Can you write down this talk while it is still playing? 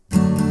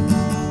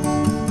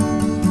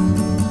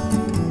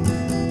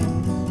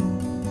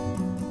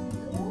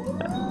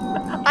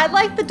I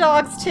like the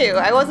dogs too.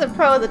 I wasn't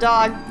pro the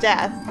dog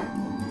death.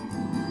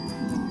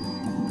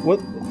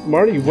 What,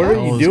 Marty? What are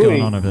you What is doing?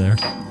 going on over there?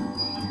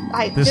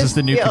 This is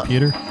the new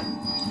computer.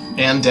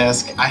 And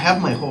desk. I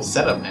have my whole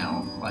setup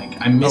now. Like,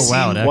 I'm missing. Oh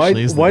wow, it Why?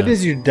 actually is. Why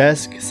does your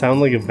desk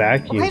sound like a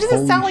vacuum? Why does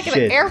it sound like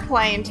Holy an shit.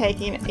 airplane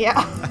taking it?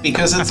 Yeah.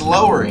 Because it's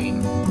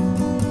lowering.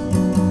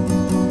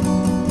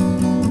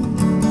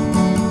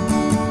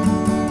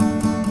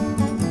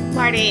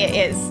 Marty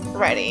is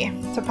ready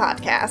to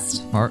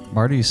podcast.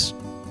 Marty's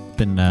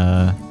been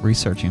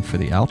researching for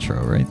the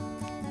outro, right?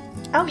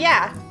 Oh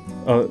yeah.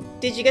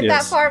 Did you get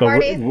Yes, that far, but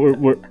Marty?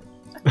 We're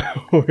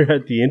we're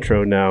at the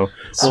intro now.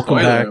 Welcome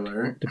Spoiler back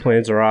alert. to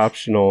Plans Are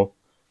Optional.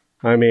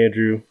 I'm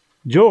Andrew,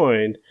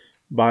 joined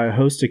by a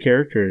host of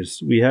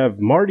characters. We have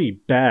Marty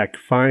back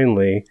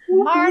finally.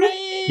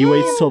 Marty! He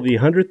waits till the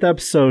 100th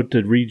episode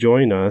to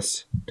rejoin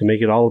us to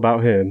make it all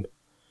about him.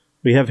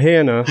 We have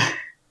Hannah.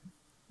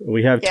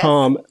 We have Yes.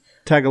 Tom.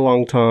 Tag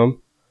along, Tom.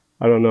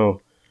 I don't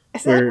know.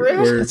 Is that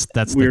rude?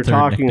 That's we the were third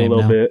talking a nickname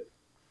little now.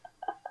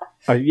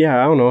 bit. Yeah,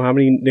 I don't know. How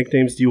many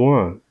nicknames do you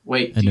want?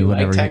 Wait, A do you new one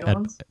like every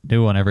tag-alongs?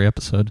 new one every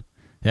episode.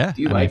 Yeah.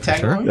 Do you I mean, like for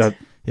sure. tag-alongs?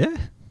 Yeah.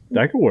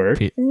 That could work.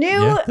 New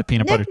Yeah, the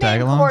peanut butter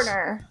nickname tag-alongs.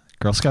 corner.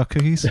 Girl Scout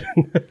cookies.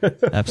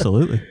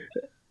 Absolutely.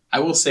 I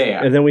will say,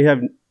 And then we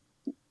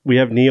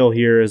have Neil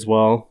here as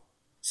well,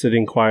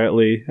 sitting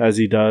quietly as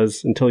he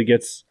does until he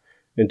gets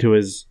into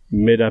his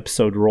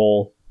mid-episode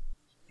role.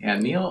 yeah,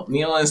 Neil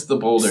is the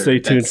boulder. Stay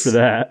tuned that's for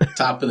that.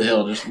 Top of the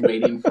hill, just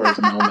waiting for his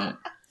moment.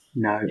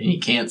 No. And you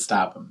can't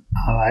stop him.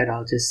 Alright,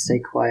 I'll just stay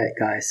quiet,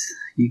 guys.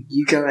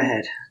 You go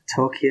ahead.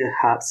 Talk your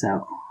hearts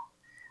out.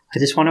 I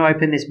just want to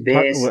open this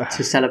beer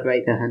to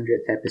celebrate the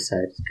 100th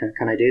episode.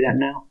 Can I do that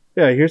now?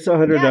 Yeah, here's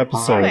 100 Yeah,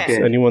 episodes.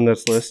 good. Anyone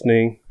that's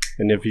listening,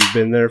 and if you've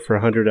been there for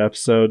 100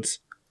 episodes,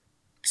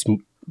 it's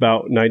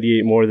about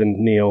 98 more than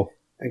Neil.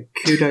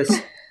 Kudos.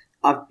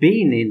 I've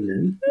been in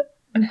them.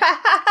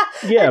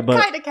 Yeah, It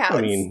but kinda counts.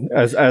 I mean,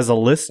 as a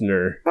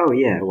listener, Oh,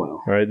 yeah,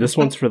 well. all right, this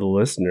one's for the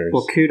listeners.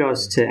 Well,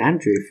 kudos to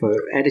Andrew for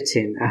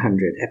editing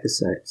 100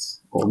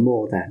 episodes. Or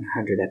more than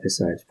 100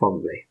 episodes,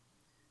 probably.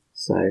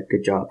 So,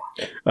 good job.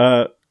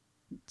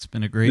 It's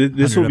been a great.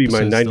 This will 100 be my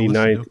episodes to listen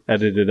 99th to.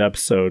 edited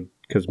episode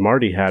because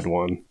Marty had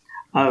one.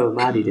 Oh,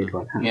 Marty did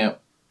one, huh? Yeah.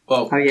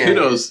 Well, Oh, yeah.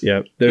 kudos.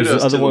 Yep, there's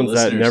Kudos to other the ones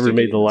that listeners never to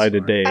made getting the light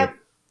this of far.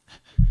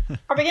 day.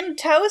 Are we going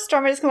to toast or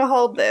am I just going to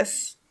hold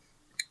this?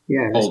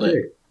 Yeah, let's Hold do it.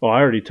 it. Well, I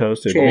already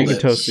toasted. Cheers. You can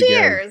toast again.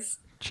 Cheers!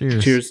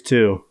 Cheers. Cheers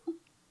too.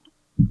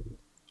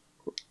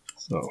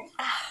 So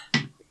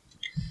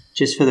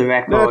Just for the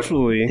record,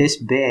 naturally, this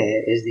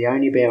beer is the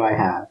only beer I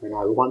have, and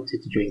I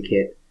wanted to drink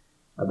it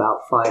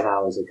about 5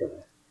 hours ago.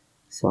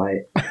 So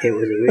it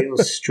was a real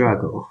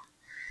struggle.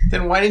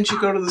 Then why didn't you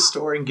go to the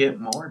store and get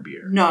more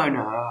beer? No, I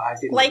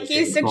didn't. Like want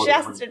you to drink more than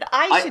one. suggested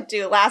I should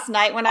do last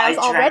night when I was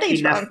drank already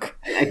enough- drunk.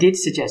 I did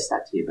suggest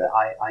that to you, but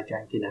I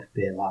drank enough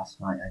beer last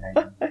night. I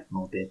don't need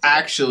more beer. today.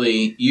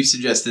 Actually, you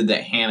suggested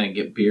that Hannah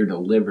get beer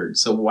delivered.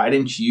 So why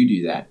didn't you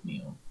do that,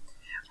 Neil?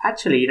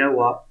 Actually, you know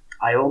what?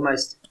 I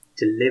almost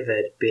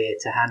delivered beer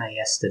to Hannah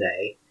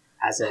yesterday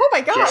as a Oh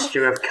my God.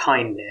 gesture of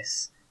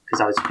kindness because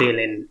I was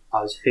feeling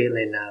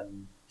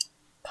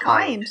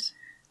Kind.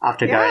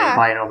 after going Yeah. and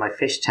buying all my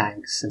fish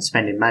tanks and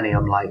spending money.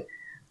 I'm like,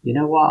 you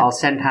know what? I'll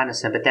send Hannah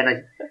some. But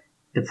then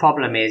the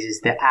problem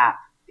is the app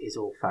is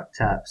all fucked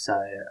up, so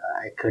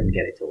I couldnn't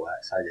get it to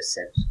work. So I just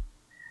said,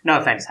 no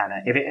offense,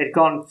 Hannah. If it had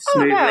gone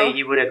smoothly, no.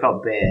 you would have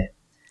got beer.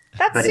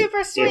 That's But super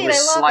it sweet. was I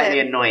love slightly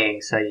it.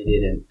 annoying, so you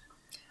didn't.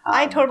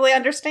 I totally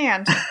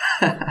understand.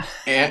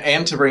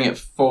 And to bring it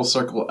full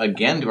circle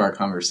again to our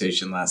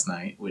conversation last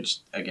night, which,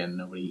 again,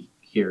 nobody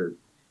here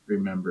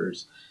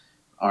remembers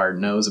or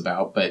knows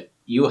about, but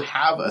you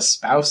have a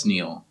spouse,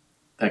 Neil,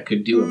 that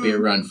could do a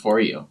beer run for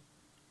you.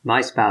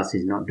 My spouse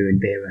is not doing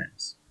beer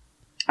runs.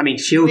 I mean,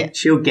 she'll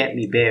get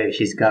me beer if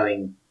she's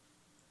going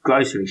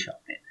grocery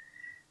shopping,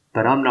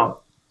 but I'm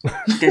not.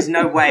 There's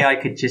no way I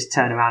could just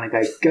turn around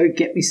and go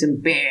get me some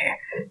beer,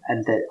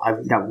 and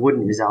that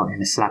wouldn't result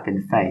in a slap in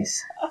the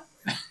face.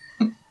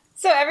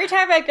 So every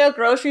time I go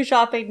grocery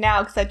shopping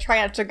now, because I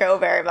try not to go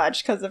very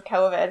much because of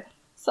COVID,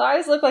 so I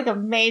always look like a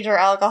major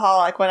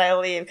alcoholic when I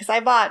leave because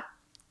I bought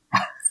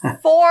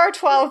 4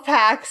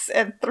 12-packs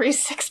and 3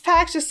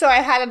 6-packs just so I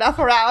had enough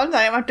around and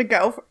I didn't have to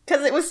go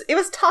because it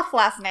was tough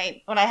last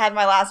night when I had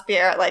my last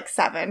beer at like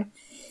 7.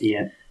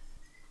 Yeah.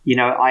 You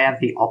know, I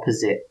have the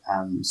opposite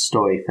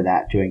story for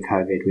that during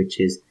COVID, which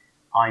is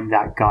I'm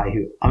that guy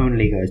who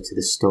only goes to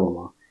the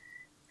store,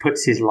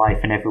 puts his life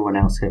and everyone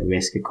else at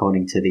risk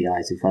according to the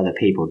eyes of other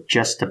people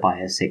just to buy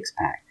a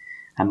 6-pack.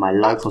 And my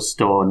local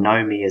store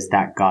know me as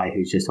that guy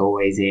who's just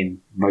always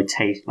in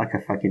rotate like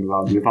a fucking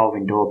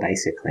revolving door,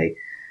 basically.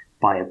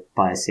 Buy a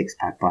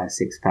 6-pack, buy a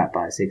 6-pack,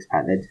 buy a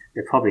 6-pack.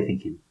 They're probably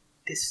thinking,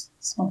 it's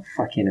not a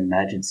fucking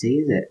emergency,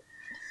 is it?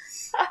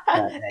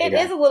 It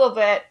is a little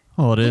bit.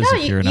 Well, it is No,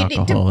 if you- you're an you need to-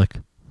 alcoholic.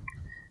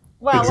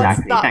 Well,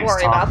 Exactly. let's not Thanks,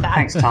 worry Tom. about that.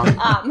 Thanks,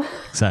 Tom.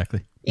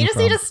 Exactly. You just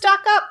need to stock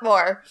up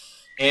more.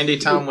 Andy,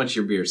 Tom, what's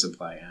your beer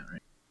supply at,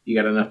 right? You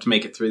got enough to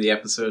make it through the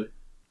episode?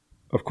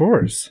 of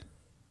course.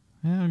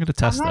 Yeah, I'm gonna I'm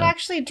test not that.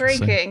 actually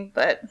drinking,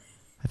 but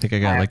I think I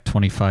got like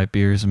 25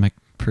 beers in my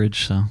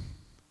fridge, so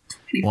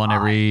one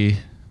every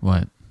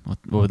what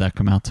would that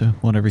come out to?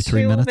 One every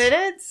 3 minutes. 2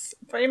 minutes,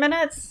 3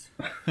 minutes.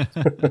 Got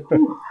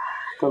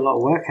a lot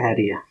of work ahead of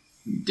you.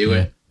 Do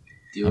it.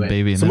 Do I'm it.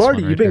 babying So this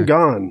Marty, one you've right been here.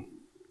 gone.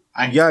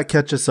 You gotta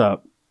catch us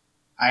up.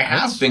 I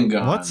have been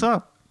gone. What's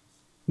up?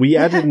 We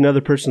added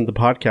another person to the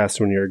podcast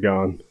when you were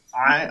gone.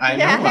 I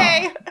Yeah, know.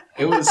 hey.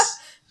 It was.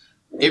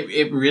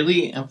 It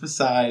really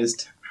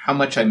emphasized how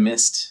much I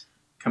missed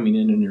coming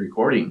in and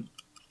recording.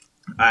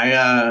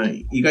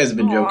 You guys have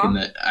been Aw. joking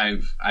that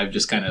I've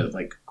just kind of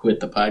like quit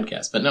the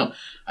podcast, but no,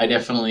 I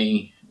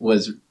definitely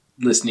was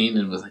listening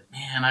and was like,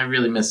 man, I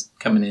really miss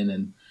coming in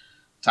and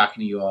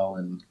talking to you all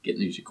and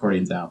getting these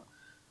recordings out.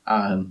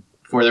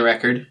 For the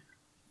record,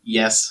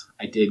 yes,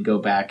 I did go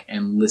back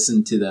and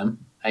listen to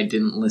them. I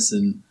didn't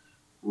listen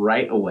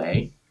right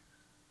away.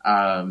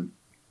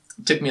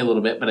 It took me a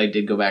little bit, but I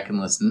did go back and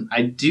listen.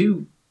 I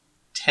do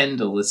tend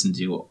to listen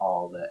to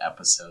all the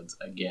episodes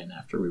again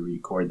after we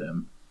record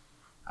them.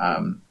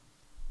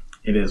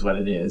 It is what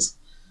it is.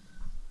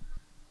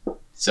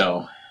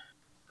 So,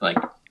 like,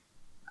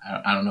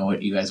 I don't know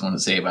what you guys want to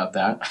say about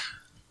that.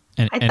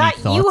 Any thought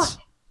you- thoughts?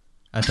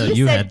 I thought you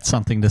you said- had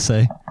something to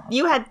say.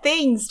 You had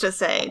things to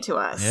say to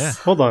us. Yeah.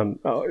 Hold on.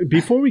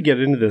 Before we get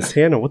into this,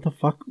 Hannah, what the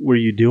fuck were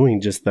you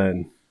doing just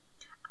then?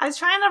 I was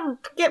trying to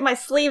get my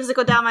sleeves to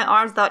go down my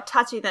arms without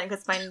touching them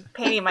because I'm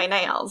painting my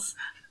nails.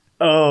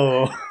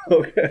 Oh,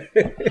 okay.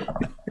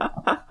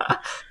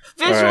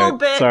 Visual Alright,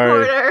 bit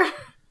sorry. corner.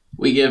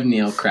 We give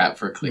Neil crap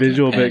for clicking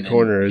Visual a pen bit and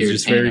corner is here's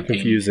just very Hannah painting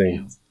confusing.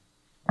 nails.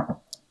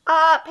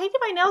 Painting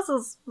my nails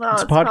is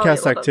It's probably a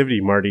podcast little-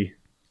 activity, Marty.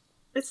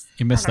 It's,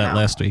 You missed I that don't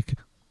know. last week.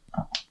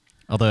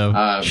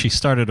 Although she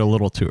started a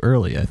little too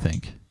early, I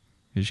think,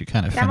 because you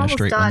kind of Yeah, I'm finished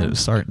almost right when done. it was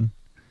starting.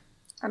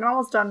 I'm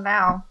almost done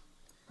now.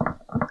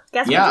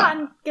 Guess Yeah. we're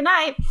done. Good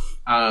night.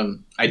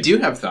 I do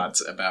have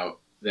thoughts about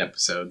the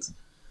episodes,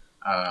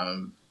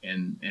 and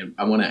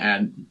I want to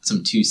add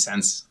some 2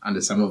 cents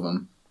onto some of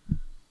them.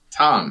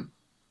 Tom,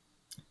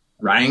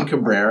 Ryan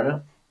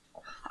Cabrera.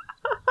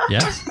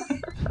 Yes.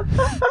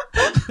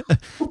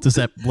 Does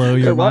that blow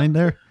your what? mind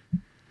there?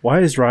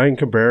 Why is Ryan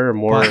Cabrera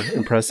more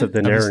impressive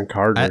than That was- Aaron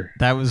Carter?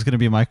 That was going to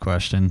be my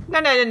question.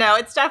 No.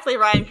 It's definitely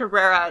Ryan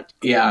Cabrera.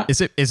 Yeah,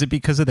 Is it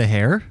because of the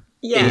hair?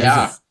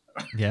 Yes.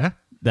 Yeah. Yeah,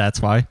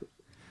 that's why.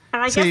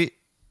 And I guess See,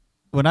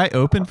 when I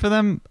opened for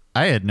them,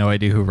 I had no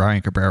idea who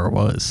Ryan Cabrera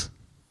was.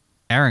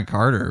 Aaron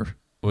Carter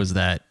was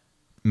that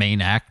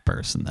main act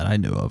person that I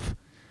knew of,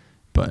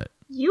 but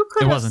you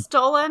could it have wasn't-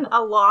 stolen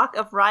a lock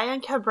of Ryan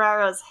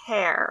Cabrera's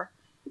hair,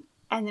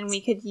 and then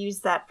we could use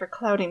that for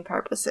clothing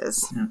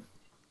purposes.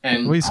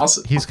 and well,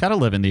 also he's got to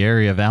live in the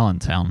area of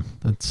Allentown.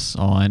 That's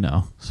all I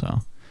know. So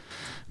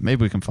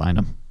maybe we can find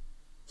him.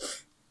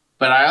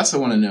 But I also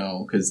want to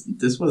know, because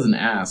this wasn't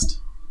asked,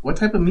 what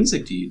type of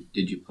music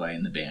did you play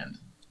in the band?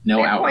 No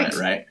Fair outlet,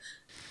 point. right?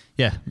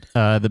 Yeah,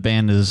 the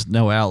band is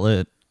No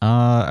Outlet.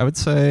 I would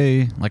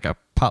say like a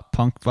pop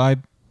punk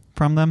vibe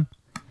from them.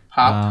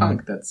 Pop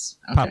punk. That's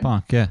okay. Pop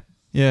punk, yeah.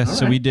 Yeah, All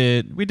so right.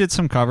 we did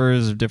some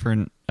covers of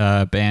different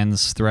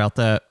bands throughout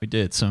that. We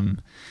did some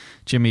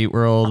Jimmy Eat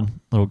World,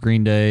 Little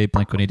Green Day,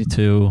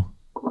 Blink-182.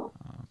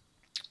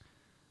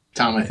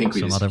 Tom, I think we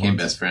Some just other became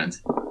ones. best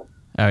friends.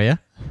 Oh yeah?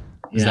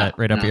 Is Yeah, that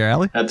right up no. your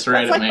alley? That's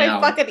right That's up like my my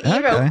alley. fucking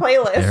emo Okay.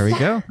 playlist. There we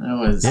go. That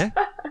was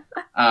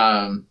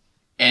Yeah.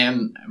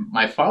 And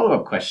my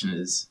follow-up question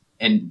is,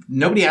 and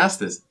nobody asked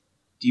this,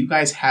 do you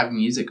guys have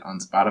music on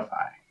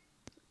Spotify?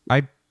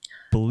 I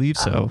believe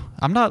so.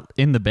 I'm not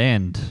in the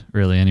band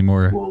really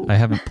anymore. Whoa. I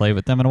haven't played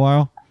with them in a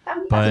while.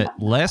 But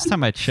last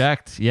time I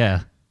checked,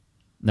 yeah,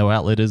 No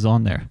Outlet is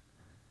on there.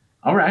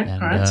 All right,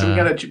 And, all right. So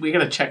we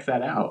gotta check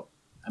that out.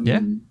 I mean,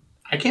 Yeah.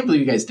 I can't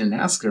believe you guys didn't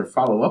ask or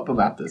follow up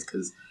about this,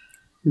 because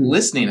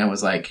listening, I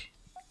was like,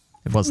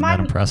 It wasn't that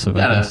Mine- impressive, I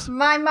Gotta- guess.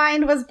 My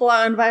mind was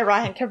blown by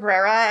Ryan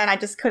Cabrera, and I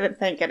just couldn't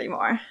think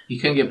anymore. you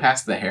couldn't get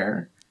past the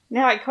hair.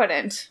 No, I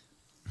couldn't.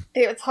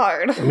 It was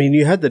hard. I mean,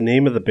 you had the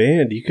name of the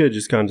band. You could have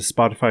just gone to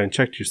Spotify and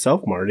checked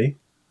yourself, Marty.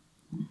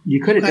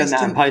 You could have You done guys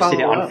that and didn't posted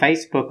it follow on up.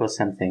 Facebook or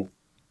something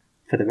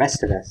for the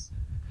rest of us.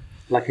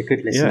 Like a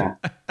good listener.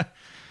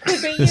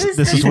 Could we This use is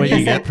this what you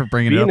as- get for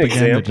bringing Be it up an again.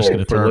 They're just going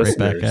to example throw for it right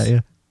back listeners. at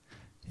you.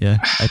 Yeah,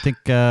 I think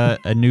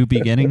A New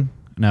Beginning.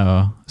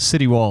 No,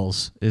 City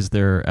Walls is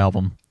their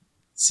album.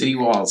 City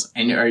Walls.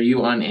 And are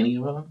you on any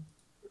of them?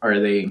 Or are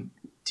they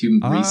too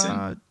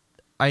recent?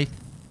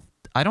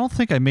 I don't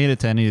think I made it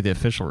to any of the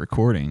official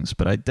recordings,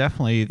 but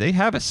they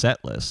have a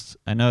set list.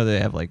 I know they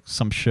have like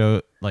some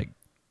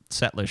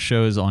set list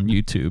shows on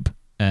YouTube,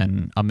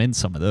 and I'm in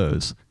some of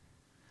those.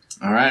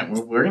 All right,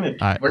 well, we're gonna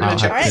I'll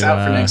check have this to,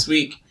 out for next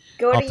week.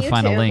 Go I'll to have to YouTube.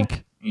 find a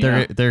link.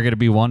 Yeah. They're going to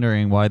be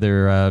wondering why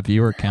their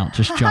viewer count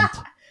just jumped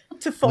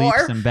to 4.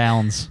 leaps and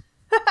bounds.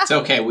 It's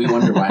okay. We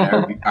wonder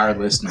why our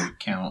listener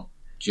count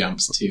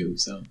jumps too.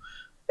 So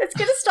It's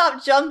gonna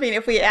stop jumping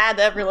if we add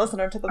every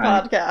listener to the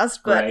Right. podcast,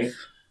 but right.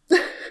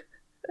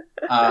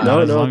 No,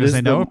 as no, long as this they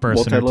is know the a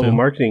person or multi-level two.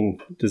 marketing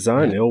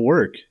design. It'll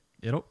work.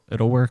 It'll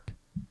work.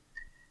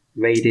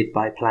 raided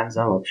by plans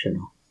are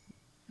optional.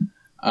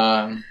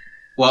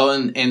 Well,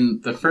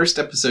 in the first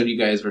episode, you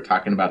guys were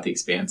talking about The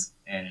Expanse,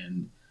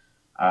 and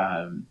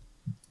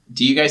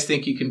do you guys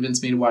think you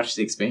convinced me to watch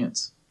The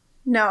Expanse?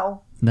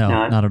 No. No,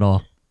 No. not at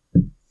all.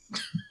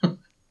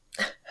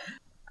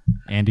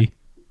 Andy?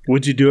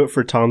 Would you do it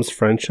for Tom's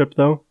friendship,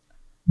 though?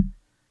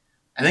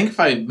 I think if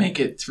I make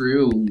it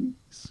through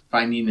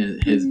finding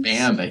his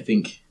band, I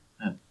think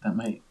that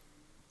might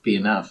be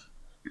enough.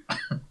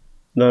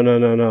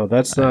 No.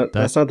 That's not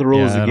the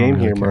rules of the game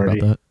here,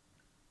 Marty.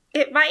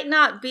 It might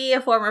not be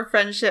a form of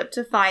friendship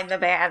to find the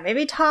band.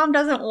 Maybe Tom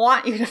doesn't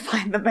want you to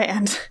find the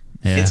band.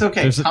 Yeah, It's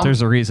okay.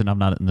 There's a reason I'm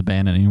not in the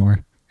band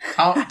anymore.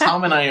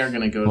 Tom and I are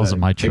going to go Wasn't to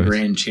my the choice.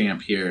 Grand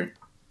Champ here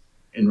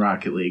in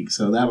Rocket League,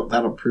 so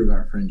that'll prove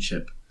our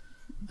friendship.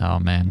 Oh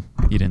man,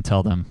 you didn't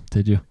tell them,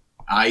 did you?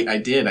 I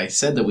did. I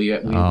said that we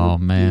Oh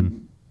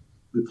man,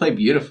 we play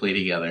beautifully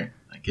together.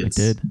 Like we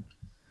did.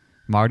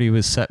 Marty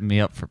was setting me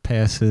up for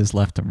passes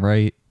left and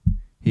right.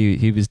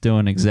 He was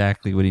doing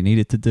exactly what he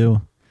needed to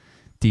do.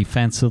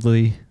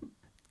 Defensively,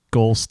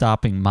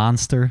 goal-stopping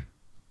monster.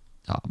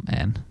 Oh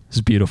man, it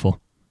was beautiful.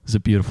 It was a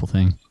beautiful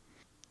thing.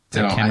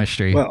 So That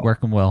chemistry well-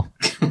 working well.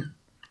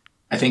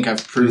 I think I've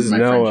This proved is my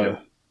now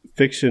friendship. a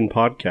fiction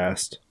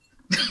podcast.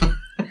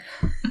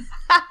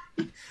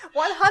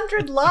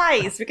 100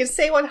 lies. We could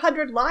say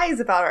 100 lies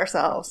about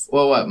ourselves.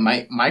 Well, what?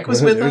 Mike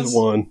was with There's us.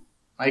 one.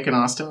 Mike and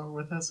Austin were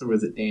with us, or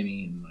was it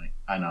Danny and Mike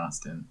and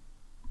Austin?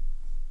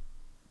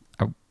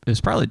 It's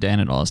probably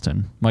Dan and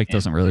Austin. Mike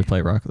doesn't really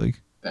play Rocket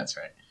League. That's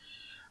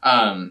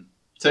right.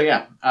 So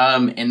yeah.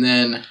 And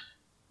then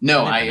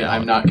no,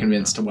 I'm not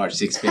convinced to watch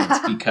The Expanse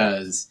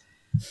because,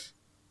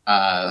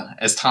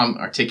 as Tom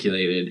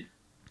articulated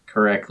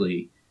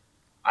correctly,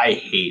 I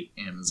hate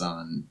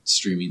Amazon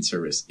streaming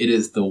service. It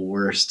is the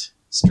worst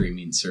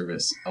streaming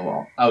service of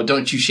all. Oh,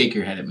 don't you shake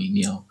your head at me,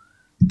 Neil.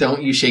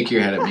 Don't you shake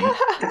your head at me.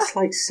 That's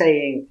like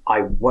saying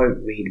I won't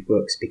read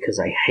books because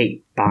I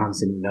hate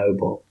Barnes and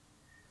Noble.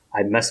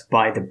 I must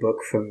buy the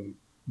book from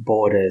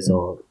Borders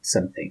or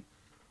something.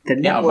 The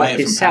Yeah, I'll buy network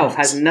it from itself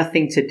Palace. has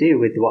nothing to do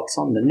with what's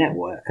on the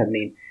network. I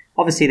mean,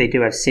 obviously they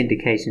do have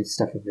syndication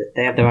stuff of it.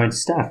 They have their own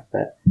stuff,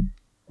 but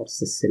that's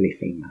the silly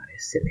thing, man.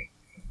 It's silly.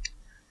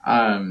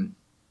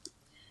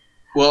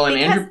 Well, and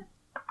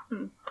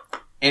Because-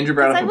 Andrew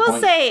brought Because up I a will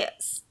point. say,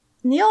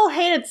 Neil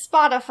hated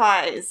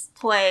Spotify's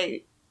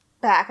play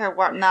back or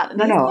whatnot. and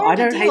No, he's I learned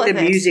to don't deal hate the with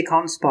it. music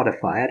on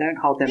Spotify. I don't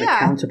hold them Yeah.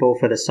 accountable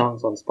for the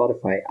songs on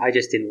Spotify. I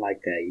just didn't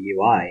like their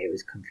UI. It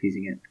was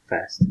confusing at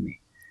first to me.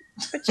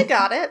 But you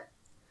got it.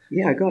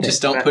 Yeah, I got it.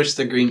 Just don't But, push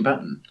the green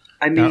button.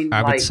 I mean,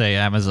 I would like, say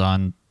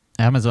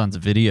Amazon's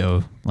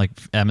video, like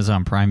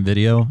Amazon Prime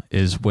Video,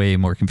 is way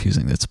more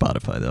confusing than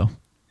Spotify, though.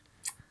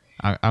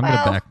 I'm going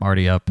Well- to back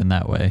Marty up in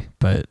that way,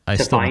 but I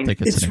To still don't find-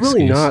 think it's It's an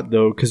really excuse. not,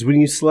 though, because when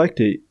you select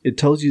it, it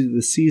tells you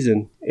the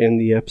season and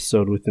the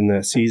episode within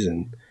that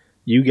season.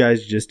 You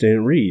guys just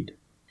didn't read.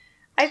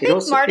 I think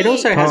also- Marty. it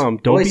also has Tom,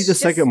 don't be voice- the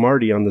second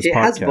Marty on this it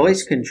podcast. has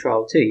voice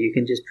control too. You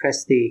can just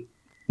press the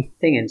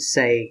thing and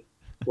say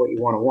what you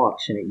want to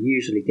watch, and it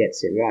usually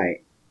gets it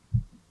right.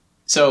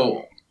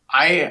 So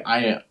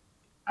I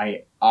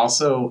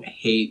also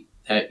hate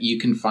that you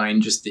can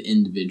find just the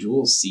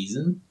individual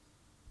season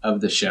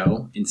of the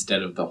show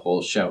instead of the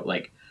whole show.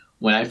 Like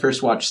when I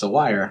first watched The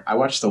Wire, I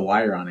watched The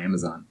Wire on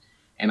Amazon,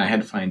 and I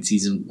had to find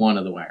season 1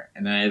 of The Wire,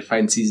 and then I had to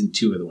find season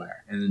 2 of The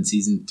Wire, and then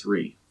season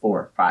 3,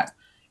 4, 5,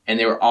 and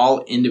they were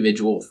all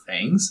individual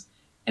things,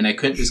 and I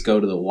couldn't just go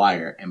to The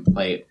Wire and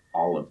play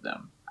all of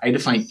them. I had to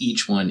find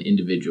each one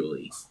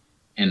individually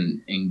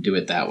and do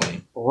it that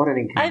way. What an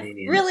I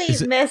inconvenience! really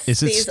Is it- miss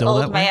is it these still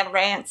that old way? man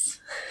rants.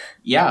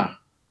 Yeah.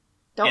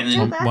 Don't And do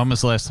then- that. When was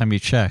the last time you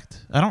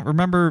checked? I don't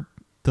remember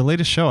the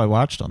latest show I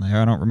watched on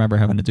there. I don't remember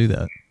having to do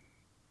that.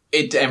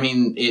 It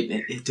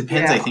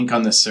depends, Yeah. I think,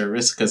 on the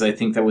service, because I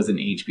think that was an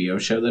HBO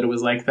show that it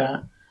was like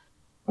that,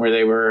 where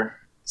they were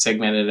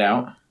segmented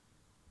out.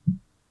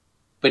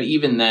 But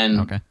even then,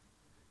 Okay.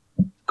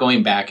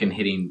 going back and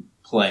hitting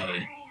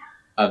play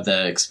of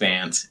The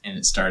Expanse, and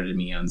it started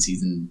me on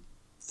season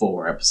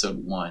 4,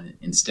 episode 1,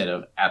 instead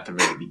of at the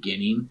very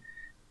beginning.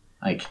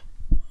 Like,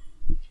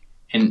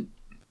 and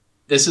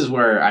this is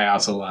where I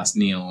also lost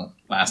Neil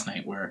last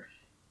night, where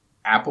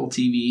Apple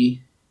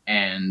TV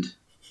and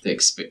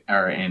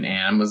and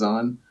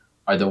Amazon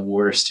are the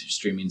worst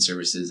streaming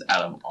services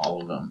out of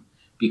all of them,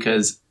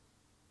 because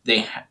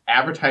they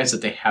advertise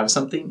that they have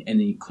something, and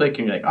then you click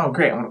and you're like, oh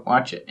great, I want to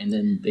watch it, and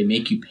then they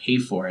make you pay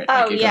for it. Oh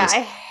Like, it yeah, goes- I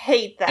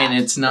hate that. and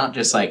it's not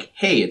just like,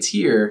 hey, it's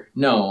here.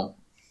 No,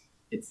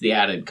 it's the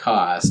added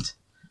cost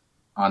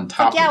on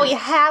top like, yeah, of we it.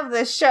 have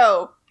this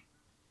show.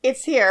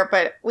 It's here,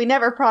 but we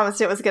never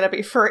promised it was going to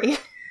be free.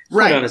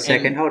 Right. Hold on a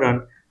second. and- Hold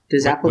on.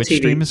 Does Apple Which TV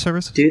streaming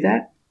service? do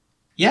that?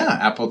 Yeah,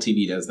 Apple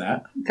TV does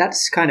that.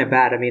 That's kind of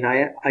bad. I mean,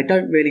 I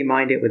don't really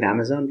mind it with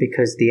Amazon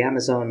because the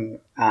Amazon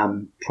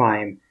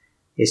Prime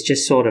is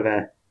just sort of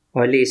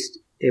or at least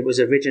it was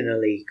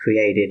originally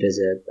created as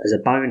a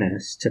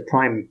bonus to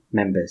Prime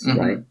members, Mhm.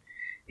 right?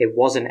 It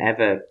wasn't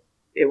ever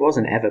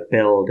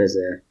billed as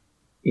a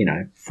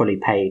fully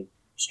paid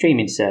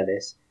streaming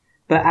service,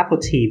 but Apple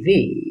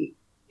TV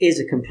is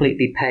a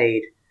completely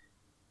paid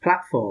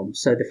platform.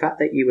 So the fact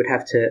that you would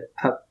have to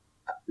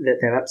that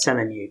they're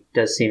upselling you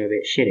does seem a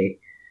bit shitty.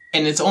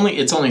 And it's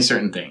only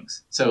certain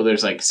things. So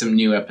there's like some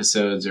new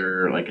episodes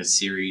or like a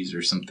series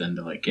or something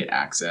to like get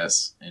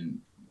access and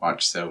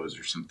watch those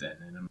or something.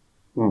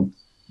 And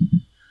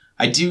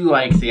I do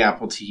like the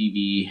Apple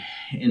TV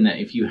in that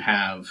if you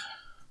have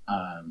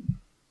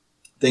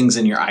things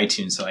in your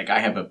iTunes. So like I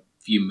have a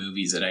few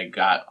movies that I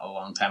got a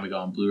long time ago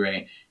on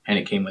Blu-ray, and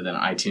it came with an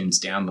iTunes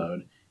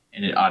download,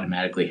 and it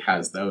automatically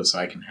has those, so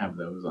I can have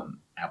those on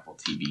Apple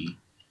TV.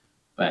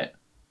 But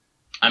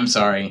I'm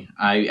sorry,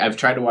 I've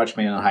tried to watch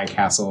Man in the High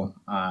Castle,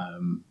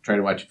 tried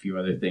to watch a few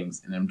other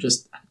things, and I'm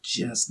just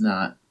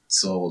not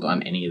sold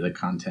on any of the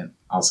content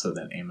also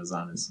that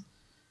Amazon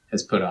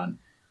has put on.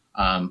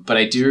 But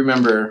I do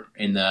remember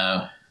in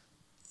the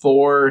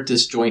 4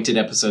 disjointed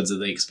episodes of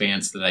The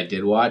Expanse that I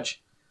did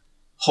watch,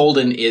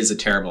 Holden is a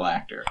terrible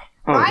actor.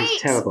 Oh, Right?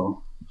 he's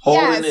terrible.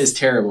 Holden Yes. is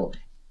terrible.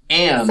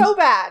 And So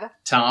bad.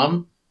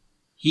 Tom,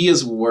 he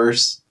is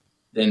worse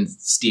than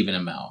Stephen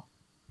Amell.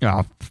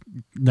 Oh,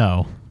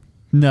 no.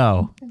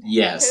 No.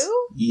 Yes.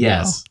 Who?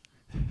 Yes.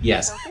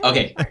 Yes.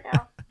 Okay. Right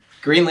now.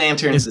 Green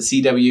Lanterns, the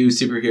CW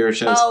superhero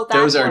shows. Oh, that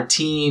those are one.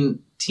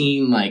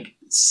 teen like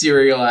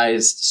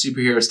serialized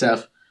superhero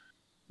stuff.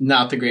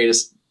 Not the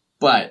greatest,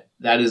 but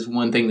that is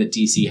one thing that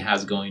DC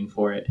has going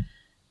for it.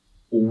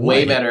 Way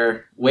What?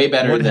 better What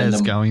than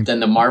has going-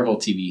 the Marvel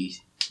TV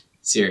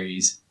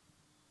series.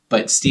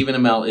 But Stephen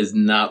Amell is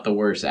not the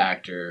worst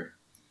actor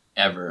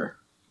ever.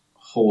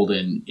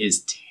 Holden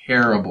is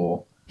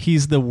terrible.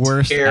 He's the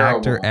worst Terrible.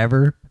 actor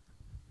ever.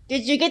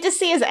 Did you get to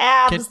see his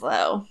abs,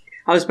 though?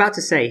 I was about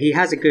to say, he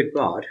has a good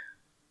bod.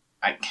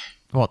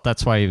 Well,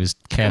 that's why he was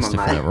casted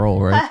on, for mate. that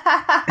role, right?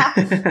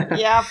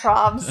 Yeah,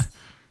 probs. Is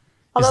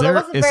Although there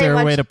wasn't is very there a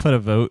much- way to put a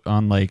vote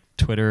on like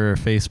Twitter or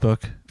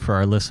Facebook for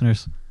our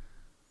listeners?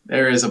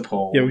 There is a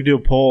poll. Yeah, we can do a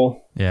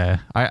poll. Yeah,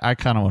 I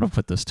kind of want to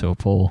put this to a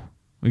poll.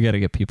 We got to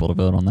get people to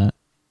vote on that.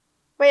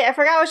 Wait, I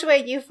forgot which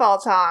way you fall,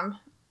 Tom.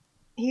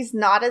 He's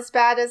not as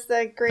bad as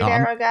the Green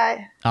Arrow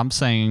guy. I'm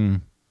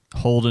saying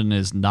Holden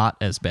is not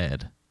as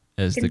bad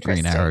as the Green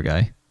Interesting. Arrow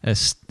guy.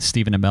 As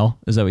Stephen Amell.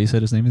 Is that what you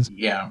said his name is?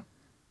 Yeah.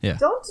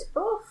 Don't.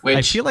 Oof. Which,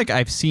 I feel like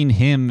I've seen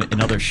him in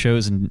other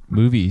shows and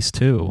movies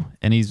too,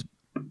 and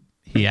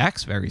he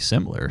acts very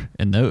similar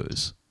in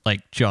those,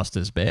 like just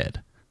as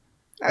bad,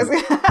 I was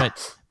gonna-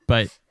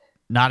 but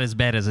not as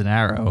bad as an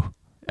Arrow.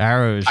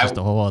 Arrow is just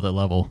a whole other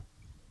level.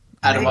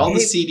 out of all the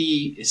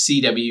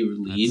CW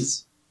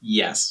leads,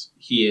 yes,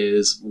 he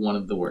is one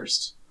of the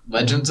worst.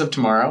 Legends of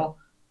Tomorrow,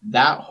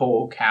 that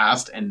whole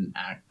cast and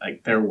act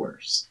like they're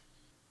worse.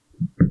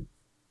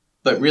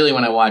 But really,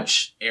 when I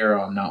watch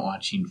Arrow, I'm not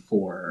watching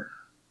for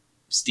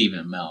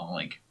Stephen Amell.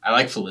 Like, I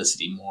like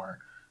Felicity more.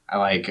 I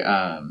like She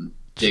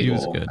was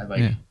Diggle. good. I like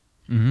Yeah.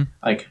 Mm-hmm.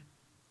 like,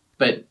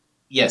 but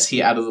yes,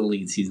 he out of the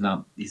leads, he's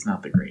not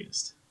the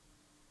greatest.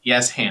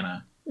 Yes,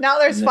 Hannah, now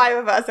there's And 5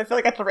 of us. I feel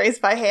like I have to raise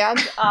my hand.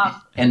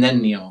 and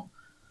then Neil,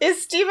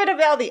 Is Stephen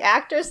Amell the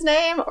actor's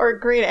name or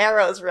Green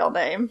Arrow's real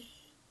name?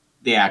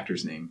 the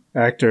actor's name,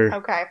 Actor.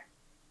 Okay.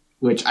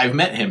 which I've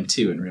met him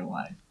too in real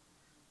life.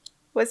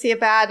 Was he a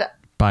bad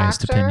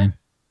Biased actor opinion.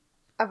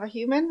 of a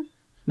human?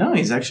 No,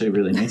 he's actually a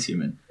really nice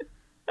human.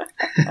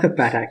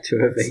 Bad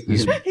actor of it.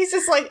 He's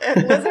just like a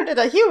lizard in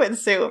a human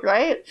suit,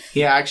 right?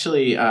 He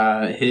actually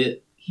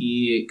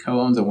he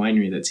co-owns a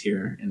winery that's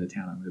here in the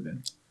town I live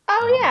in.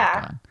 Oh, my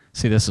yeah. God.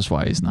 See, this is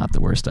why he's not the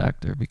worst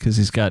actor, because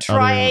he's got other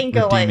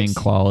Triangulate. redeeming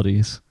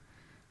qualities.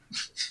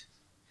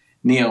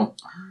 Neil,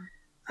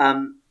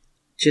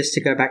 Just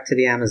to go back to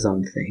the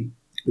Amazon thing.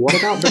 What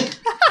about the?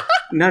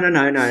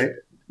 No.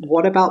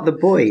 What about The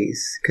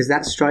Boys? Because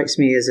that strikes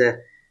me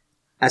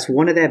as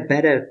one of their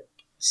better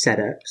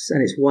setups,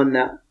 and it's one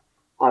that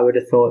I would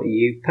have thought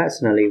you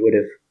personally would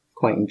have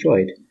quite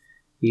enjoyed.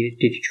 Did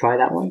you try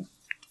that one?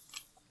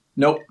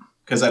 nope,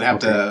 because I'd have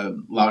to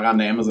log on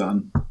to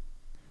Amazon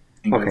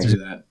and go Okay. through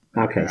that.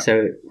 Okay, Yeah.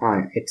 so all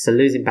right, it's a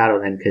losing battle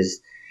then,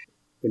 because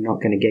we're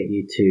not going to get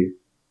you to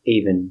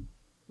even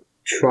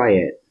try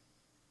it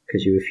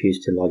because you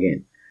refuse to log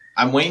in.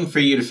 I'm waiting for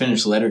you to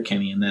finish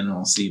Letterkenny, and then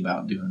I'll see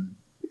about doing.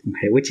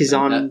 Okay, which is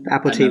on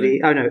Apple another- TV.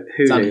 Oh no, Hulu.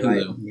 It's on right?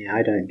 Hulu. Yeah,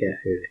 I don't get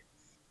Hulu.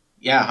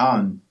 Yeah,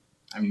 Han.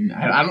 I mean,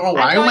 I don't know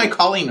why am I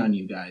calling on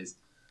you guys.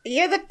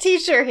 You're the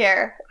teacher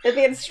here, you're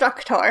the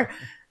instructor.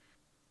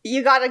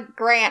 You got a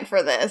grant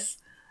for this.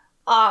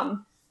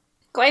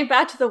 Going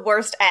back to the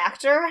worst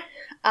actor,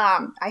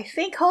 I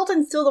think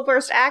Holden's still the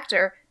worst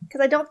actor because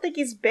I don't think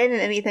he's been in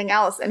anything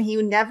else, and he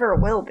never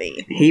will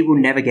be. He will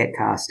never get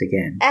cast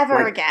again.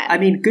 Ever again. I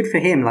mean, good for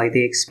him. Like,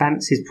 The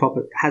Expanse is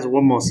has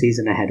one more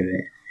season ahead of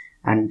it.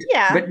 And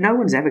Yeah. But no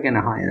one's ever going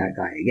to hire that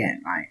guy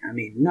again, right? I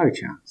mean, no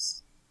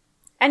chance.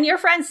 And your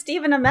friend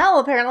Stephen Amell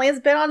apparently has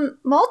been on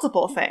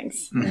multiple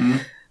things, Mm-hmm.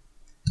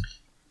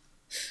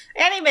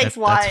 and he makes That's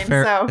wine.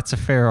 fair, So it's a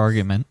fair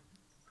argument.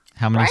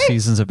 How many Right?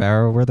 seasons of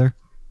Arrow were there?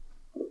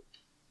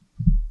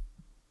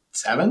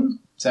 7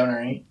 or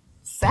 8.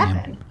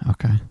 7.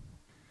 Okay.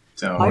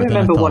 So I More than I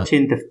remember thought.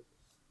 watching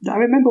I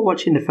remember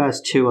watching the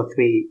first 2 or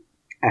 3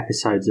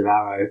 episodes of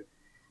Arrow,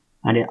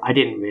 and I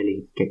didn't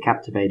really get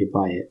captivated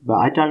by it. But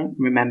I don't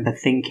remember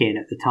thinking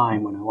at the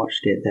time when I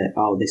watched it that,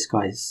 oh, this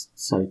guy's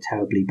so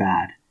terribly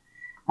bad.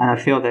 And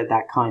I feel that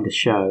kind of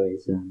show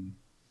is,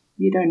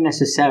 you don't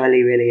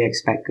necessarily really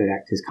expect good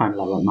actors, kind of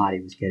like what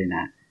Marty was getting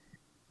at.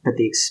 But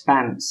the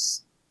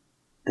expanse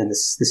and the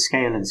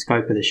scale and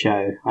scope of the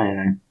show, I don't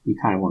know, you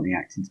kind of want the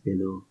acting to be a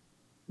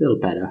little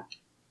better.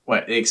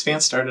 What, The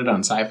Expanse started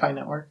on Sci-Fi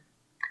Network?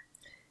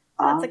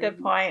 That's a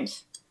good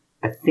point.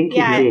 I think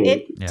Yeah, it did.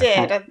 it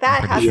did. And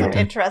that has sure. some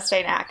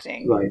interesting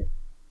acting. Right.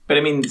 But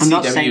I mean, I'm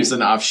not CW is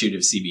saying- an offshoot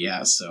of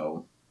CBS,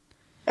 so...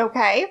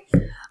 Okay.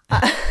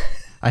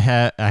 I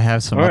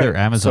have some All other right,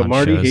 Amazon so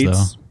Marty shows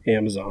hates though.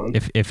 Amazon.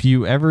 If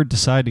you ever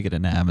decide to get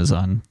an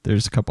Amazon,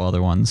 there's a couple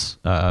other ones.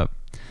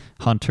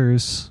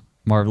 Hunters,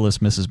 Marvelous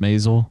Mrs.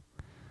 Maisel.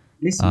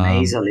 Miss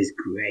Maisel is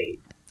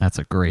great. That's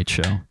a great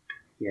show.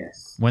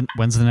 Yes.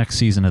 When's the next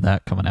season of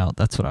that coming out?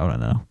 That's what I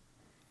want to know.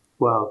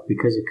 Well,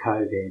 because of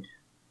COVID,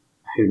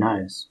 who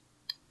knows?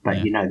 But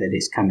Yeah. you know that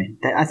it's coming.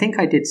 I think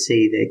I did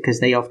see that because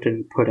they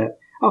often put a...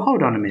 Oh,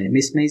 hold on a minute.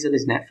 Miss Maisel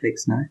is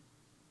Netflix now?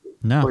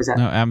 No, Or is that,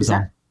 no,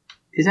 Amazon.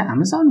 Is that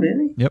Amazon,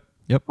 really?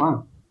 Yep.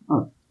 Wow.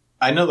 Oh,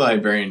 I know the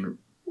librarian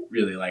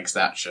really likes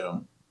that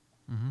show.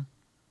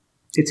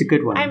 it's a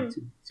good one. I'm It's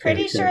a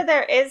Pretty great show. sure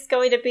there is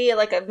going to be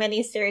like a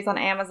mini series on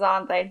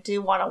Amazon that I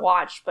do want to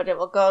watch, but it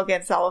will go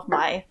against all of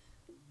my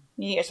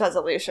New Year's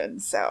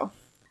resolutions, so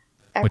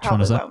I Which one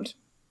probably is that? won't.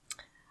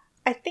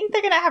 I think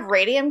they're gonna have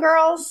Radium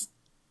Girls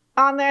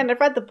on there, and I've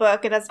read the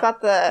book, and it's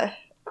about the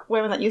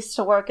women that used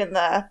to work in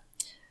the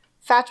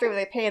factory where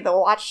they painted the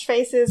watch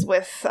faces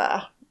with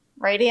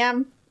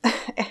radium,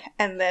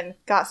 and then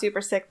got super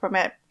sick from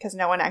it because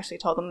no one actually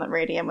told them that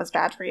radium was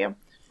bad for you.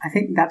 I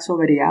think that's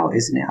already out,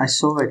 isn't it? I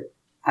saw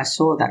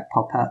that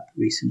pop up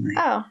recently.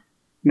 Oh,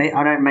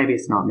 Maybe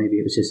it's not. Maybe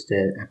it was just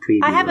a preview.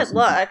 I or haven't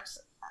something. looked.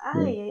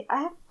 I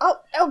have.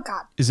 Oh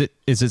God! Is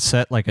it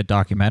set like a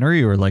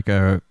documentary or like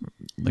a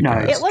No,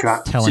 It it's,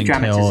 looks- telling tale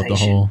of the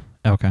dramatization. whole?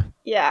 Okay.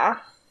 Yeah.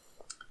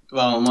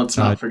 Well, and let's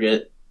not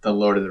forget the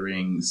Lord of the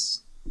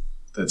Rings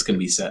that's going to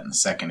be set in the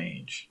Second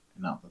Age,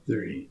 not the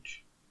Third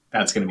Age.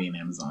 That's going to be in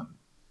Amazon,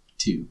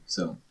 too.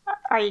 So,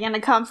 Are you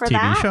gonna come for TV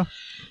that? show.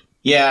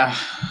 yeah,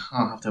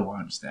 I'll have to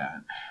watch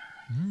that.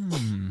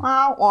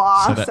 Wah,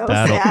 wah, So so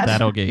that'll sad.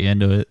 that'll get you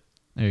into it.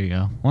 There you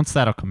go. Once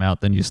that'll come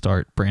out, then you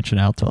start branching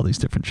out to all these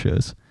different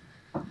shows.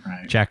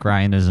 Right. Jack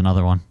Ryan is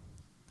another one.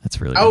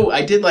 That's really Oh, good.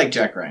 I did like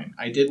Jack Ryan.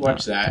 I did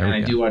watch that, there and we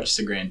I go. do watch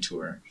The Grand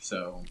Tour.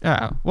 So,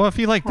 Yeah. Well, if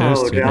you like those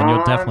Hold two, then you'll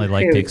on. definitely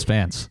like Here. The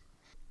Expanse.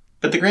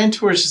 but The Grand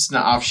Tour is just an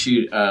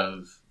offshoot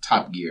of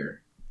Top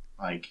Gear.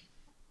 Like,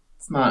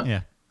 it's not.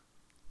 Yeah.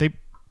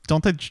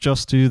 Don't they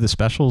just do the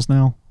specials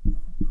now?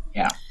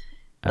 Yeah.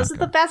 Those are Okay.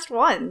 the best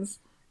ones.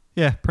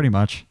 Yeah, pretty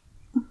much.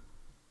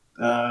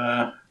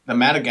 The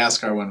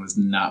Madagascar one was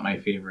not my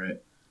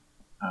favorite,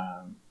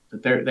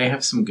 but they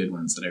have some good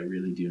ones that I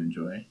really do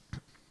enjoy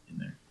in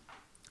there.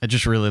 I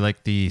just really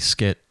like the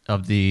skit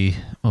of the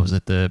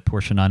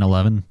Porsche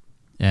 911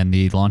 and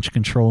the launch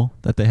control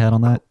that they had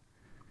on that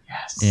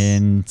Yes.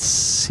 in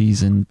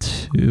season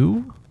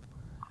 2,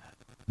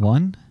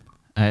 1.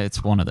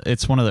 It's one of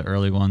the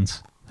early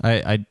ones.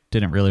 I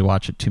didn't really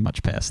watch it too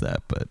much past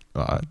that, but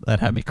that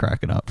had me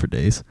cracking up for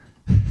days.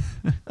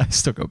 I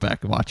still go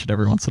back and watch it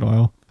every once in a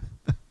while.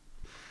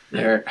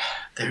 They're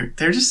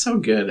just so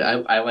good.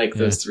 I like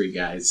those three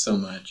guys so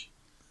much.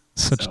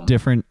 Such So-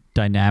 different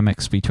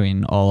dynamics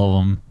between all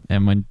of them,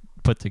 and when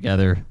put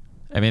together,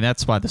 I mean,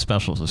 that's why the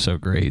specials are so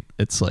great.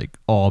 It's like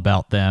all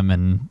about them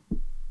and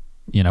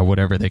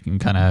whatever they can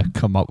kind of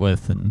come up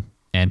with and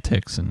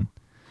antics. And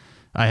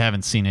I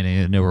haven't seen any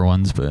of the newer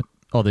ones, but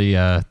all the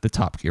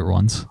Top Gear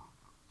ones,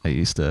 I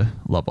used to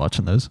love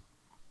watching those.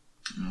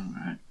 All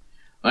right.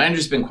 Well,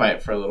 Andrew's been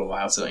quiet for a little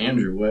while, so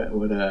Andrew, what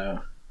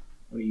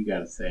do you got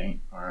to say?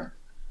 Or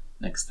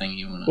next thing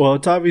you want to? Well,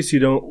 it's obvious you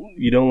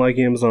don't like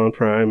Amazon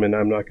Prime, and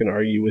I'm not going to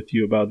argue with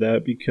you about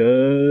that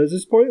because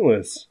it's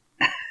pointless.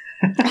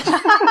 I'm This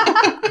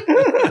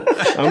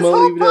gonna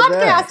whole leave it at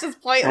that. podcast is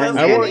pointless,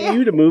 I want Andy.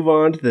 you to move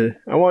on to the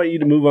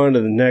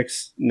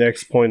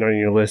next point on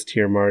your list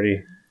here,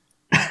 Marty.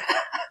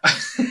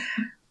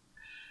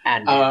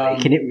 And they're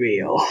making it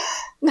real.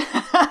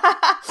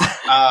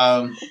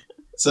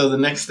 So the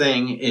next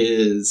thing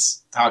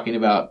is talking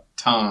about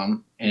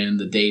Tom and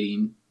the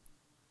dating.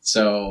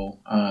 So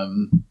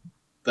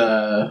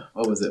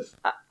what was it?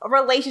 A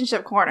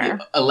relationship corner.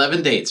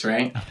 11 dates,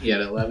 right? He had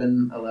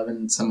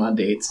 11 some odd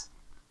dates,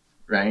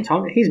 right?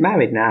 Tom, he's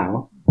married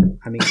now.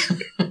 I mean,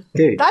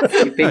 dude, That's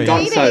you've been gone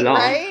dating, so long.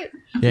 right?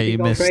 Yeah, You've you been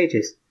gone missed. for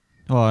ages.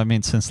 Well, I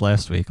mean, since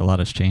last week, a lot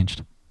has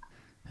changed.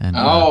 And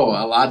Oh,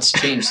 a lot's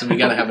changed, so we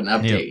got to have an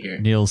update here.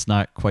 Neil's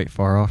not quite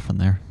far off from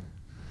there.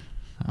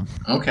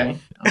 Okay.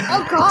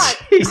 Oh God.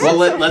 Well,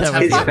 let's That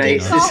have was the his update.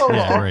 face. Solvable.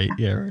 Yeah, right.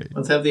 Yeah, right.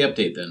 Let's have the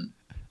update then.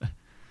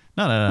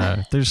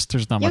 No. There's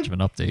not You- much of an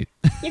update.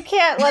 You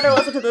can't let her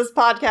listen to this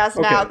podcast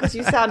now because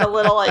you sound a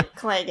little like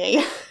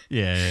clangy.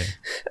 yeah.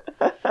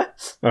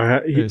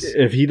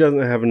 If he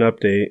doesn't have an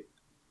update,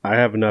 I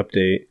have an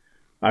update.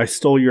 I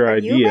stole your Are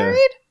idea. you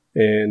married?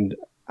 And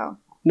Oh.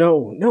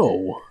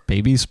 No.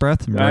 Baby's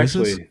breath and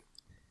roses? Actually,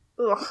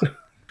 Ugh.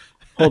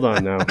 hold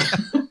on now.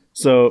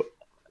 So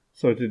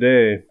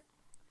today,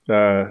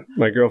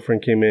 my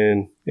girlfriend came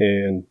in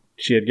and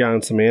she had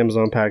gotten some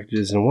Amazon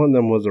packages, and one of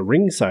them was a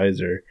ring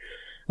sizer.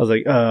 I was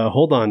like,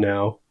 hold on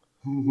now.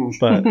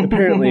 But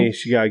apparently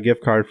she got a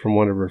gift card from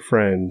one of her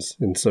friends,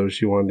 and so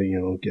she wanted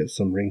to, get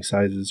some ring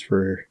sizes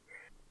for,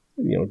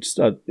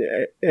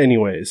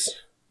 anyways,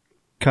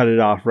 cut it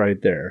off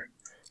right there.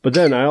 But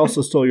then I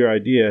also stole your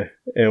idea,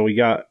 and we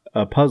got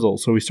a puzzle.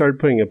 So we started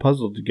putting a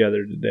puzzle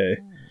together today,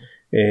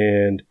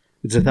 and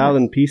it's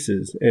 1,000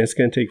 pieces, and it's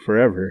going to take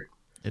forever.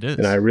 It is.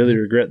 And I really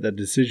regret that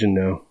decision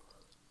now.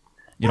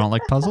 You don't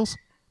like puzzles?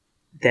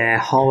 They're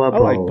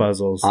horrible. I like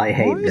puzzles. I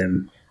hate What?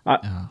 them.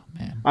 Oh,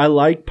 man. I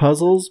like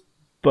puzzles,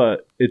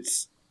 but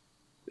it's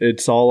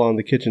all on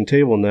the kitchen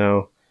table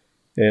now,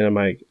 and I'm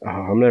like,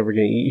 I'm never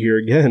gonna eat here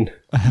again.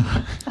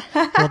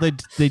 Well,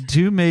 they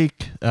do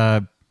make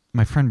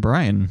my friend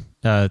Brian,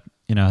 the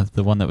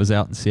one that was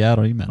out in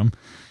Seattle. You met him.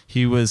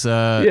 He was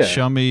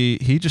showing me.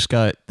 He just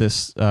got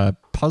this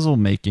puzzle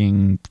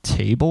making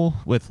table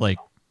with like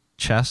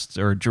chests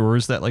or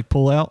drawers that like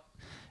pull out,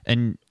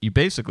 and you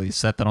basically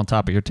set that on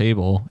top of your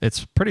table.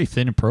 It's pretty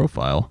thin in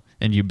profile,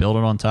 and you build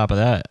it on top of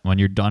that. When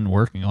you're done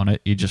working on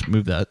it, you just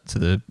move that to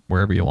the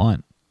wherever you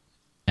want,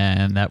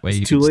 and that way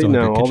you It's too can late still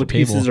have your now. All the kitchen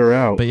pieces table. are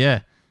out. But yeah,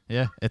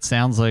 it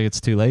sounds like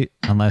it's too late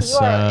unless. You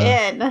are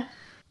in.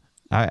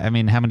 I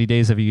mean, how many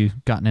days have you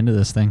gotten into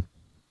this thing?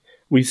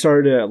 We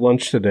started at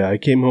lunch today. I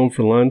came home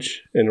for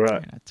lunch, and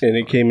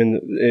it came in.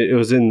 It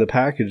was in the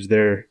package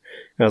there. And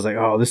I was like,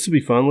 "Oh, this would be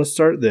fun. Let's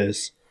start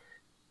this."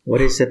 What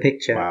is the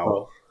picture?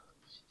 Wow.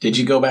 Did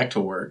you go back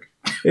to work?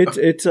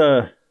 It's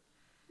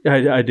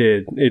I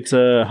did. It's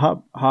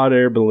hot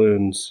air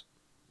balloons.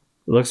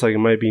 It looks like it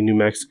might be New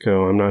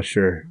Mexico. I'm not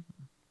sure.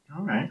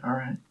 All right.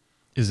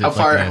 Is it How like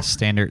far- a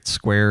standard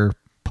square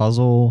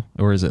puzzle,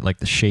 or is it like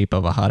the shape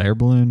of a hot air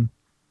balloon?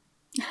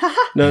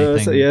 No,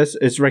 Anything- yes,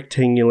 it's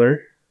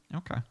rectangular.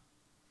 Okay. All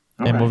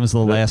And right. when was the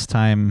last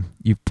time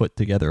you put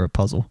together a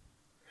puzzle?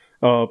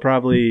 Oh,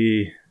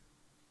 probably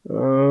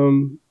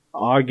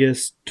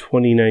August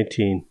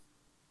 2019.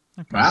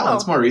 Wow,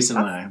 that's Oh, more recent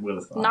than I would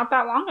have thought. Not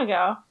that long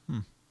ago.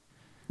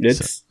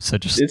 It's So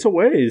just it's a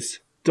ways.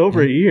 It's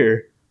over a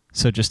year.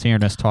 just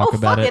hearing us talk Oh,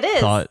 about fuck, it, it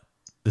is. thought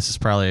this is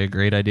probably a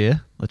great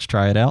idea. Let's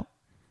try it out,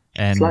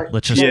 and It's like-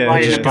 let's just Yeah,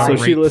 let's just go so right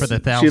she for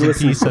listen- the she 1,000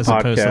 listens piece to as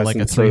opposed to podcasts, like a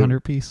and so-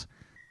 300 piece.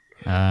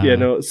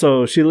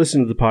 So she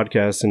listened to the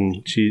podcast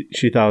and she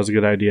thought it was a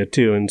good idea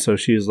too, and so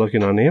she was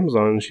looking on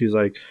Amazon and she's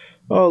like,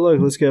 "Oh, look,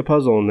 let's get a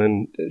puzzle." And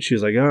then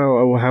she's like,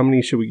 "Oh, well, how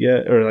many should we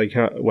get, or like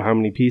how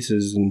many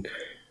pieces?" And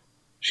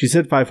she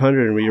said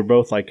 500, and we were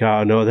both like,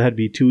 "Oh no, that'd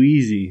be too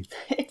easy."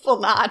 It will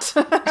not.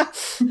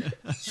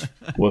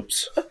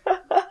 Whoops.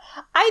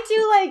 I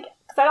do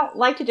because I don't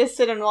like to just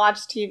sit and watch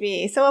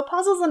TV. So a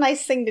puzzle's a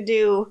nice thing to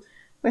do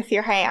with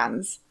your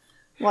hands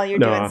while you're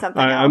doing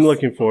something else. I'm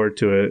looking forward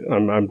to it.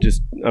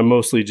 I'm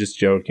mostly just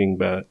joking,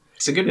 but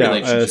It's a good yeah,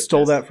 relationship. I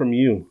stole test. that from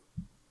you.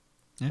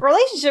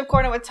 Relationship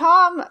corner with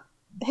Tom.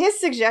 His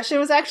suggestion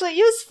was actually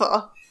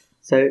useful.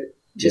 So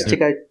just to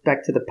go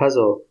back to the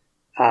puzzle,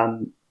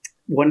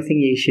 one thing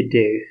you should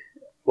do,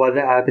 but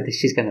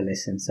she's going to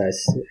listen, so I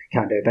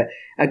can't do it, but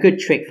a good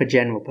trick for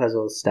general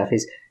puzzle stuff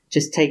is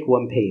just take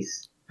one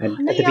piece.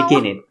 And at the Neil,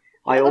 beginning,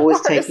 I you're the always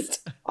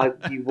worst.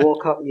 you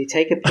walk up, you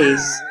take a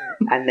piece,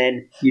 and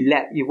then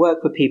you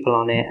work with people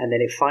on it, and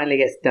then it finally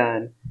gets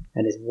done,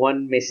 and there's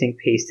one missing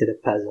piece to the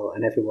puzzle,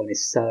 and everyone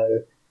is so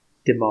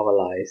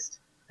demoralized.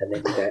 And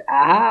then you go,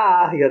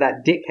 "Aha! You're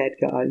that dickhead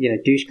guy,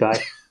 douche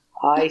guy.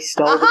 I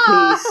stole the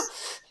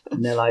piece."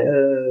 And they're like,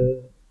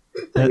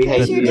 we hate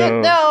Because you you.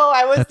 didn't know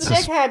I was That's the a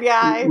dickhead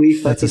guy. We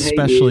That's fucking hate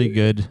especially you.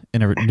 good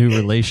in a new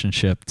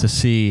relationship to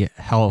see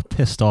how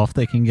pissed off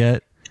they can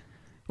get,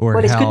 or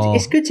Well, how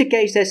it's good to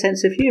gauge their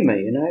sense of humor,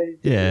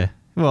 yeah.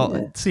 Well,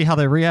 Yeah. see how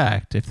they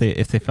react. If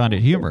they find it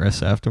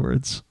humorous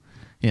afterwards,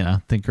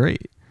 then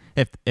great.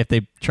 If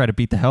they try to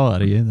beat the hell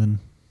out of you, then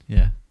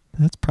yeah,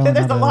 that's probably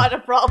There's not a lot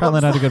of problems.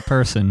 probably not a good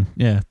person.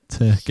 Yeah,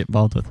 to get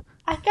involved with.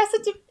 I guess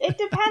it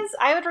depends.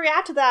 I would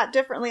react to that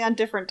differently on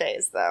different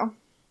days, though.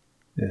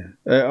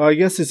 Yeah, I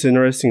guess it's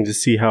interesting to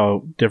see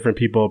how different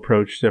people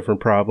approach different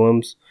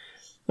problems.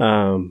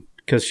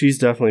 Because she's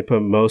definitely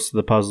put most of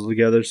the puzzle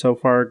together so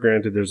far.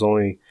 Granted, there's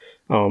only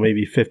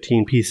maybe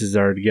 15 pieces that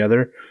are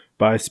together,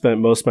 but I spent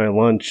most of my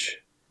lunch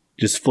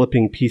just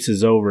flipping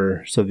pieces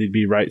over so they'd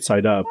be right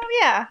side up Oh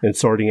yeah. and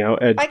sorting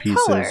out edge By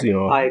pieces.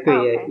 color. I agree.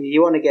 Okay.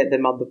 You want to get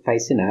them on the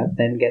facing out,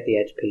 then get the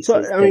edge pieces. So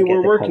I then mean, get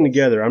we're the working colours.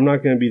 together. I'm not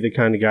going to be the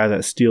kind of guy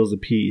that steals a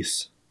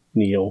piece,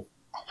 Neil.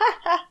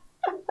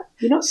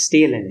 You're not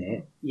stealing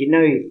it.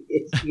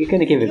 You're going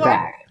to give it You're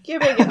back.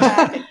 giving it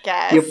back, I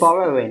guess. You're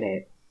borrowing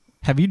it.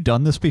 Have you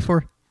done this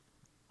before?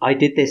 I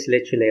did this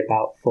literally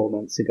about 4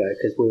 months ago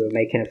because we were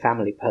making a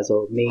family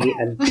puzzle, me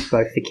and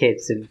both the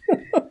kids and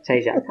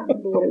Tasia. I can't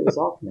remember what it was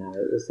of now.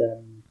 It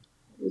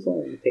was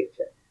on the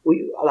picture.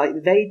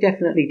 They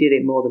definitely did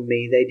it more than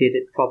me. They did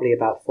it probably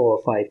about 4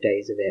 or 5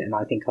 days of it, and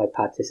I think I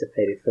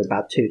participated for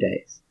about 2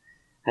 days.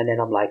 And then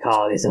I'm like,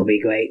 oh, this will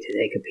be great to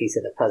take a piece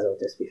of the puzzle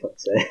just before.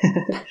 So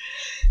it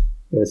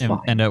was fine.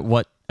 And at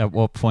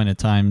what point in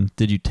time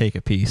did you take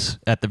a piece?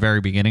 At the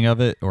very beginning of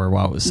it, or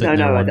while it was sitting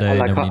there one day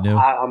and nobody knew?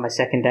 On my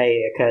second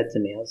day, it occurred to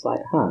me. I was like,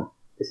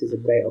 this is a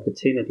great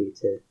opportunity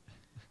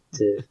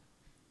to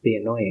be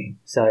annoying.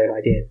 So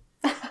I did.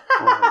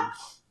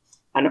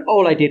 And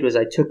all I did was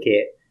I took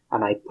it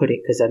and I put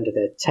it, because under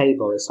the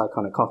table, it's like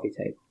on a coffee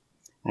table.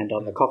 And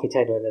on the coffee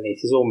table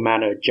underneath is all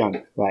manner of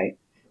junk, right?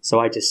 So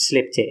I just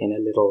slipped it in a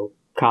little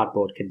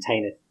cardboard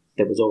container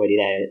that was already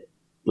there,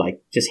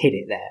 like just hid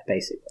it there,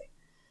 basically.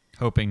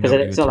 Hoping because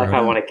it's not like I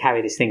want to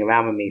carry this thing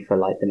around with me for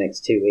like the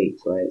next 2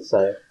 weeks, right?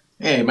 So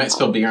hey, you might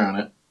spill beer on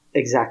it.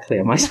 Exactly,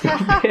 I might spill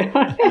beer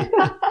on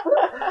it.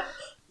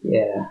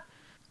 Yeah.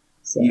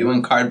 So. You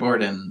and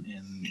cardboard and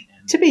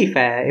to be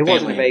fair, it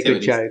wasn't a very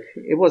activities. good joke.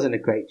 It wasn't a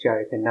great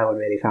joke, and no one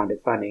really found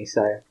it funny.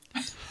 So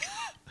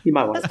you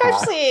might want to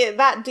pass. Especially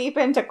that deep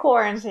into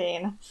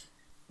quarantine.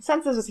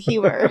 Senses of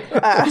humor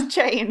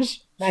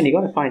change. Man, you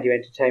got to find your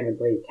entertainment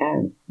where you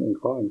can in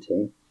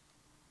quarantine.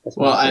 That's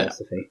my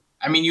philosophy.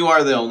 I mean, you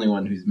are the only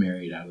one who's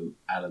married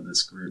out of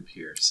this group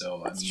here,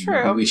 so That's maybe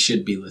true. we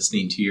should be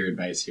listening to your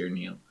advice here,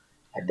 Neil.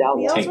 I doubt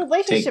Neil's that.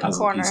 relationship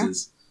puzzle corner.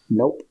 pieces.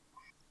 Nope.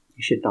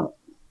 You should not.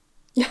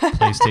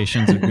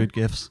 PlayStations are good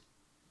gifts.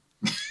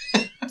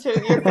 To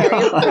your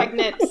very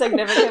pregnant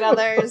significant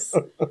others.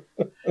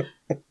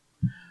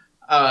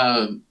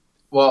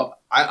 Well,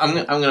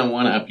 I'm gonna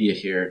want to up you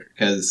here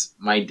because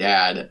my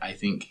dad, I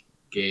think,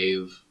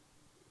 gave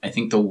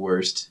the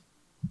worst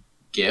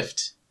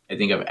gift I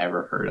think I've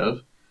ever heard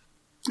of.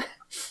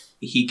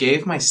 He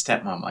gave my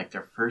stepmom, like,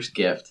 their first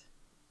gift,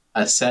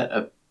 a set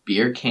of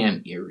beer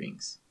can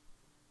earrings,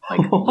 like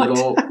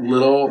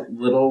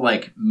little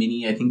like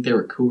mini. I think they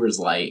were Coors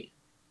Light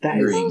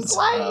earrings. Coors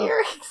Light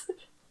earrings.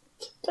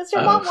 Does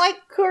your mom like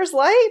Coors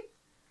Light?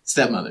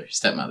 Stepmother,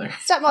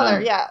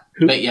 yeah.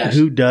 But yes,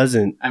 Who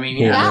doesn't? I mean,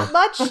 Yeah. That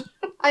much.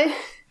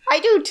 I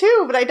do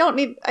too, but I don't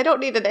need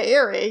an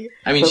earring.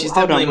 I mean, But she's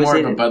hold on, definitely was more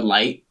it- of a Bud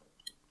Light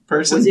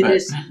person.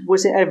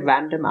 Was it a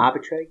random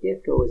arbitrary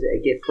gift, or was it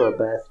a gift for a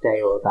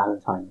birthday or a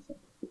Valentine or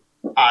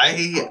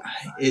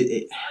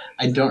something?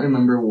 I don't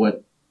remember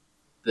what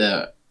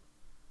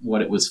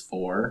it was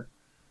for.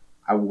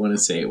 I want to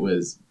say it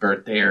was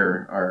birthday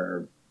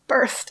or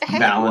Birthday.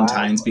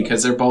 Valentine's,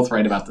 because they're both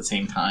right about the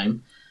same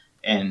time.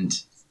 And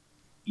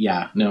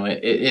yeah, no,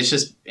 it's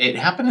just, it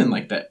happened in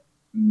like the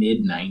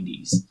mid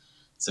 90s.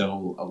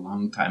 So a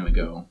long time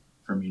ago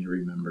for me to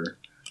remember.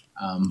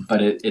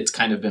 But it's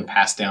kind of been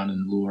passed down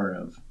in lore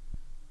of,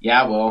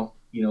 yeah, well,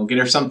 get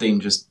her something,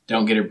 just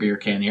don't get her beer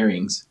can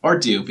earrings, or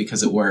do,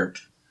 because it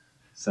worked.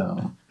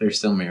 So they're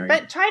still married.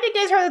 But try to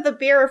get her the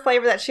beer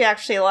flavor that she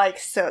actually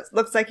likes, so it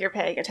looks like you're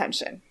paying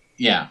attention.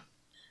 Yeah.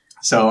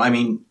 So, I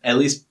mean, at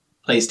least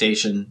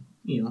PlayStation,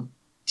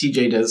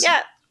 TJ does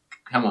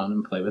come on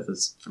and play with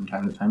us from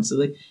time to time. So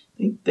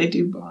they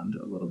do bond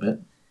a little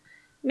bit.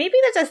 Maybe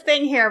there's a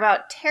thing here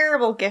about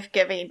terrible gift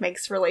giving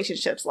makes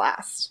relationships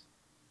last.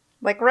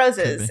 Like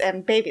roses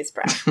and baby's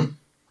breath.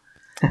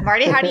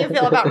 Marty, how do you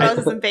feel about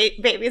roses and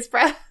baby's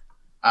breath?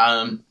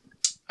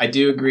 I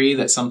do agree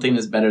that something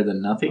is better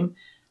than nothing.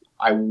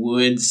 I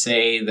would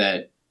say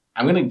that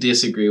I'm going to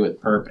disagree with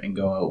Perp and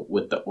go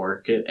with the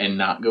orchid and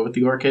not go with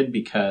the orchid,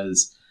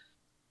 because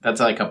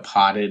that's like a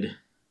potted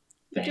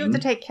thing. You have to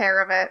take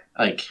care of it.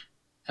 Like,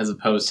 as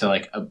opposed to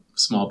like a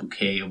small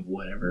bouquet of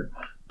whatever.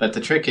 But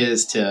the trick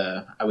is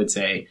to, I would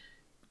say,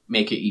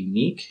 make it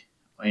unique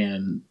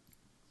and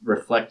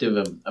reflective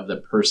of the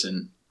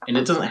person. And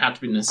it doesn't have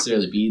to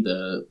necessarily be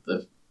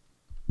the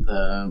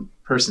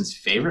person's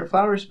favorite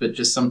flowers, but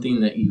just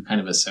something that you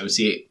kind of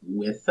associate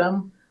with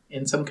them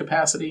in some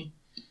capacity.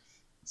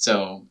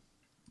 So,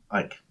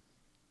 like,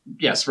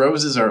 yes,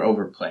 roses are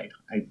overplayed.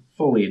 I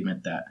fully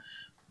admit that.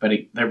 But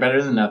they're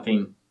better than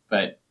nothing.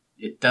 But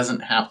it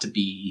doesn't have to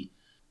be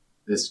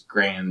this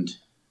grand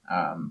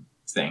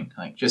thing.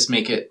 Like, just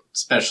make it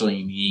special and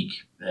unique.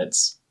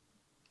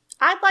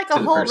 I'd like a to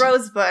the whole person.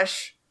 rose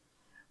bush.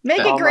 Make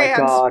it Oh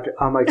grand.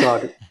 my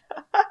god.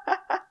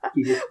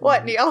 You just-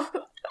 What, Neil?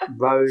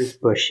 Rose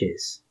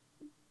bushes.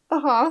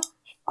 Uh-huh.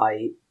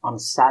 On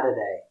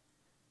Saturday,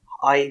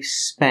 I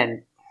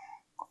spent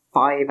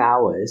 5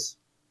 hours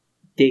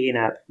digging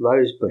up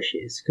rose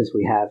bushes because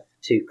we have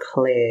to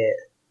clear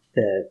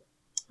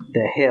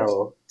the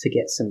hill to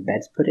get some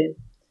beds put in.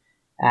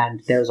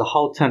 And there was a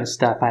whole ton of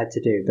stuff I had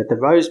to do. But the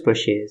rose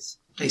bushes,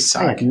 They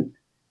suck.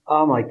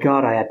 oh my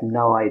god, I had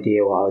no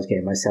idea what I was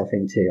getting myself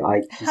into.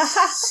 I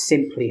just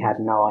simply had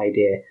no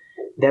idea.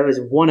 There was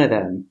one of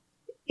them,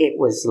 it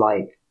was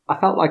like, I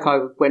felt like I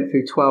went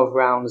through 12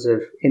 rounds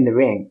of in the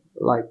ring.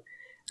 Like,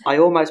 I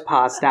almost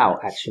passed out,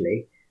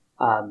 actually,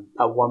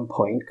 at one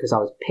point, because I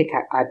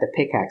had the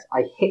pickaxe.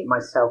 I hit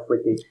myself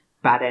with the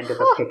bad end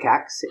of a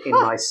pickaxe in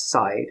my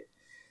side.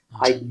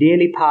 I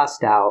nearly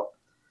passed out,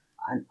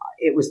 and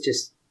it was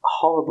just a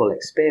horrible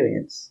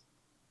experience.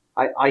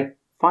 I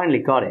finally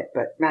got it,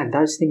 but man,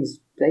 those things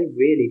they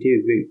really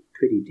do root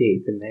pretty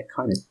deep, and they're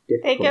kind of They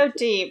difficult. go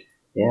deep,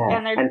 Yeah,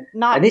 and they're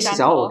not. And this gentle.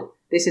 is old.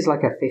 This is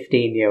like a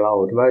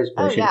 15-year-old rosebush.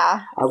 Oh and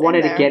yeah. I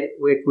wanted to get.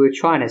 We're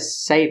trying to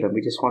save them.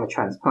 We just want to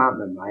transplant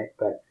them, right?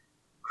 But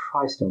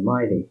Christ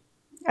Almighty.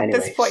 At Anyway.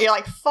 this point, you're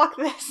like, fuck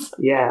this.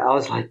 Yeah, I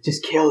was like,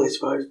 just kill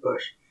this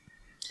rosebush.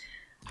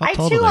 How I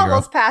tall do too they grow?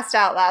 almost passed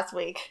out last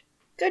week.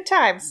 Good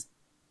times.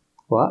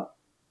 What?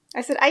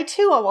 I said I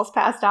too almost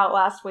passed out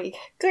last week.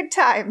 Good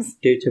times.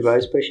 Due to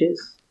rosebushes?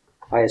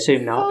 I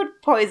assume not. Food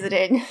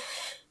poisoning.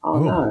 Oh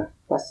Ooh. no,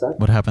 that sucks.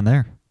 What happened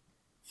there?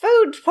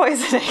 Food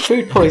poisoning.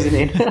 Food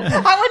poisoning.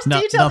 How much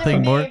detail do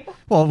Nothing we more. need?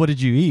 Well, what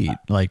did you eat?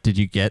 Like, did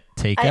you get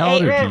takeout I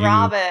ate or Red did you?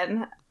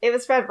 Robin. It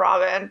was Red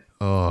Robin.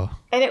 Oh,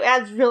 And it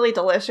was really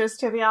delicious,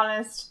 to be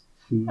honest.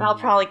 And I'll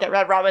probably get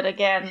Red Robin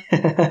again.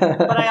 But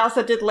but I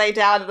also did lay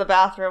down in the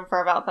bathroom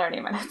for about 30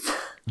 minutes.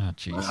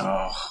 jeez.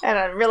 Oh, And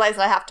I realized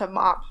I have to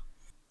mop.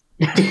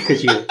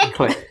 because you're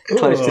close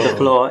to the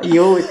floor.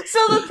 You always. So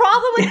the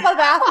problem with my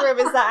bathroom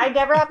is that I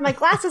never have my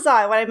glasses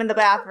on when I'm in the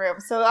bathroom.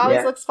 So it always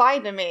Yeah. looks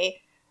fine to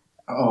me.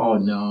 oh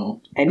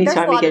no. There's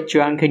Anytime a you lot get of-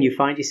 drunk and you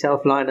find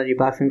yourself lying on your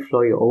bathroom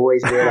floor, you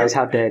always realize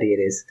how dirty it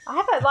is. I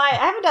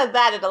haven't done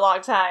that in a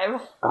long time.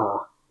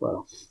 Oh,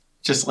 well.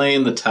 Just lay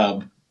in the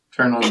tub,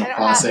 turn on the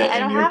faucet, I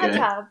don't and you're have good. a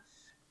tub.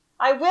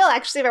 I will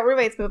actually. My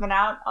roommate's moving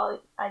out.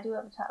 I do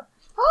have a tub.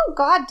 Oh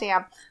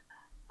goddamn!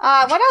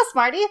 What else,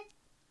 Marty?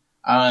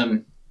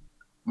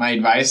 My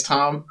advice,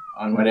 Tom,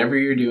 on whatever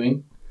you're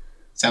doing,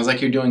 sounds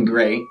like you're doing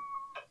great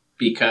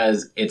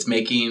because it's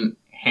making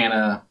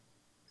Hannah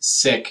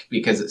sick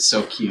because it's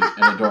so cute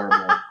and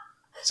adorable.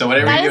 So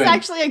whatever That you're is doing,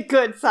 actually a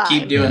good sign.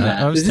 keep doing Yeah, I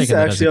that. was Is this taking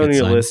that as a actually good on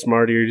your sign. list,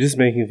 Marty? You're just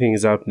making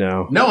things up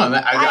now. No,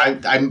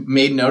 I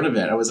made note of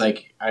it. I was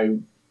like,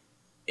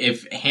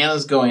 if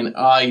Hannah's going,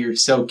 oh, you're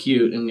so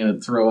cute, I'm gonna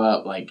throw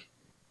up. Like,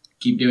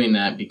 keep doing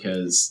that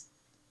because.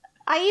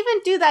 I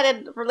even do that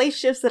in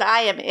relationships that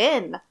I am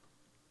in.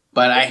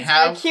 But I It's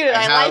have very cute and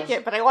I have like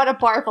it, but I want to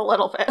barf a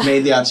little bit.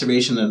 made the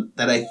observation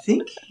that I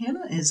think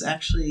Hannah is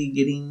actually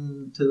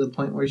getting to the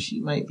point where she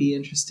might be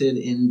interested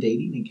in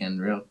dating again,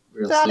 real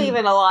Not soon.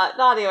 even a lot,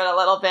 not even a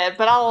little bit.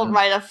 But I'll Mm.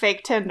 write a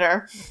fake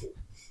Tinder.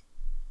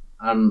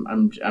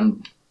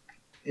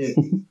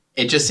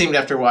 It just seemed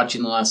after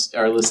watching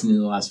listening to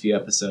the last few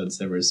episodes,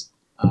 there was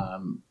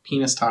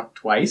penis talk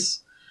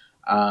twice.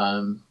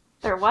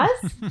 There was.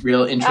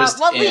 Real interest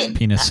what we- in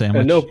Penis sandwich.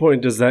 At no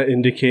point does that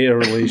indicate a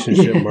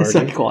relationship, It's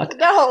Marty. like, what?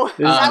 No, This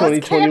is that was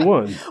 2021.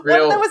 One of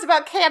real them was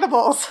about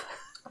cannibals.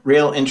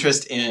 real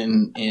interest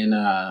in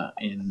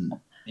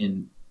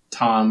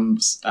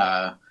Tom's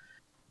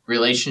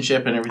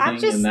relationship and everything. I'm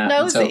just and that.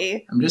 And so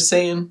nosy. I'm just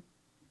saying.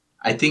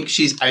 I think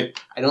I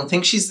don't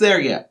think she's there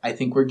yet. I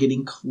think we're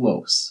getting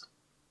close.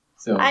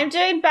 So I'm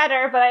doing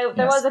better, but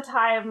there Yes. was a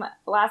time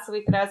last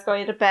week that I was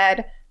going to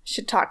bed.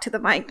 Should talk to the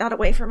mic, not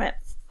away from it.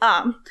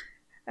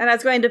 And I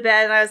was going to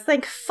bed, and I was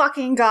like,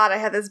 "Fucking God, I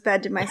had this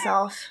bed to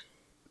myself."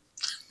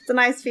 It's a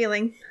nice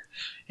feeling.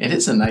 it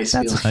is a nice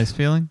That's feeling. a nice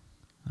feeling.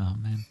 Oh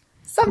man.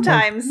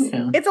 Sometimes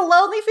Yeah. it's a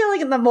lonely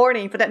feeling in the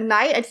morning, but at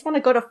night I just want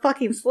to go to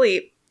fucking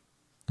sleep.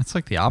 That's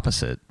like the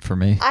opposite for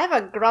me. I'm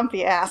a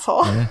grumpy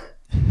asshole. Yeah.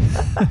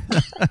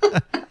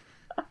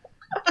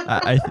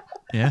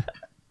 Yeah.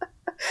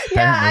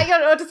 Yeah, I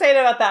don't know what to say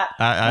about that.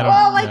 I don't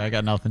Well, know. like- I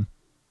got nothing.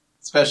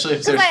 Especially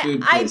if there's Because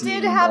food I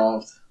poisoning did have-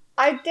 involved.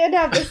 I did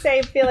have the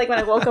same feeling when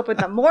I woke up in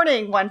the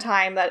morning one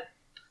time that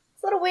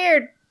it's a little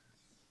weird,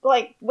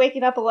 like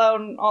waking up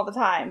alone all the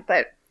time.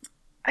 But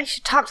I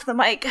should talk to the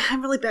mic.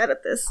 I'm really bad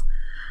at this.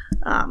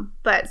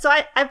 But so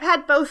I've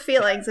had both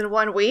feelings in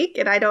 1 week,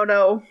 and I don't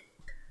know.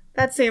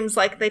 That seems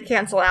like they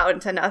cancel out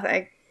into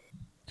nothing.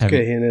 Have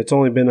Okay, you, and it's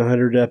only been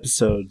 100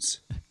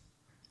 episodes.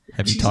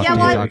 have you Yeah, talked to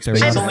well, your doctor?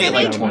 It's I'm only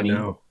sitting- like 20.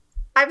 Now.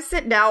 I'm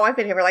sitting now. I've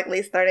been here for like at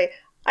least 30.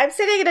 I'm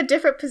sitting in a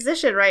different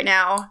position right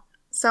now,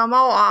 so I'm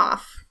all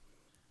off.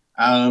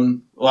 Well,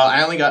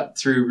 I only got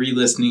through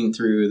re-listening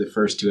through the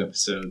first 2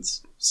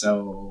 episodes,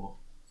 so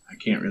I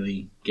can't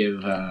really give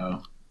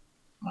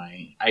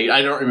my.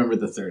 I don't remember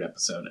the 3rd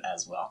episode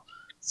as well.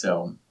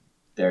 So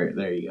there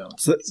you go.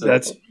 So So-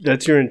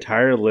 that's your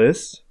entire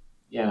list?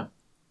 Yeah.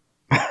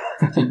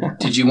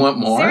 Did you want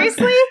more?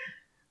 Seriously?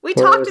 We What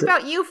talked was it?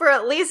 about you for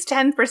at least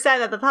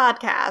 10% of the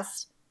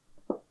podcast.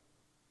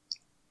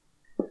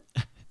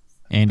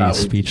 Andy is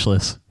Probably.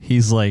 speechless.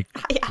 He's like,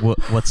 what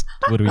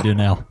do we do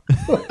now?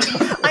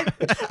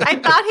 I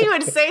thought he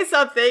would say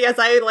something as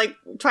I like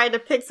tried to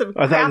pick some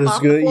I crap thought this was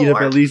off going the to eat up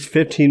floor. at least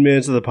 15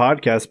 minutes of the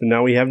podcast, but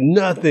now we have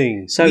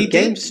nothing. So We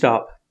did-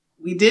 GameStop.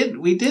 We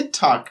did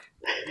talk.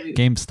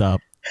 GameStop.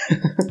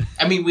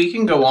 I mean, we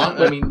can go on.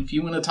 I mean, if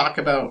you want to talk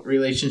about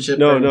relationship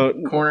No,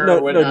 corner or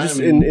no, whatnot. just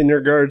I mean, in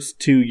regards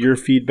to your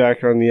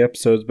feedback on the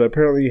episodes, but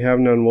apparently you have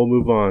none. We'll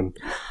move on.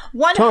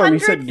 100 Tom, you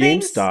said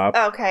things- GameStop.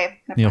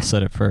 Okay. Neil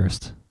said it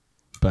first,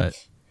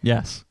 but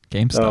yes,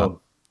 GameStop.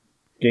 Oh,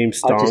 Game I'm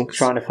just Stonks.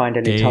 trying to find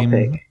a new Game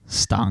topic.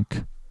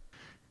 stonk.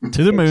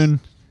 To the moon.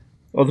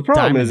 Oh, the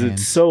problem Diamond is Hands.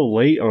 it's so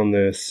late on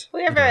this.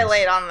 We are very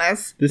late on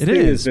this. This It thing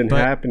is, has been but-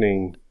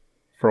 happening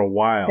for a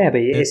while. Yeah,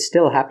 but it's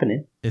still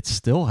happening. it's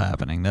still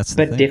happening. That's the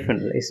But thing.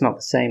 differently. It's not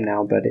the same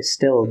now, but it's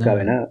still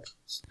going up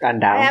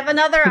and down. I have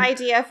another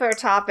idea for a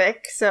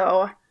topic.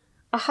 So,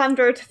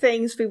 100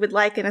 things we would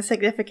like in a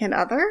significant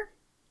other.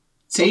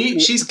 See,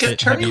 she's Have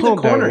turning you- the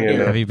corner Calm down,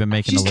 here. Have you been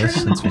making She's a list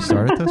turning since we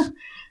started this?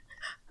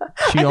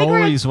 She think we're-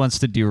 always wants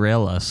to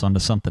derail us onto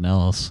something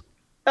else.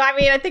 I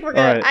mean, I think we're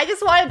gonna. All right. I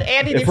just wanted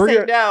Andy If to we're say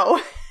gonna-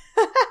 no.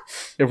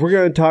 If we're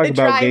going to talk It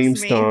about Game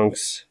drives me.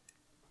 Stonks,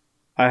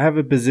 I have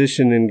a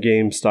position in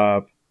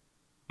GameStop,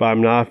 but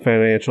I'm not a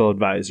financial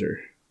advisor.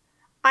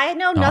 I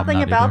know I'm nothing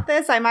not about either.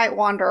 this. I might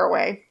wander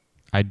away.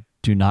 I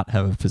do not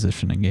have a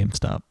position in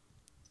GameStop.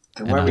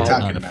 Then what are we I'm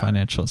talking not a about?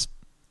 financialist.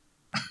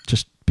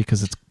 Just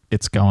because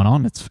it's going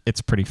on,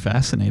 it's pretty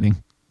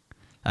fascinating.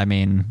 I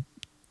mean,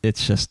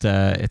 it's just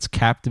it's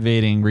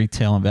captivating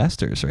retail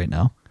investors right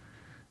now.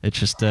 It's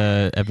just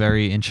a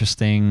very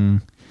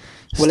interesting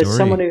Well,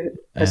 story.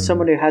 as and-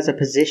 someone who has a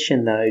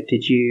position though,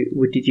 did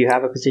you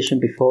have a position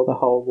before the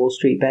whole Wall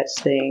Street bets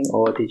thing,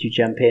 or did you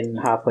jump in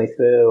halfway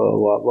through, or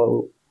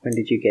what? When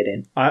did you get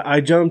in?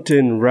 I jumped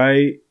in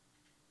right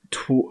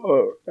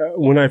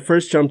when I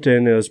first jumped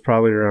in. It was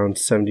probably around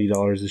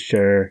 $70 a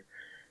share,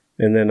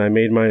 and then I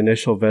made my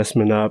initial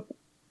investment up,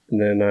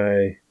 and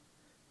then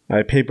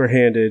I paper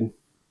handed,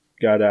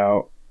 got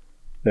out,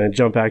 then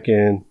jumped back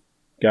in,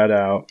 got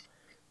out.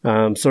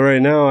 So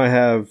right now I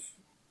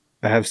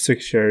have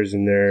 6 shares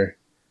in there,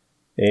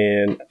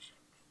 and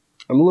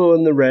I'm a little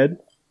in the red,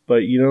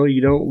 but you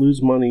don't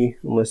lose money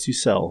unless you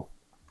sell.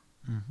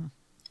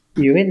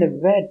 You're in the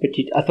red, but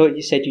I thought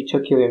you said you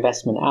took your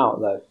investment out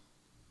though.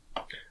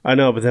 I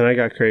know, but then I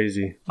got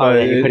crazy. Oh, But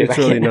yeah, you put it it's back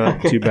really in.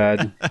 not too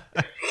bad.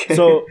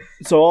 So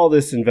all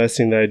this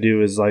investing that I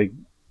do is like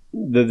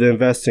the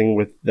investing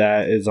with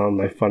that is on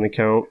my fund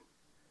account.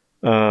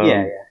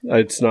 Yeah.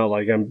 It's not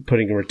like I'm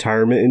putting a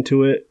retirement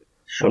into it.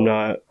 Sure. I'm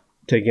not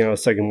taking out a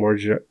second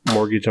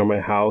mortgage on my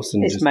house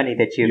and It's just money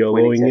that you're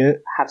willing YOLOing to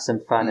it. have some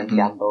fun and Mhm.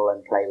 gamble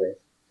and play with,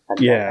 and,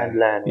 Yeah, and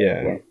learn.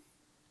 With.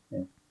 yeah.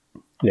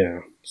 Yeah.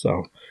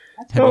 So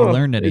Have Oh, you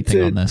learned anything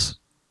it's on this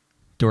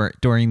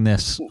during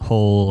this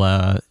whole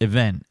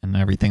event and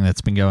everything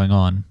that's been going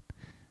on?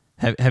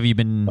 Have you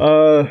been?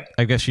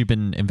 I guess you've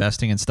been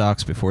investing in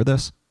stocks before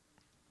this.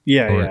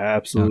 Yeah, Or- yeah,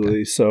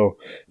 absolutely. So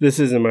this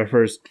isn't my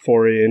first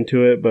foray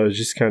into it, but it's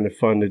just kind of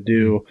fun to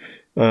do.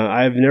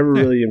 I've never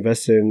Yeah. really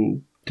invested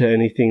into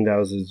anything that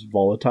was as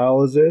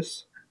volatile as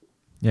this.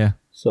 Yeah.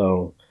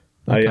 So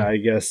Okay. I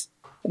guess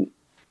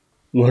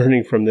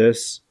learning from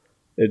this,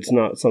 it's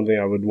not something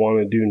I would want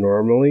to do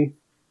normally,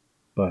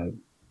 but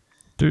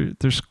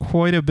There's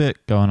quite a bit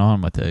going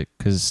on with it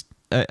because,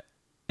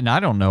 and I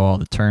don't know all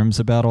the terms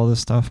about all this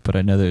stuff, but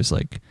I know there's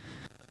like,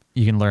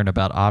 you can learn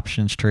about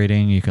options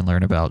trading, you can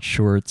learn about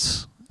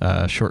shorts,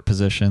 short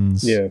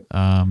positions. Yeah.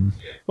 Well,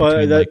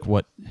 Well, like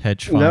what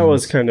hedge funds. that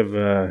was kind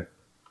of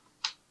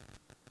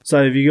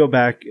so if you go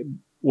back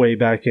way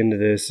back into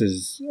this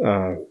is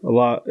a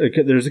lot.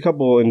 There's a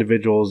couple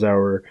individuals that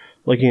were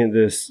looking at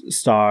this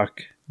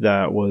stock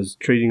that was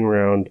trading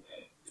around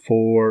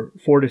 $4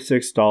 to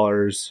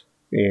 $6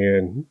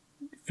 and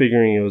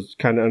figuring it was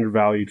kind of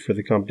undervalued for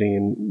the company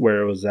and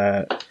where it was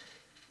at,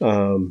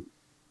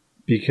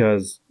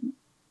 because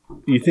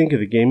you think of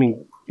the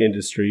gaming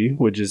industry,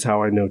 which is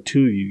how I know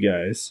 2 of you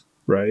guys,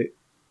 right?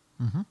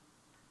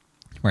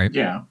 right.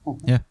 Yeah.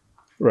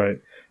 Right.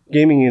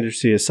 Gaming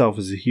industry itself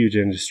is a huge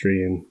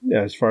industry, and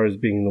as far as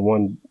being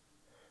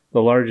the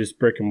largest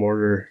brick and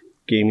mortar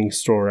gaming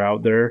store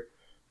out there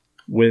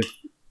with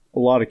a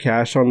lot of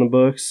cash on the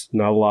books,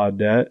 not a lot of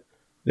debt,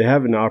 they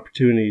have an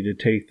opportunity to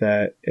take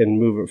that and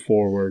move it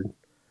forward.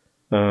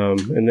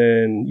 And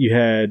then you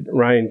had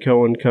Ryan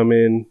Cohen come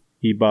in.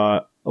 He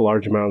bought a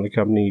large amount of the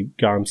company,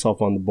 got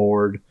himself on the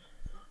board.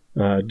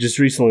 Just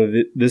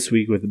recently, this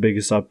week, with the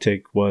biggest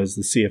uptick was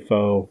the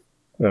CFO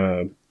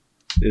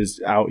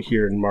is out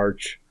here in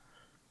March.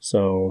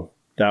 So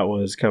that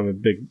was kind of a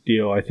big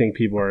deal. I think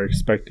people are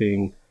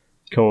expecting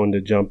Cohen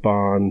to jump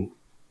on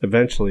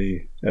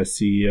eventually as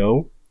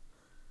CEO.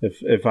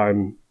 If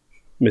I'm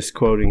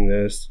misquoting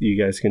this,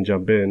 you guys can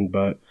jump in.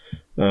 But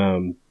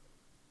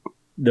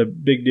the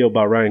big deal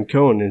about Ryan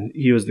Cohen, and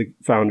he was the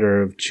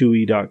founder of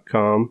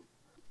Chewy.com,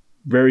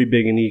 very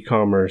big in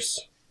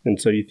e-commerce.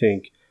 And so you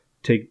think,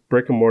 take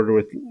brick and mortar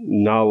with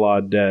not a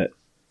lot of debt,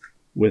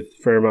 with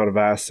a fair amount of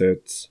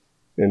assets,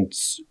 and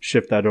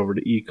shift that over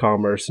to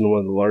e-commerce in one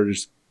of the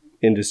largest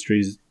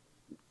industries,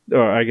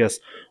 or I guess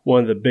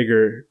one of the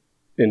bigger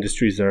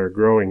industries that are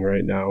growing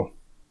right now.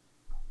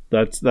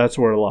 That's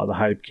where a lot of the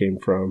hype came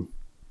from.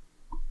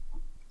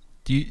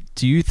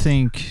 Do you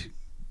think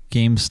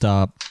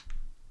GameStop,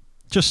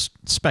 just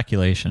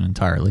speculation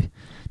entirely,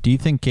 do you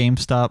think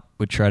GameStop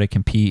would try to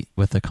compete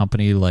with a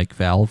company like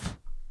Valve,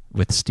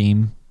 with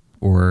Steam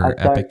or I don't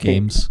Epic think-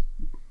 Games?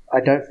 I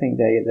don't think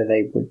they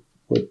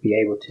would be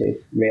able to,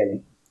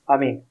 really. I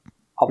mean,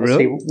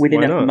 obviously, Really? with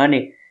Why enough not?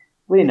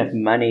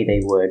 money they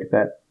would,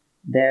 but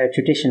they're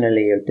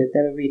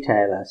a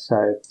retailer,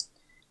 so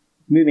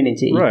moving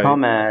into Right.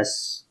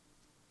 e-commerce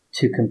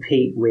to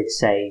compete with,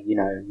 say,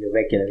 your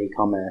regular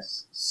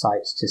e-commerce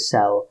sites to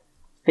sell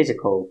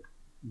physical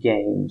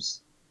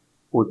games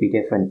would be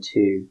different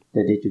to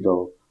the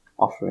digital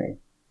offering.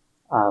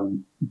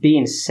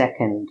 Being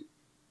second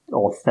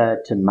or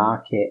third to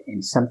market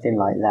in something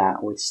like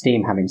that, with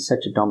Steam having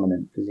such a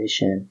dominant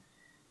position,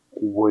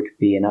 would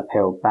be an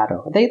uphill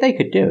battle. They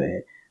could do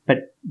it,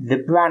 but the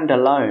brand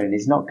alone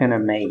is not going to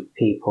make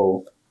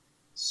people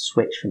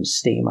switch from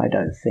Steam. I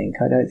don't think.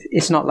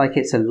 It's not like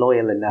it's a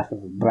loyal enough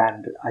of a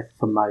brand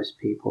for most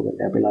people that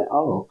they'll be like,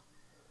 oh,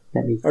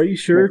 let me. Are you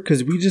sure?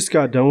 Because we just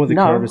got done with a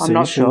conversation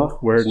I'm not sure.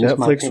 where It's just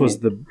my Netflix was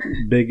the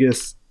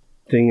biggest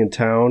thing in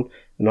town,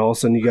 and all of a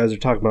sudden you guys are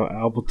talking about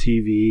Apple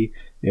TV,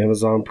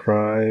 Amazon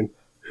Prime,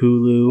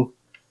 Hulu.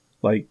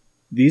 Like,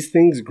 these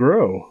things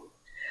grow.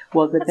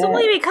 Well, but That's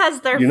only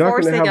because they're You're not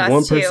going forcing to have us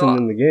one person to.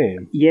 in the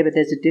game. yeah, but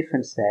there's a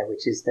difference there,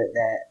 which is that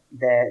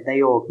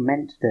they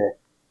augment the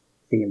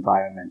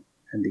environment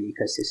and the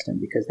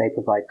ecosystem because they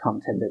provide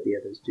content that the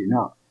others do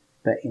not.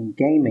 But in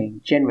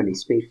gaming, generally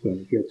speaking,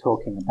 if you're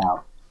talking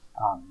about,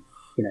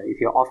 if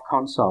you're off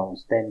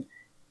consoles, then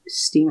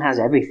Steam has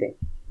everything.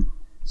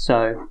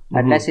 So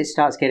unless it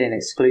starts getting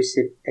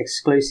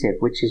exclusive,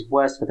 which is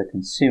worse for the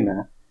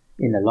consumer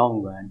in the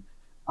long run,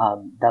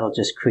 that'll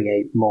just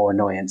create more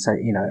annoyance. So,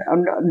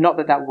 not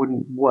that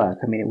wouldn't work.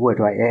 I mean, it would,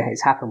 right?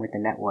 It's happened with the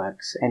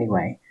networks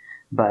anyway,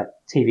 but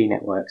TV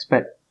networks.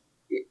 But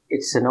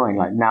it's annoying.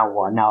 Like, now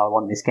what? Now I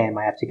want this game.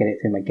 I have to get it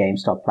through my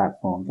GameStop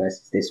platform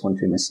versus this one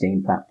through my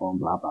Steam platform,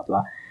 blah, blah,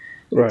 blah.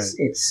 Right.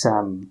 It's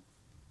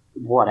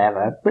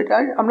whatever. But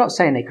I'm not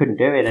saying they couldn't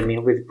do it. I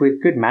mean, with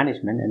good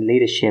management and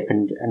leadership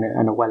and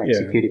a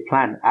well-executed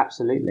plan,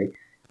 absolutely.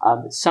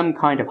 Some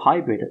kind of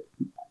hybrid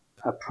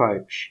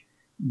approach,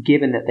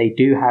 given that they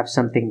do have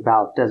something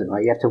Valve doesn't,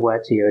 right? You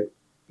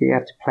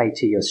have to play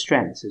to your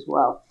strengths as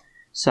well.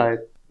 So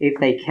if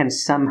they can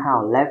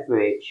somehow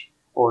leverage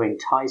or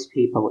entice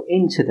people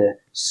into the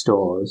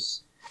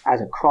stores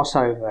as a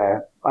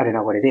crossover, I don't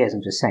know what it is,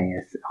 I'm just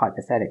saying it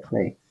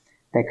hypothetically,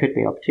 there could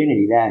be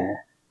opportunity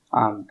there,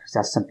 because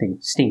that's something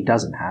Steam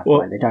doesn't have.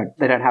 Well, right?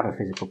 They don't have a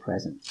physical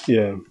presence.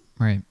 Yeah.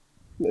 Right.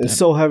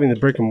 Still having the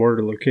brick and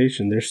mortar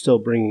location, they're still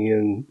bringing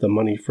in the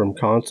money from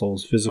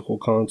consoles, physical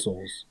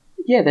consoles.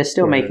 Yeah, they're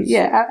still making.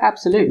 Yeah,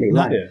 absolutely.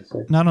 Right. Yeah.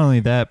 So, Not only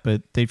that,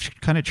 but they've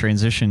kind of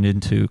transitioned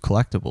into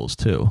collectibles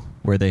too,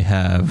 where they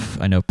have,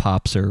 I know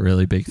Pops are a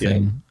really big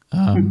thing.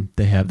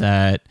 They have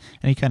that,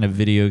 any kind of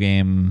video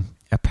game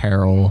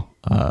apparel,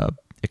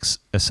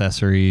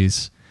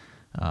 accessories.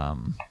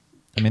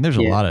 I mean, there's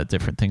a lot of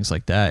different things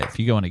like that. If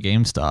you go into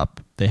GameStop,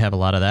 they have a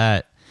lot of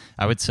that.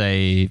 I would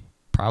say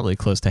probably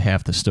close to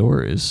half the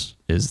store is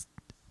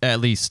at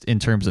least in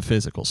terms of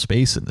physical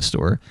space in the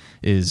store,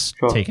 is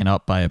taken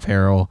up by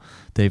apparel.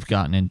 They've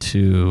gotten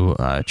into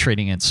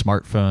trading in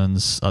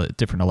smartphones,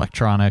 different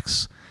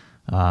electronics.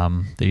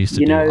 They used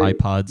to do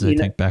iPods, I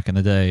think, back in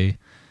the day.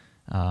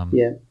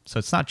 So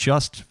it's not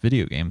just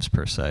video games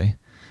per se.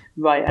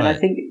 Right, and I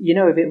think,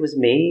 if it was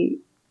me,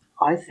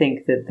 I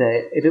think that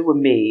if it were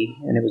me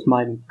and it was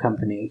my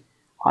company,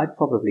 I'd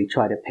probably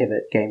try to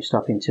pivot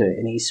GameStop into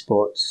an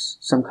esports,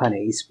 some kind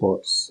of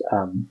esports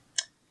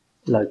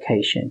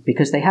location,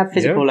 because they have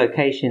physical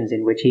locations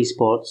in which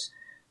esports,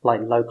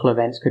 like local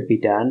events, could be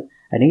done.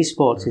 And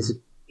esports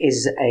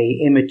is a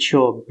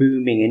immature,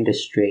 booming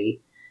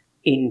industry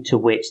into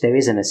which there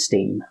isn't a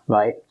Steam,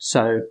 right?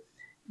 So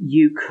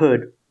you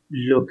could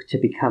look to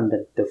become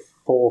the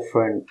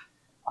forefront.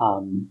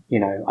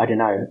 I don't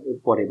know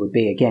what it would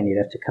be. Again,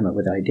 you'd have to come up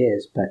with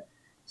ideas, but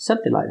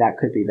something like that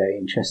could be very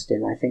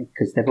interesting, I think,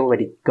 because they've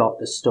already got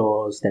the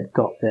stores, they've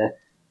got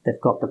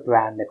the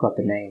brand, they've got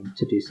the name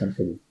to do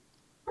something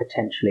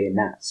potentially in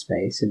that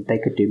space, and they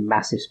could do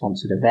massive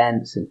sponsored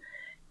events and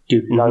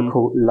do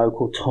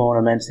local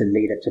tournaments that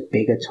lead up to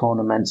bigger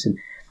tournaments, and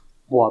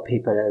while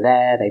people are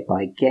there, they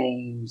buy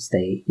games,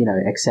 they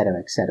et cetera,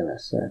 et cetera.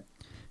 So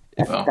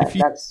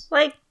that's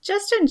like,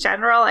 just in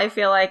general, I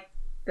feel like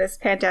this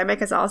pandemic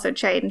has also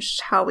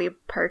changed how we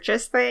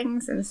purchase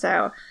things, and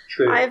so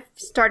I've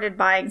started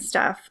buying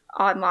stuff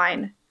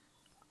online,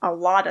 a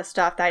lot of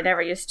stuff that I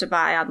never used to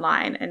buy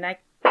online, and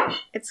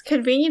it's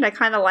convenient. I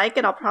kind of like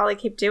it. I'll probably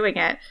keep doing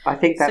it. I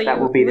think that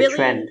will be the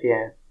trend.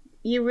 Yeah,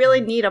 you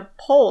really need a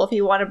poll if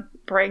you want to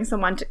bring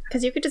someone to,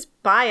 because you could just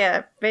buy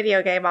a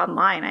video game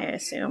online, I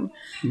assume.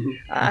 You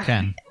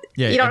can.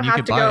 Yeah, you don't and you have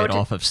could to buy go it to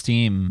off of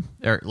Steam,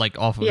 or like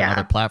off of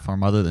another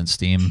platform other than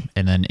Steam,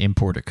 and then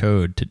import a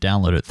code to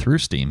download it through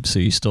Steam. So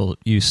you still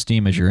use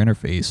Steam as your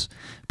interface,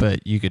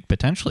 but you could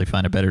potentially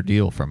find a better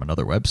deal from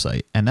another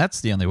website. And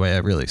that's the only way I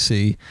really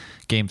see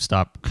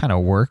GameStop kind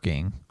of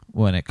working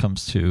when it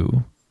comes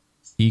to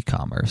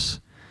e-commerce.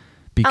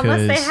 Because,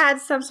 unless they had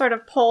some sort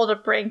of poll to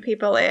bring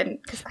people in,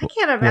 because I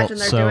can't imagine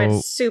they're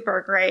doing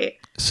super great.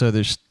 So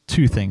there's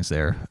two things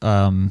there.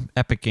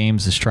 Epic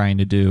Games is trying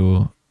to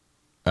do,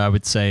 I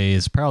would say,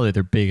 is probably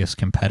their biggest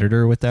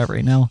competitor with that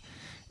right now,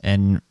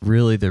 and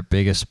really their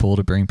biggest pull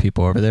to bring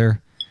people over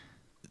there.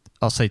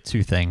 I'll say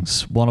two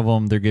things. One of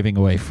them, they're giving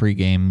away free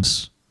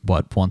games,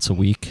 once a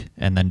week,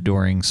 and then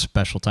during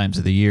special times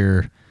of the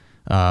year,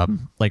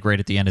 like right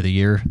at the end of the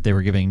year, they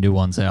were giving new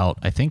ones out,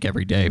 I think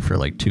every day for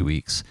like 2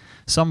 weeks.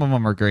 Some of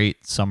them are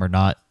great, some are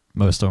not.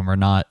 Most of them are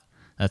not.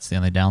 That's the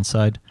only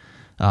downside.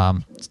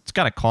 It's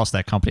got to cost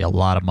that company a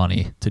lot of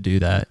money to do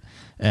that.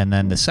 And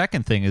then the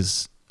second thing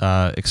is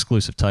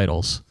exclusive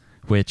titles,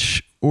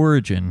 which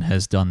Origin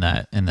has done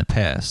that in the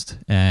past.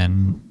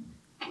 And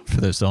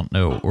for those who don't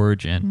know,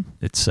 Origin,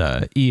 it's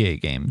EA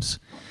games.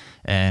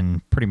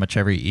 And pretty much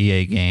every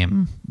EA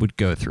game would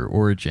go through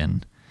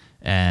Origin.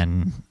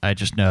 And I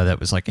just know that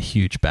was like a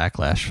huge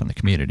backlash from the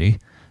community.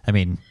 I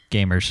mean,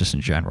 gamers just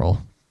in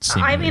general.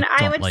 I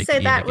don't would like say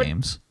EA that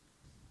games.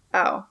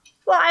 Oh.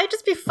 Well, I'd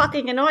just be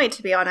fucking annoyed,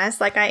 to be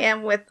honest, like I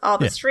am with all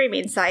the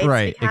streaming sites.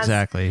 Right, because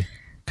exactly.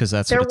 Because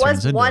that's there what it turns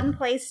was into. one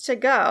place to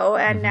go,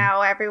 and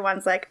now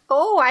everyone's like,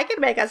 oh, I can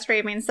make a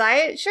streaming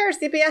site. Sure,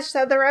 CBS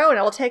has their own.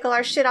 It'll take all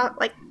our shit off.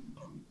 Like,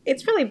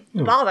 it's really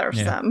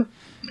bothersome.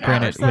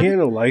 Granted,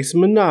 Hannah likes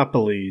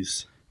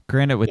monopolies.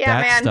 Granted, with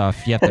Yeah, that man.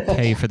 stuff, you have to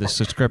pay for the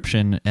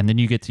subscription, and then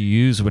you get to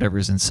use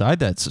whatever's inside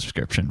that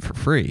subscription for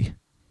free,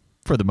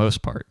 for the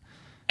most part.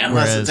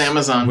 Unless it's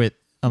Amazon.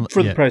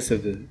 For the price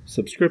of the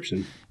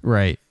subscription.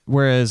 Right.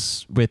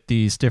 Whereas with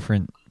these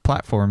different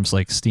platforms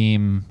like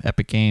Steam,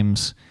 Epic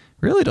Games,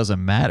 really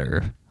doesn't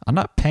matter. I'm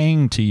not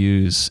paying to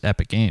use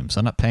Epic Games.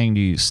 I'm not paying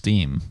to use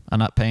Steam. I'm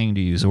not paying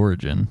to use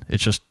Origin.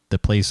 It's just the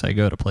place I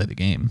go to play the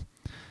game.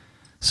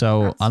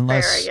 So That's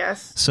fair, I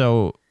guess.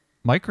 So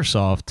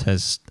Microsoft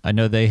has, I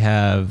know they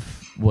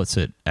have, what's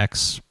it, I'm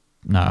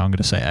going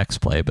to say X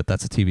Play, but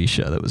that's a TV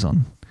show that was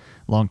on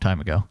a long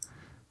time ago.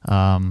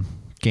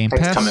 Game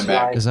It's Pass? coming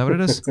back. Is that what it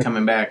is?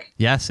 Coming back.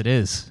 Yes, it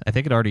is. I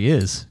think it already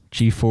is.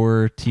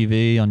 G4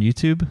 TV on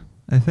YouTube,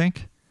 I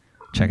think.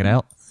 Check it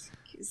out.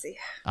 Easy.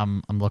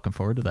 I'm looking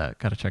forward to that.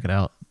 Got to check it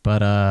out.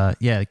 But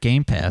yeah,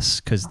 Game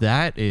Pass, because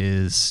that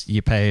is,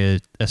 you pay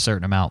a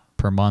certain amount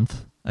per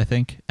month, I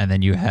think, and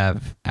then you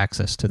have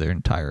access to their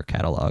entire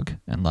catalog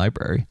and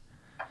library.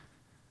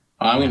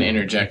 I'm going to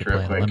interject You can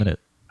real play quick.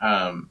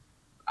 unlimited.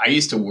 I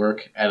used to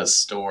work at a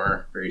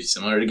store very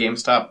similar to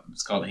GameStop.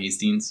 It's called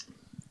Hastings,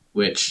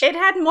 which, It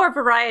had more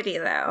variety,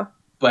 though.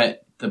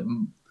 but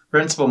the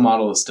principal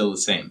model is still the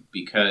same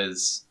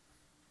because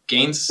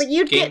But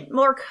you'd get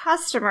more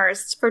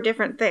customers for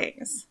different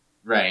things.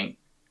 right.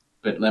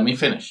 But let me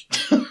finish.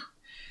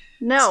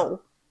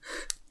 No.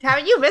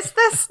 Haven't you missed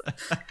this?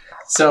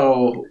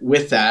 So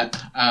with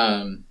that,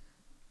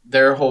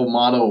 their whole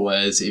model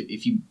was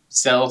if you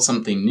sell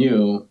something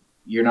new,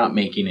 you're not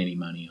making any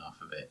money off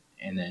of it.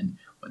 And then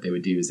what they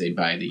would do is they'd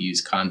buy the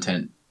used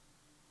content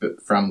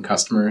from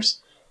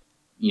customers,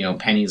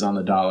 pennies on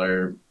the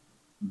dollar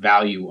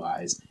value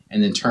wise,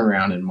 and then turn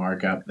around and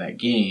mark up that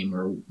game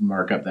or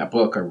mark up that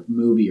book or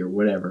movie or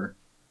whatever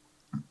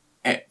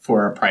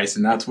for a price.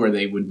 And that's where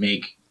they would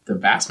make the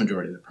vast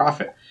majority of the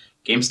profit.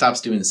 GameStop's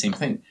doing the same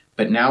thing.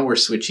 But now we're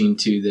switching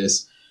to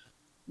this.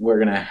 We're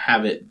going to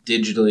have it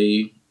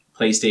digitally.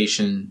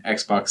 PlayStation,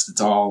 Xbox,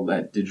 it's all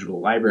that digital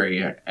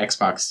library.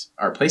 Xbox,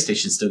 our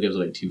PlayStation still gives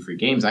away 2 free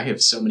games. I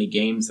have so many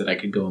games that I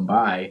could go and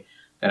buy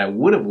that I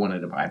would have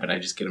wanted to buy, but I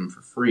just get them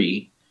for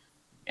free.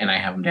 And I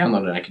have them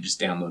downloaded. I could just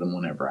download them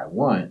whenever I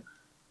want.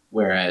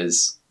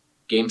 Whereas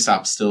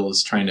GameStop still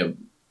is trying to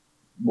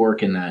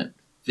work in that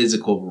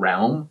physical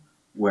realm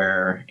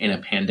where in a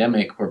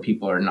pandemic where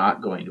people are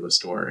not going to a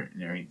store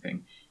and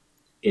everything,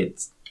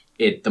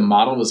 the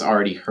model was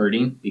already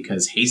hurting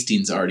because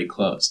Hastings already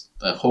closed.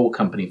 The whole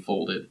company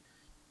folded.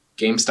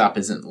 GameStop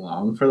isn't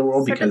long for the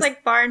world Sort because of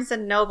like Barnes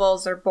and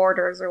Nobles or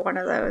Borders or one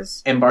of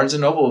those. and Barnes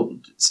and Noble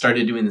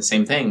started doing the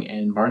same thing,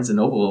 and Barnes and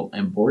Noble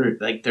and Borders,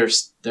 like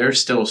they're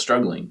still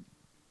struggling.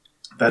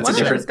 That's One a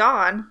of them's different.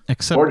 gone.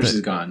 Except Borders that-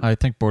 is gone. I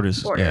think Borders.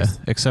 Yeah. Borders.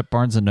 Except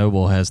Barnes and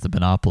Noble has the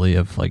monopoly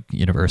of like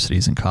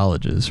universities and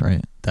colleges,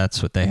 right?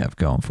 That's what they have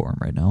going for them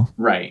right now.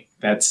 Right.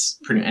 That's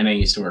pretty. And I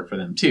used to work for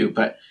them too,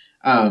 but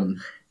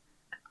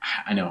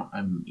I know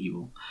I'm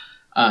evil.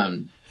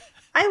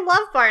 I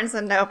love Barnes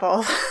and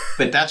Noble.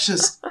 But that's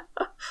just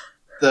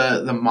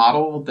the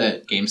model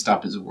that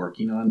GameStop is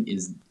working on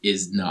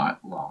is not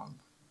long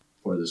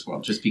for this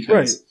world. Just because,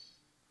 Right.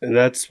 And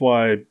that's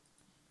why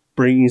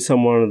bringing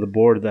someone on the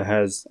board that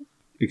has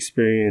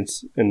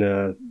experience and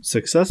a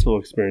successful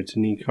experience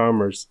in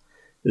e-commerce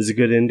is a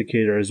good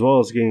indicator, as well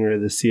as getting rid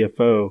of the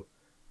CFO,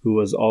 who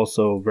was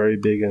also very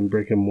big on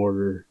brick and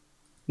mortar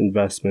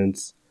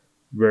investments,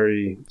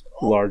 very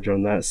large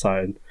on that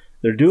side.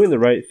 They're doing the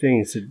right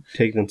things to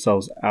take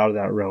themselves out of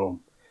that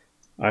realm.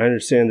 I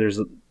understand there's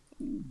a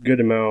good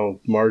amount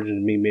of margin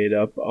to be made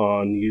up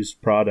on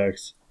used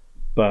products,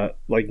 but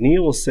like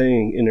Neil was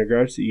saying, in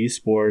regards to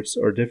esports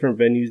or different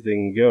venues they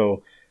can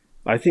go,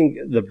 I think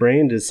the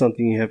brand is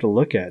something you have to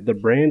look at. The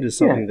brand is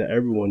something that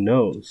everyone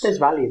knows. There's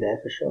value there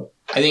for sure.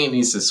 I think it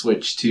needs to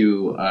switch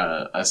to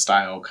a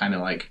style kind of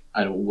like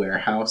a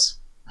warehouse,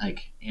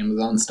 like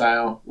Amazon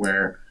style,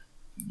 where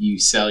you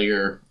sell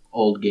your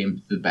old game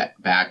to the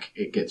back,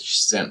 it gets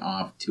sent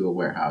off to a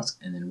warehouse,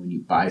 and then when you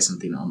buy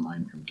something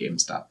online from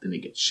GameStop, then it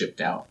gets shipped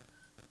out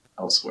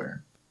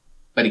elsewhere.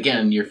 But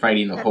again, you're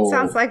fighting the That whole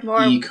sounds like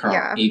more-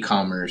 yeah.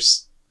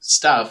 e-commerce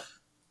stuff.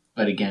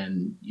 But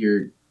again,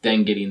 you're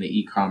then getting the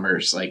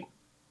e-commerce, like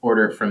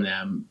order it from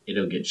them,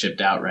 it'll get shipped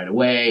out right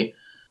away.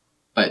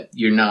 but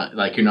you're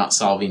not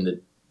solving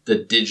the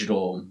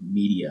digital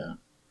media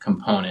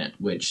component,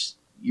 which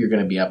you're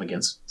going to be up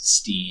against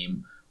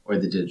Steam or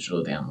the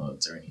digital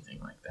downloads or anything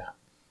like that.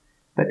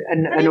 But I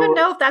don't even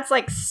know if that's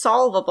like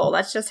solvable.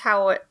 That's just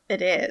how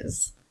it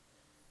is.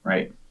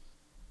 Right.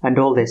 And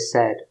all this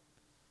said,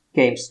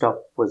 GameStop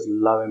was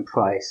low in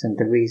price, and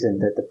the reason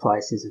that the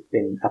prices have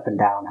been up and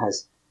down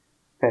has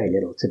very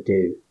little to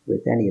do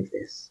with any of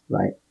this,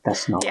 right?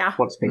 That's not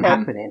what's been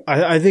happening.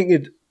 I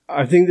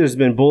think there's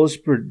been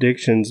bullish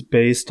predictions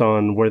based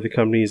on where the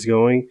company is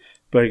going,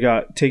 but it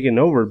got taken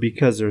over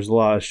because there's a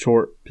lot of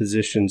short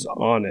positions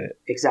on it.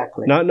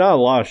 Exactly. Not a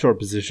lot of short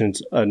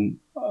positions,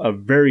 a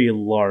very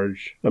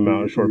large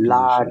amount of short positions.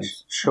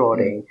 Large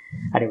shorting,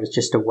 and it was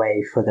just a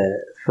way for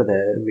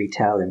the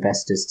retail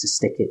investors to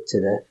stick it to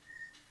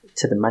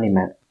the money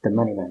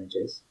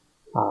managers.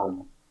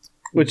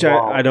 Which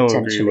I don't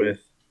agree with.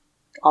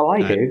 Oh,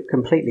 I do.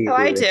 Completely agree. Oh,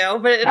 I do,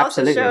 but it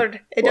Absolutely. also showed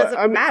it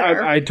doesn't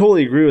matter. I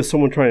totally agree with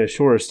someone trying to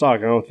short a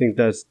stock. I don't think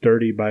that's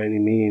dirty by any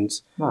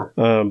means. No.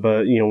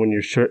 But when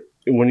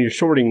you're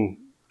shorting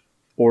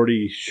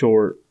already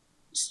short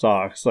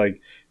stocks, like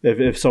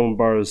if someone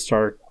borrows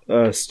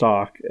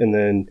stock and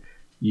then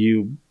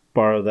you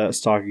borrow that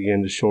stock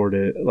again to short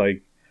it,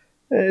 like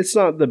it's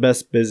not the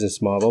best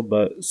business model,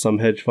 but some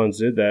hedge funds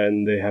did that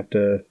and they have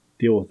to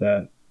deal with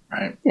that.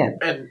 Right. Yeah.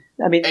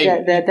 I mean,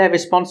 they're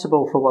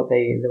responsible for what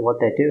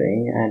they're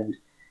doing, and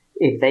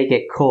if they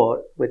get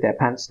caught with their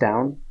pants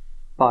down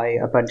by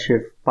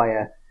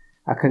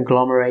a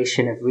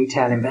conglomeration of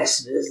retail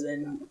investors,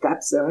 then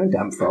that's their own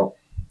damn fault.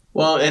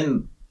 Well,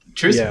 and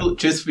truth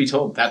to be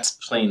told, that's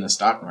playing the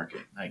stock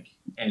market.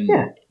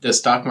 The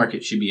stock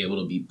market should be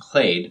able to be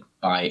played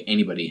by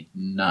anybody,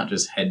 not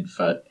just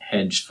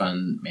hedge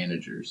fund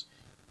managers.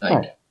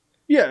 Right.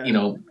 Yeah,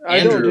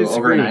 Andrew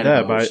over in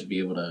Idaho should be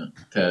able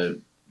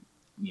to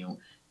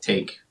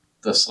take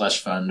the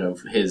slush fund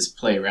of his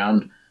play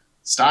around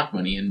stock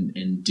money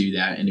and do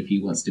that. And if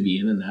he wants to be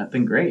in that,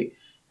 then great.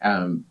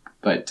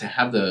 But to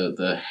have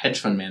the hedge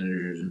fund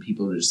managers and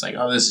people who are just like,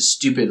 oh, this is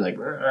stupid, like,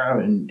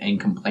 and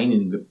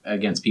complaining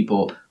against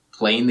people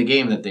playing the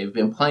game that they've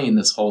been playing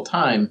this whole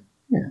time.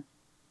 Yeah.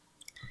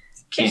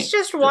 It's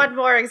just one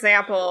more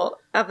example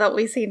of that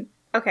we've seen.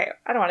 Okay,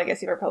 I don't want to get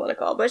super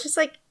political, but it's just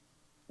like,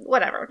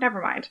 whatever,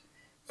 never mind.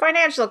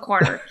 Financial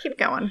corner. Keep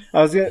going.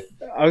 I was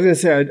gonna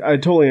say I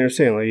totally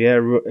understand. Like, yeah,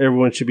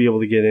 everyone should be able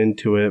to get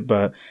into it,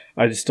 but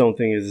I just don't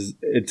think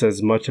it's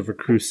as much of a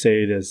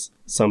crusade as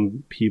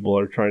some people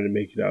are trying to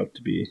make it out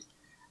to be.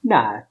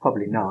 Nah,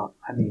 probably not.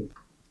 I mean,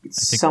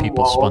 it's I think somewhat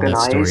people spun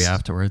organized. that story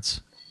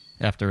afterwards,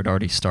 after it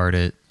already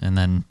started, and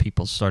then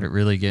people started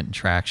really getting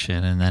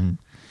traction, and then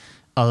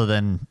other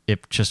than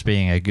it just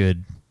being a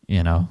good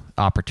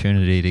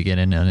opportunity to get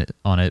in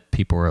on it,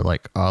 people were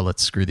like, oh,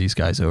 let's screw these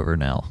guys over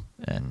now,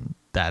 and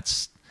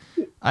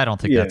I don't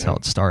think that's how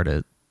it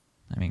started.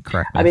 I mean,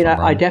 correct me if I'm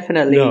wrong.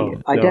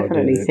 I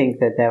definitely think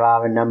that there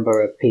are a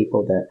number of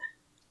people that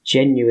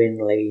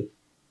genuinely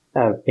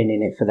have been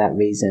in it for that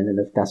reason, and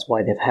if that's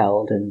why they've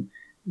held, and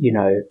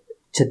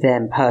to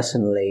them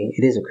personally,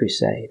 it is a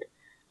crusade.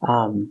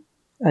 And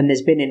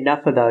there's been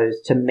enough of those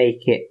to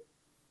make it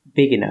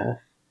big enough,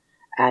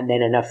 and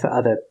then enough for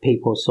other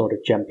people sort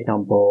of jumping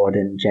on board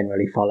and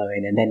generally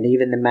following, and then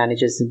even the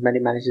managers and many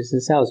managers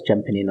themselves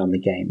jumping in on the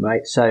game,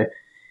 right? So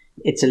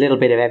it's a little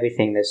bit of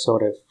everything that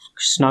sort of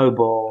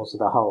snowballs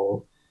the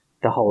whole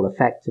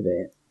effect of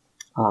it.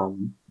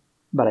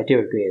 But I do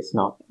agree, it's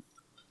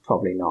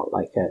probably not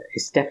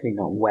it's definitely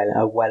not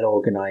a well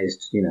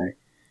organized,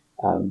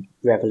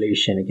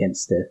 revolution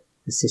against the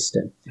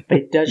system. But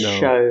it does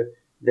show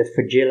the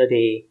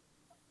fragility.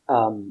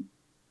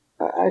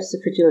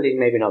 Fragility,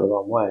 maybe not the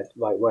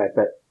right word,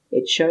 but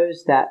it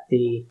shows that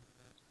the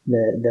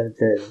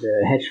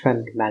hedge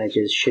fund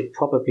managers should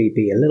probably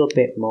be a little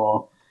bit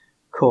more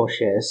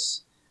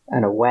cautious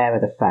and aware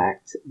of the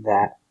fact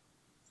that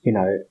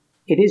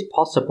it is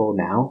possible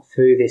now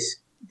through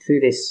this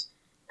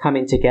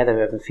coming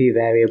together of a few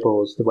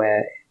variables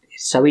where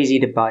it's so easy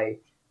to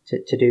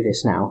do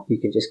this now. You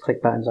can just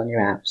click buttons on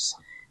your apps.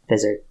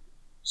 There's a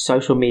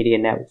social media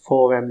network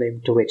forum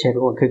to which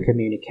everyone could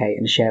communicate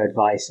and share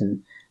advice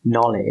and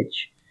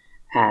knowledge,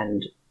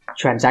 and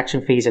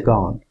transaction fees are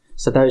gone.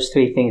 So those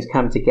three things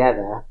come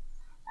together,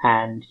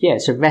 and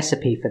it's a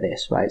recipe for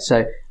this, right?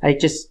 So it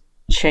just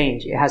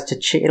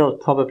it'll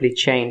probably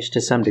change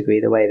to some degree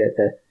the way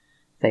that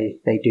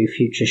they do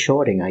future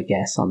shorting, I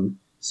guess, on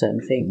certain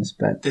things.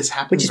 But this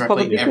happens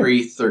roughly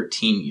every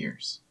 13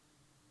 years.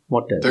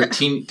 What does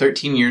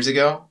 13 years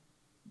ago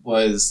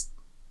was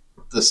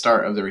the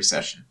start of the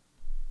recession,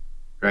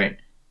 right?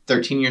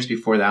 13 years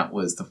before that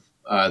was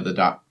the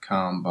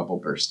dot-com bubble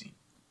bursting,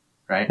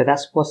 right? But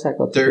what's that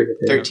got to do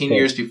with 13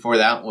 years before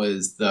that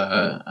was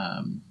the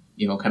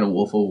kind of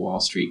Wolf of Wall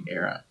Street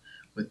era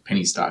with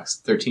penny stocks.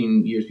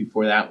 13 years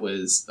before that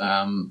was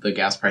the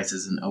gas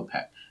prices in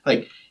OPEC.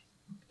 Like,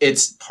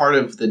 it's part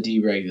of the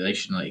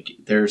deregulation. Like,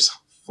 there's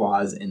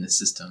flaws in the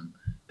system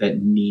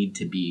that need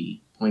to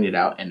be pointed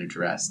out and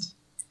addressed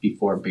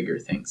before bigger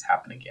things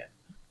happen again.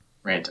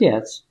 Right?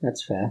 Yeah,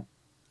 that's fair.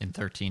 in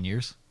 13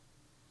 years.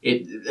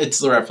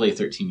 It's roughly a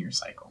 13-year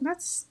cycle.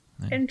 That's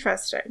Yeah.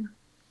 interesting.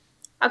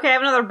 Okay, I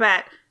have another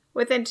bet.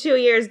 Within 2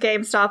 years,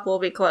 GameStop will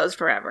be closed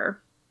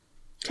forever.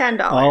 $10.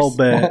 I'll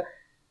bet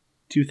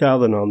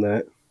 2,000 on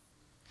that.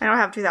 I don't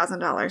have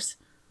 $2,000.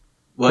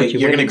 Well, But you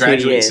you're will going to in 2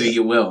 graduate, years. so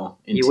you will.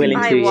 You will in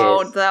I 2 years.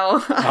 won't,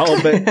 though.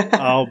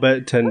 I'll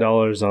bet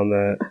 $10 on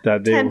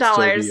that they will still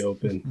 $10. be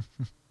open.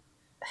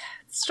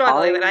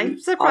 Struggling, but I'm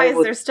surprised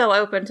would- they're still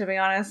open, to be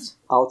honest.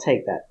 I'll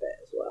take that bet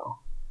as well.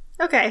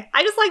 Okay,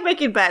 I just like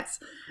making bets.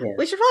 Yeah.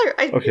 We should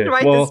probably I Okay, need to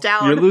write well, this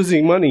down. you're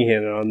losing money,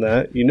 Hannah, on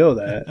that. You know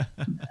that.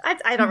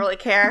 I don't really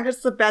care.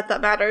 It's the bet that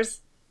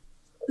matters.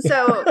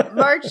 So,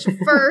 March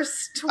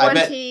 1st, I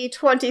bet-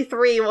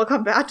 2023, we'll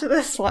come back to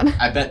this one.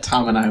 I bet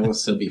Tom and I will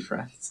still be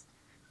friends.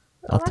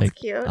 Oh, that's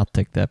cute. I'll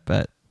take that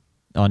bet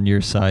on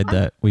your side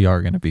that we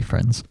are going to be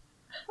friends.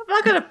 I'm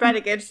not going to bet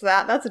against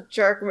that. That's a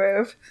jerk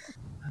move.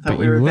 I thought But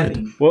we you were would.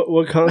 betting.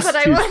 What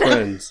constitutes would.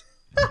 friends?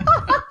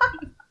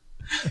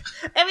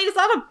 I mean, it's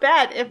not a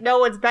bet if no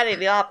one's betting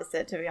the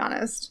opposite, to be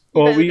honest.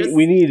 Well, Because we just-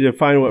 need to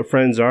find what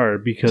friends are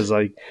because,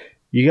 like,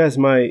 you guys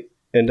might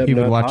end up He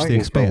would not watch The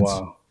talking for a Expanse.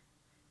 while.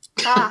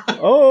 Ah,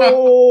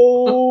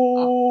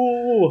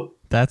 Oh,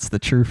 That's the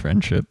true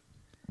friendship.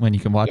 When you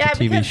can watch Yeah, a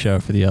TV because- show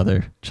for the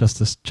other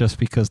just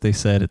because they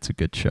said it's a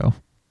good show.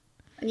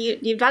 and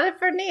you've done it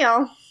for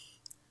Neil.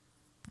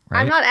 Right?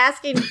 I'm not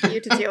asking you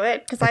to do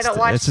it because I don't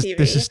watch TV.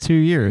 This is 2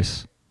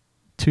 years.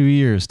 2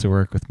 years to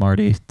work with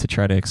Marty to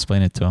try to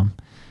explain it to him.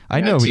 I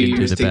Yeah, know 2 we didn't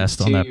do years the to- best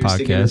 2 on that years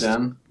to get it podcast,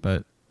 done.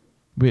 but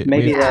we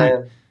Maybe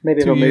have maybe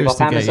 2 it'll move years off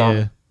to get Amazon.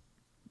 you.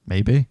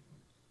 Maybe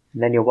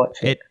And then you'll watch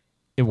it.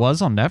 it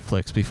was on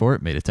Netflix before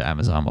it made it to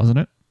Amazon, wasn't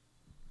it?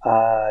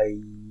 I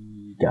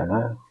don't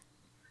know.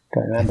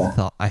 Don't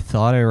remember. I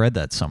thought I read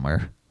that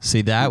somewhere.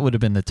 See, that would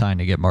have been the time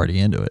to get Marty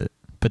into it.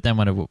 But then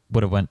when it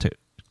would have went to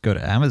go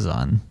to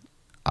Amazon,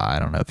 I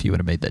don't know if you would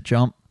have made that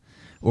jump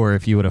or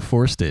if you would have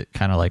forced it,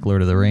 kind of like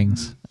Lord of the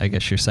Rings. I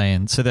guess you're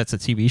saying. So that's a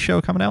TV show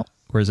coming out,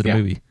 or is it a Yeah.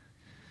 movie?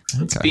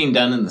 It's Okay. being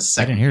done in the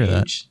second hear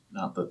that. age,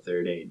 not the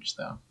third age,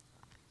 though.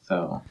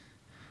 So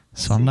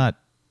So I'm not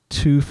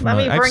too Let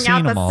familiar. me I've bring out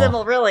seen the them all.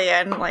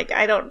 Silmarillion. Like,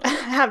 I don't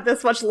have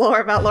this much lore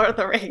about Lord of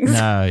the Rings.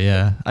 No,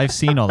 yeah, I've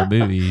seen all the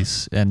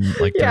movies and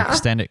like Yeah. the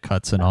extended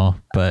cuts and all,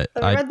 but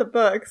I read the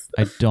books.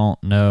 I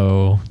don't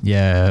know,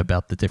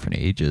 about the different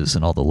ages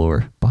and all the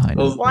lore behind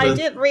Well, it. Well, I The-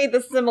 did read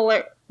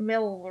the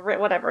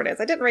whatever it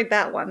is. I didn't read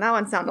that one. That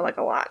one sounded like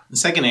a lot. the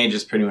second age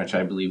is pretty much,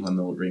 I believe, when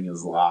the ring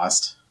is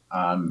lost,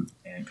 and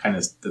kind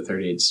of the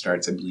third age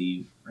starts, I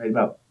believe, right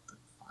about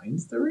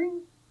finds the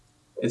ring.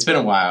 It's been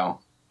a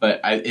while, but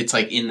it's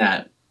like in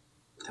that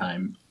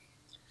time.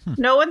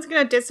 No one's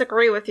going to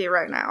disagree with you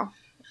right now.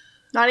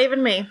 Not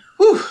even me.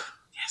 Whew!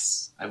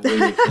 Yes, I've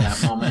waited for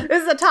that moment.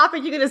 This is a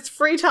topic you can just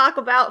free talk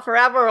about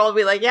forever. I'll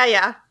be like,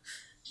 yeah.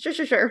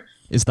 Sure.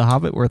 Is The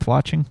Hobbit worth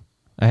watching?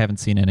 I haven't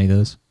seen any of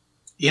those.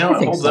 You know, I it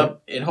think holds so.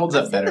 up. It holds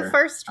I've up seen the better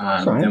first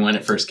one. than when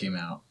it first came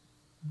out.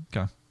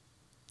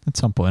 At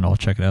some point, I'll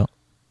check it out.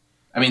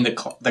 I mean,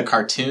 the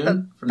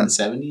cartoon from the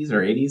 70s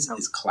or 80s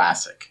is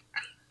classic.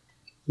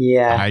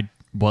 Yeah, I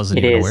wasn't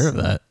It even is. aware of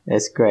that.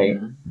 it's great.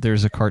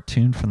 There's a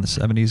cartoon from the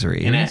 70s or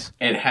And 80s.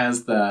 it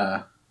has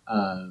the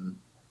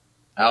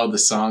the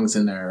songs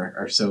in there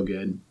are so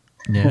good.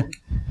 Yeah.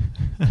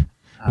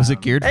 Was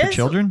it geared for It is-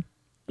 children?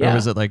 Yeah. Or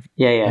was it like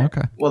Yeah.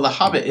 okay? Well, The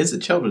Hobbit is a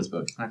children's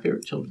book. It's my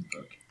favorite children's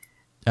book.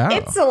 Oh,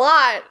 It's a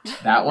lot.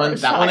 That one,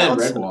 For a and child.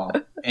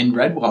 Redwall, and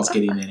Redwall's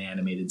getting an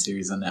animated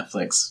series on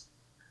Netflix.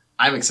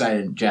 I'm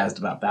excited and jazzed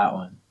about that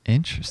one.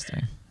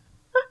 interesting.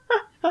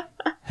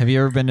 Have you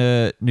ever been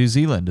to New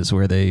Zealand? Is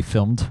where they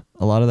filmed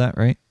a lot of that,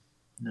 right?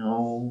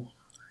 No,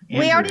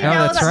 We already Oh,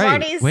 know that's that right.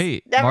 Marty's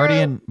Wait,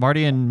 never-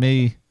 Marty and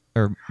me,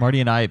 or Marty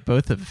and I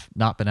both have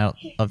not been out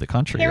of the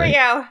country. Here right? we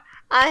go.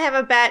 I have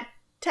a bet.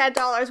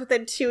 $10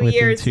 within 2 Within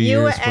years. 2 You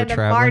years, we're and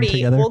traveling Marty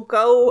together? will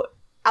go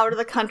out of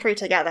the country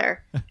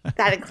together.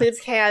 That includes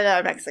Canada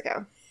and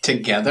Mexico.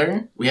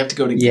 Together, we have to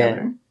go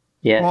together.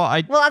 Yeah. Well,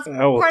 I Well, that's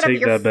I will part of take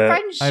your that bet.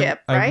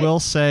 friendship, I right? will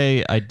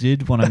say I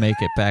did want to make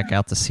it back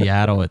out to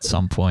Seattle at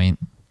some point,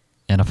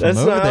 and if That's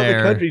I'm over not out of the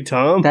there, country,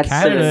 Tom. That's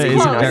Canada isn't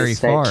United very States.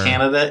 far.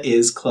 Canada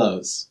is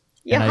close.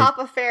 You and I- hop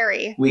a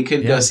ferry. We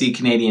could Yeah. go see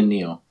Canadian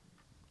Neil.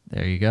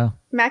 there you go.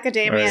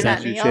 Macadamia All right, nut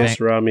since you Neil. just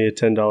robbed me of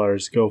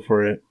 $10. Go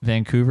for it.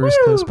 Vancouver's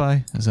Woo! close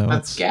by. Is that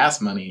That's gas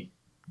money.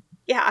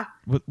 Yeah.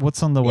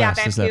 what's on the Yeah,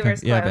 west? Is that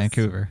Vancouver's yeah, close.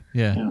 Vancouver.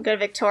 Yeah. Yeah. Go to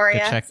Victoria.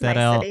 Go check It's a that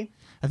nice out. city.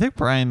 I think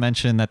Brian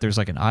mentioned that there's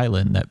like an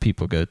island that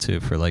people go to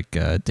for like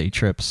day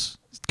trips.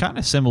 It's kind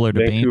of similar to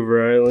Bain.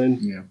 Vancouver Island.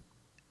 Yeah.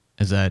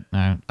 Is that?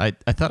 I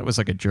thought it was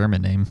like a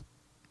German name.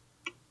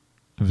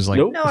 It was like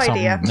Nope. No something-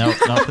 idea. No,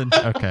 nothing.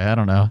 Okay, I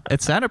don't know.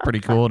 It sounded pretty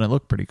cool and it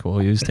looked pretty cool.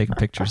 He was taking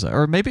pictures,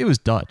 or maybe it was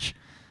Dutch.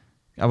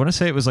 I want to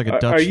say it was like a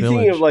Dutch Are you village.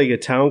 thinking of like a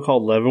town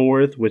called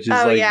Leavenworth, which is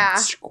Oh, like yeah.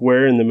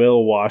 square in the middle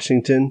of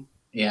Washington?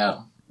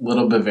 Yeah.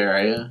 Little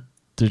Bavaria.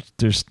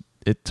 There's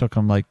it took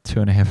them like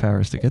 2.5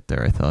 hours to get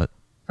there. I thought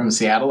From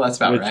Seattle, that's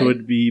about Which right.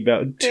 would be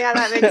about Yeah,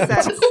 that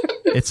makes sense.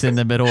 it's in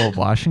the middle of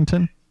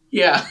Washington.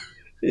 Yeah.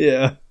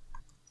 yeah.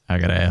 I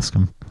gotta ask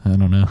him. I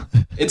don't know.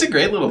 It's a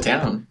great little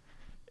town.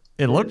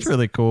 It looked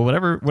really cool.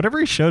 Whatever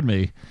he showed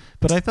me,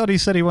 but I thought he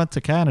said he went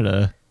to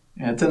Canada.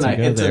 Yeah, it's go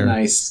a there.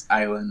 nice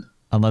island.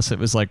 Unless it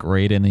was like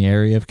right in the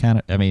area of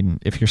Canada. I mean,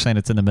 if you're saying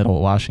it's in the middle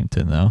of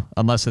Washington, though,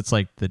 unless it's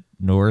like the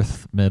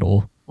north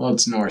middle. Well,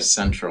 it's north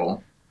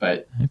central,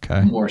 but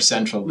Okay. more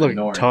central than Look,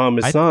 north. Tom,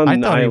 it's I not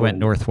an thought he island. went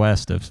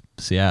northwest of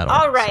Seattle.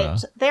 All right.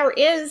 so- There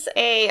is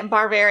a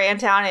barbarian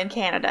town in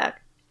Canada.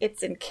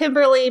 It's in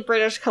Kimberley,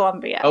 British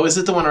Columbia. Oh, is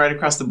it the one right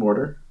across the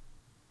border?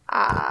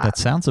 That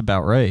sounds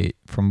about right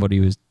from what he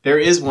was, There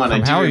is one.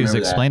 from I do how he was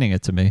remember that. explaining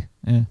it to me.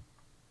 Yeah.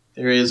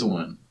 There is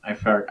one. I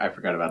forgot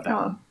about that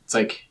Oh. one. It's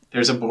like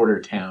there's a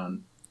border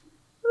town.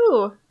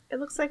 Ooh, it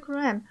looks like we're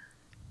in.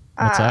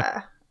 What's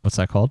that? What's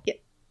that called?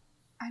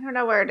 I don't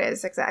know where it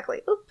is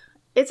exactly. Oop.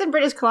 It's in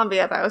British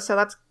Columbia, though, so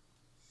that's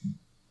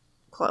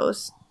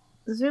close.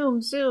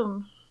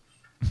 Zoom.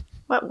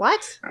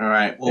 What? All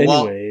right.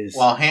 Well, Anyways.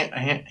 while There's a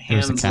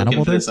Han's looking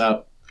cannibal for there? this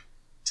up,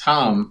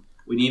 Tom,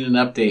 we need an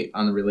update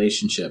on the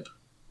relationship.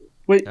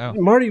 Wait, Oh.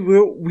 Marty,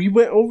 we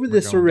went over We're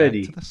this going back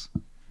already. to this?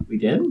 We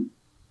did?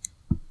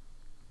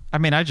 I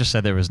mean, I just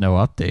said there was no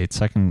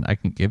updates. I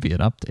can give you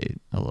an update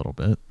a little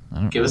bit. I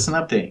don't Give know. us an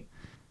update.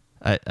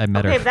 I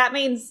met Okay, her. that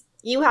means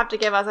you have to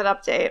give us an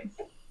update.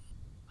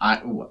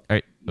 All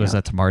right, was Yeah.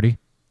 that to Marty?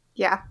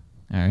 Yeah.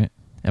 All right.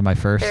 Am I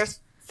first?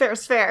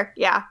 Fair.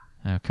 Yeah.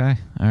 Okay.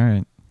 All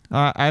right.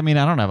 I mean,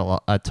 I don't have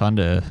a ton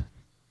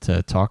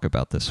to talk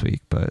about this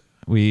week, but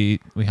we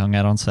hung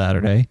out on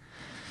Saturday.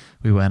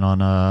 We went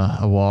on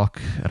a walk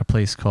at a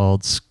place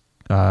called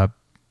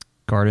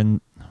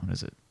Garden. What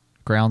is it?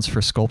 Grounds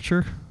for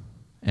Sculpture,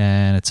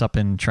 and it's up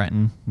in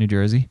Trenton, New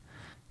Jersey,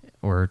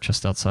 or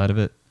just outside of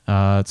it.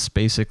 It's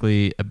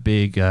basically a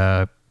big.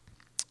 I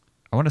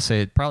want to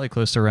say probably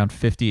close to around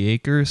 50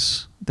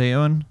 acres they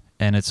own,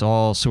 and it's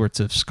all sorts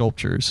of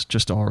sculptures,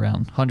 just all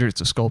around,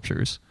 hundreds of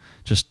sculptures,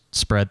 just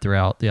spread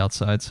throughout the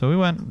outside. So we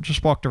went,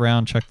 just walked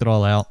around, checked it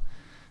all out.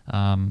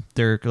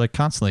 They're like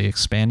constantly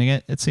expanding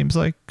it, it seems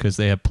like, because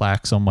they have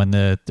plaques on when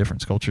the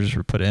different sculptures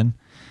were put in.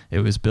 It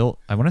was built,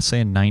 I want to say,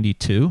 in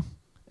 92,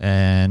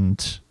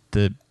 and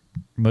the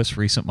most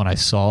recent one I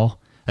saw,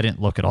 I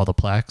didn't look at all the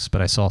plaques,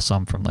 but I saw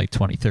some from like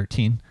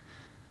 2013.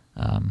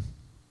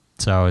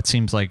 So it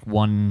seems like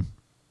one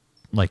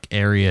like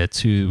area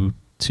to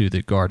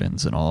the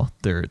gardens and all,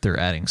 they're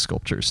adding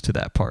sculptures to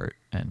that part.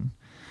 And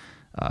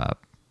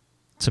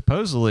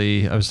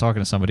supposedly, I was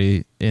talking to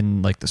somebody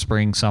in like the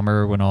spring,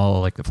 summer, when all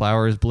like the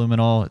flowers bloom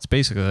and all, it's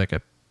basically like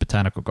a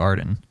botanical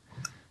garden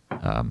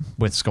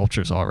with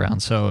sculptures all around.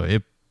 So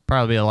it'd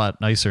probably be a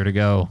lot nicer to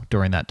go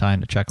during that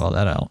time to check all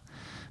that out.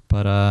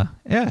 But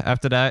yeah,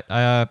 after that,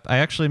 I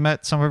actually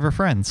met some of her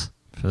friends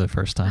for the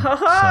first time.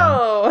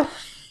 Oh,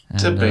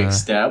 It's a big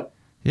step.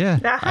 Yeah,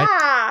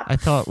 aha! I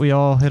thought we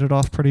all hit it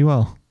off pretty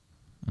well.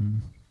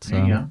 And so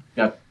There you go.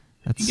 Got,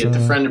 that's, you get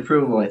the friend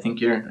approval. I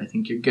think you're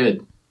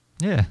good.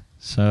 Yeah.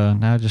 So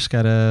now I just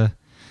gotta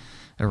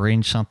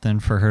arrange something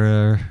for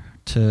her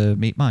to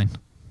meet mine.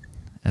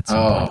 At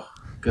some point. Oh,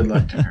 good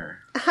luck to her.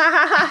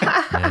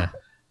 Yeah.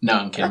 No,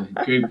 I'm kidding.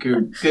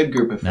 Good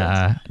group of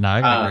friends. Nah,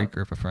 I got a great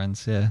group of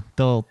friends. Yeah,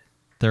 I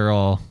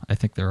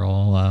think they're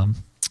all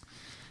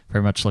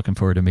very much looking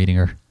forward to meeting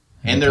her.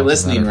 And they're talking about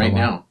listening her for a right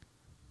while. now.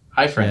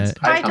 Hi, friends.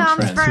 Yeah. Hi, Tom's Tom's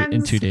friends. friends.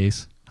 In 2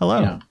 days. Hello.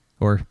 Yeah.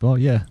 Or well,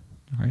 yeah.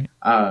 Right.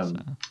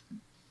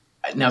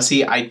 Now,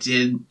 see, I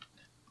did.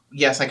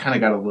 Yes, I kind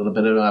of got a little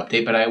bit of an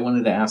update, but I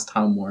wanted to ask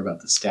Tom more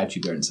about the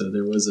statue garden. So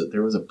there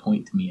was a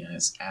point to me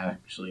as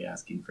actually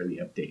asking for the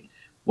update.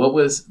 What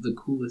was the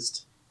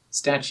coolest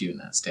statue in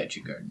that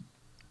statue garden,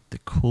 The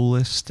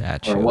coolest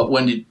statue. or what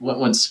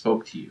one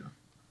spoke to you?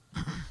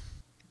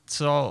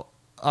 So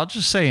I'll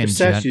just say in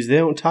They're statues, they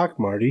don't talk,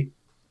 Marty.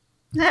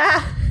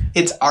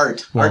 It's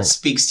art. Well, Art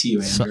speaks to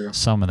you, Andrew.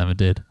 some of them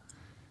did.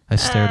 I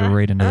stared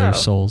right into their oh.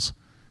 souls,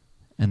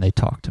 and they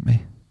talked to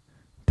me.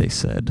 They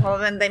said, Well,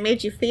 then they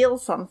made you feel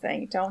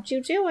something. Don't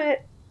you do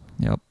it?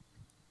 "Yep,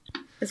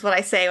 Is what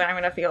I say when I'm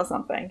going to feel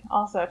something.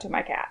 Also to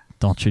my cat.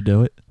 don't you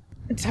do it."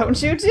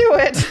 Don't you do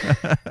it?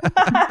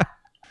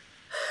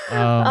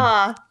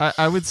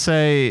 I would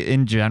say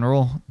in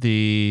general,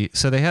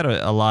 so they had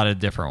a lot of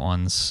different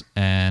ones,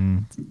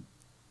 and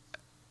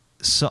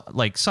so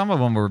like some of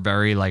them were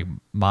very like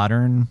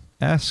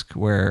modern-esque,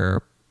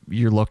 where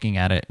you're looking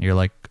at it and you're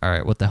like, all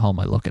right, what the hell am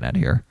I looking at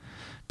here?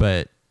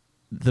 But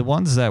the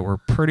ones that were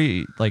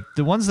pretty, like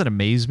the ones that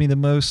amazed me the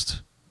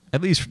most,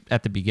 at least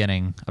at the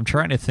beginning, I'm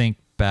trying to think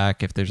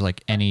back if there's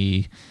like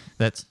any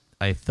that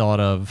I thought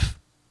of,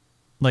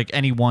 like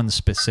any one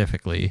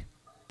specifically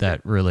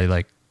that really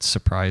like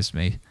surprised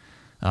me.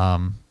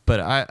 But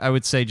I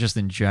would say just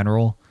in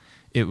general,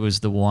 it was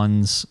the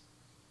ones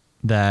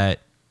that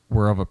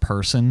were of a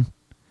person,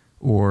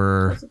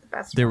 or Those are the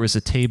best there was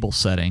a table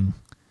setting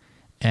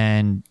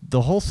and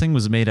the whole thing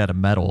was made out of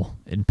metal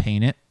and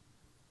painted,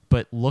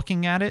 but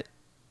looking at it,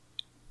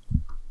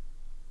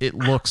 it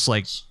looks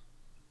like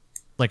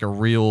a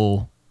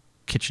real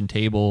kitchen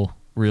table,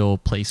 real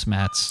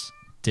placemats,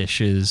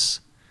 dishes.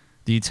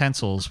 The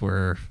utensils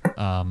were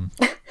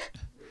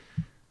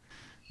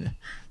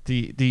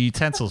The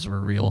utensils were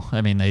real.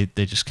 I mean, they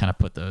just kind of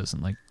put those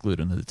and like glued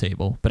them to the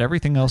table. But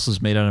everything else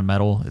was made out of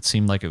metal. It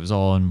seemed like it was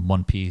all in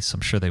one piece.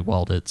 I'm sure they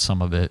welded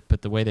some of it,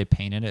 but the way they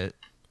painted it,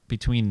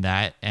 between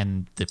that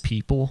and the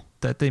people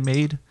that they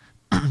made,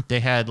 they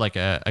had like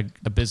a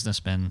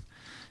businessman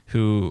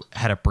who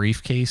had a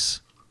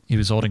briefcase. He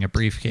was holding a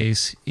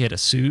briefcase. He had a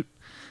suit.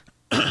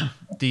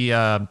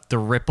 The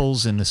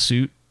ripples in the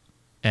suit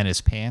and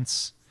his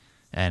pants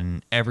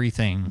and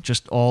everything,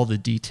 just all the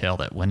detail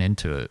that went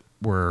into it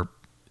were,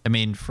 I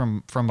mean,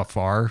 from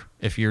afar,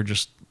 if you're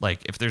just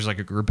like, if there's like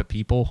a group of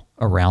people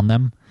around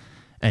them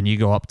and you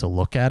go up to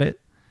look at it,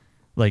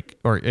 like,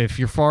 or if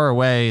you're far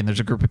away and there's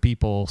a group of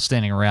people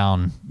standing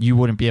around, you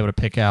wouldn't be able to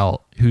pick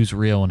out who's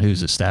real and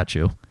who's a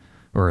statue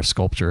or a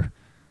sculpture.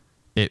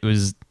 It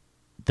was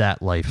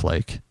that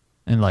lifelike.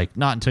 And like,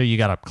 not until you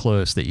got up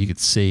close that you could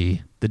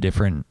see the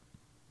different,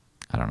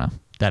 I don't know,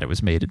 that it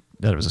was made,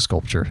 that it was a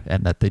sculpture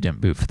and that they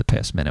didn't move for the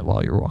past minute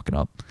while you were walking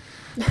up.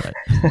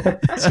 But,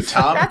 So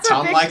Tom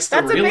likes the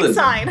that's realism. a big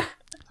sign. Tom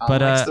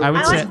but likes the I would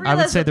realism. say I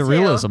would say the realism,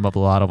 too. realism of a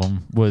lot of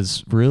them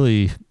was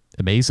really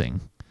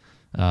amazing.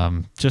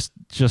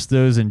 Just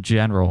those in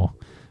general.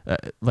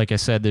 Like I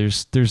said,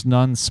 there's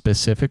none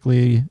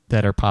specifically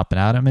that are popping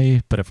out at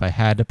me. But if I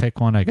had to pick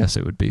one, I guess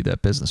it would be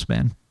that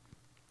businessman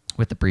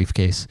with the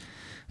briefcase.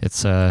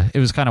 It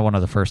was kind of one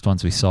of the first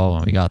ones we saw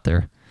when we got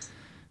there,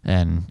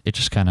 and it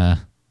just kind of,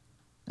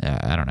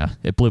 I don't know,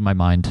 it blew my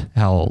mind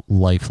how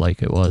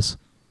lifelike it was.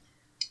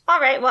 All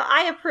right, well,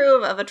 I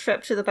approve of a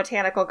trip to the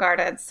botanical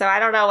gardens, so I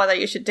don't know whether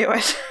you should do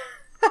it.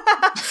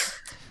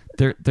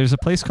 There's a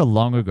place called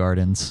Longo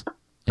Gardens,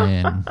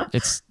 and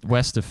it's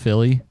west of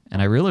Philly, and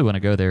I really want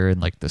to go there in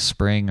like the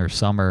spring or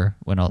summer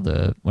when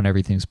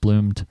everything's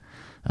bloomed.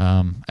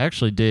 I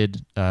actually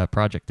did a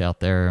project out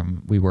there,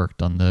 and we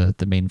worked on the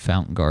main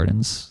fountain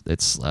gardens.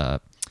 It's a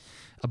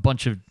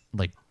bunch of,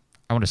 like,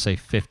 I want to say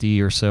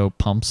 50 or so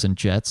pumps and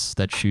jets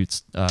that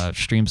shoots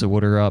streams of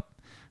water up.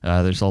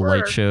 There's all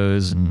light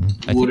shows, and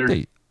I Water.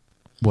 think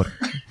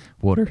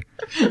water.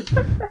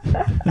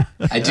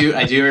 I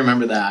do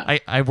remember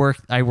that. I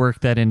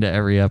worked that into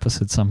every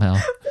episode somehow.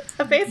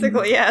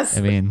 Basically, yes.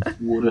 I mean,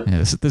 Water.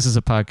 yeah, this is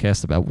a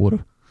podcast about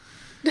water.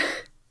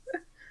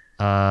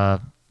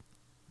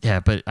 Yeah,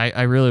 but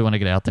I really want to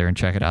get out there and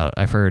check it out.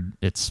 I've heard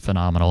it's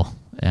phenomenal,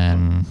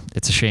 and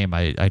it's a shame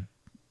I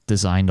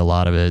designed a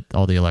lot of it,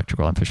 all the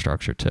electrical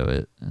infrastructure to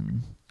it,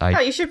 and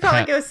you should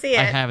probably go see it.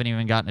 I haven't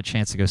even gotten a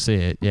chance to go see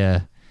it.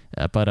 Yeah,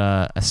 but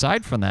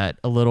aside from that,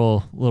 a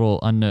little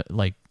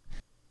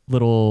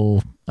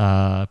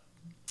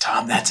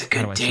Tom, that's a How do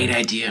I good say date it?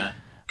 idea,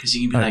 because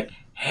you can be like,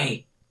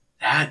 hey,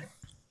 I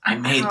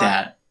made Oh.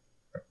 that.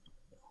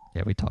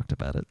 yeah, we talked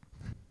about it.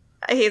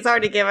 He's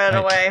already given it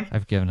away.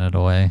 I've given it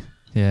away.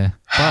 Yeah,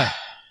 but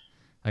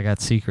I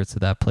got secrets of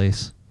that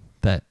place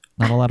that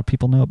not a lot of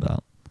people know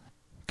about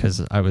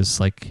because I was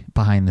like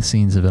behind the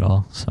scenes of it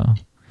all. So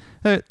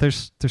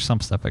there's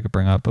some stuff I could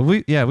bring up, but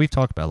we've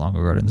talked about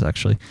Longo Gardens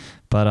actually.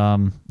 But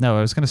no,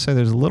 I was going to say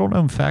there's a little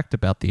known fact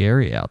about the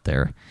area out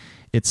there.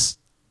 It's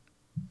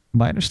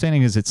my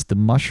understanding is it's the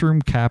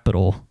mushroom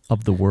capital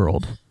of the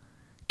world,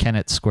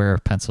 Kennett Square,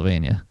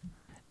 Pennsylvania,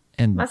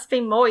 and Must be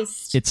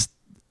moist. it's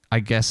I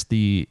guess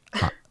the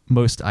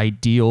most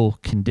ideal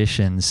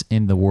conditions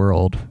in the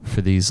world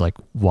for these like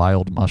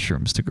wild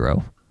mushrooms to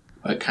grow.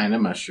 What kind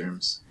of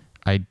mushrooms?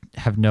 I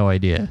have no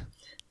idea.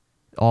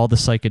 All the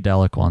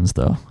psychedelic ones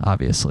though,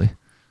 obviously.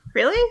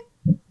 Really?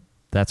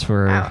 That's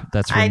where Oh,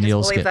 that's where I just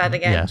Neil's believe getting. that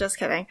again. Yeah, Just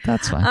kidding.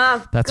 that's fine.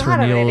 That's God, where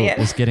I'm an Neil idiot.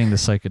 is getting the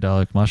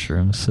psychedelic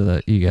mushrooms so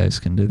that you guys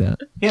can do that.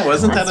 Yeah,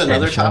 wasn't that That's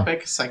another true.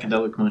 topic?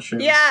 Psychedelic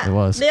mushrooms? Yeah, It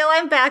was. Neil,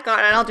 I'm back on,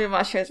 and I'll do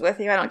mushrooms with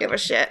you. I don't give a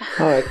shit.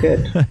 All right,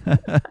 good.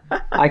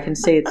 I can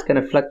see it's going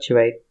to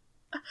fluctuate.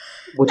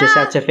 We'll just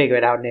have to figure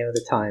it out near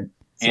the time.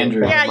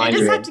 Andrew. Yeah, Mind you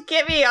just you. have to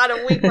get me on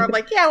a week where I'm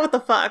like, yeah, what the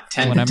fuck?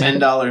 When I met-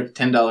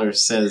 $10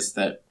 says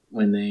that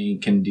when they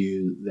can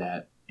do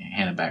that,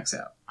 Hannah backs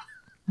out.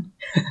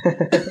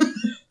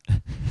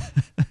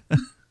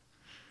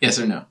 Yes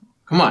or no?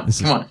 Come on, This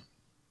is- come on.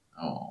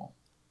 Oh,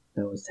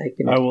 No one's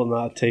taking I it. will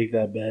not take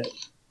that bet.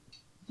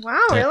 Wow,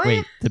 That- really?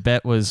 Wait, the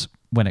bet was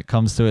when it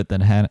comes to it,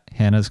 then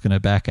Hannah's going to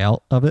back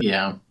out of it.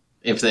 yeah.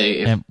 If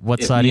And what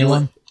if side are you Neil,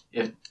 on?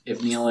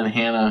 if Neil and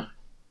Hannah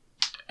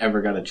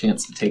ever got a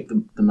chance to take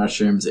the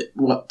mushrooms,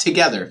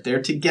 together, if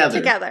they're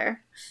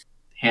Together.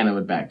 Hannah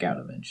would back out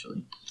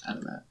eventually out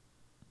of that.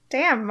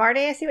 Damn,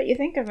 Marty, I see what you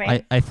think of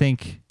me. I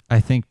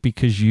think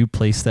because you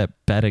placed that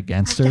bet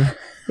against her,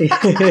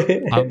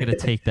 I'm going to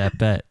take that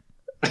bet.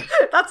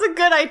 That's a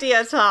good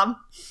idea, Tom.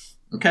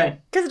 Okay.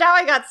 Because now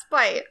I got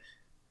spite.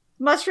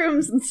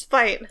 Mushrooms and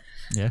spite.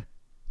 Yeah.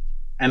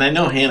 And I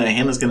know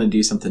Hannah's going to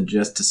do something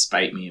just to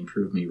spite me and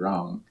prove me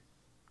wrong.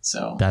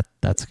 So That's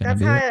going to That's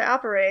be how it. I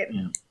operate.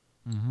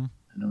 Mm-hmm. I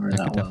know her I that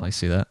could definitely well.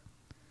 see that.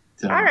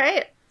 So, All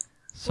right.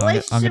 So I'm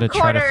going to Relationship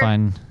try to corner.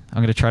 find. I'm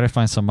going to try to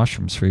find some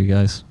mushrooms for you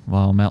guys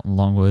while I'm out in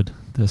Longwood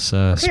this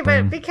Okay,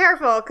 spring. but be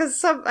careful,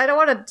 because I don't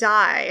want to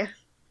die.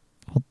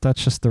 Well,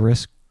 that's just the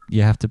risk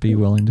you have to be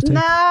willing to take.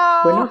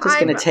 No, We're not just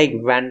I'm- going to take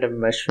random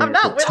mushrooms. I'm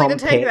not that willing Tom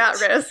to take picked.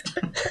 that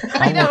risk.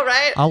 I know,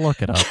 right? I'll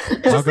look it up. I'll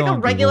Just go like a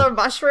on regular Google.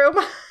 mushroom.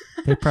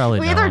 They probably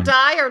We know either 'em.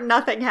 die or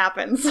nothing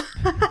happens.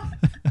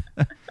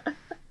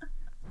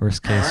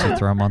 Worst case, you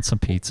throw them on some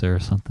pizza or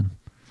something.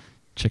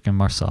 Chicken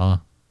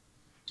marsala.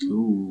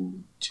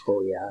 Ooh.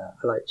 Oh yeah,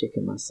 I like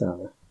chicken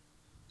masala.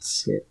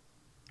 It's good.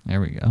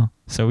 There we go.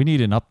 So we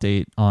need an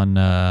update on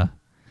And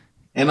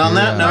on Your,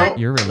 that note,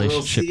 your we'll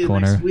relationship see you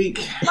corner. next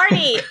week.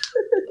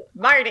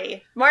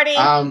 Marty,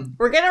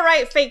 we're gonna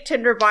write fake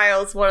Tinder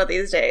bios one of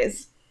these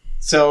days.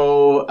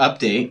 So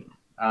update.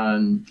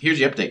 Here's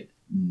your update.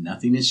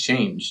 Nothing has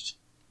changed.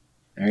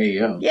 There you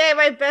go. Yay,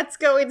 my bet's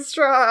going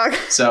strong.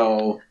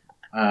 So,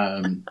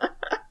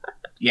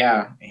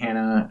 yeah,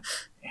 Hannah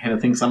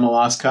thinks I'm a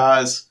lost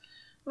cause.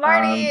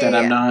 Marty, That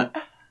I'm not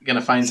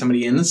gonna find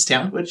somebody in this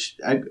town, which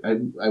I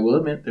will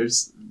admit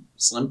there's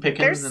slim pickings.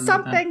 there's and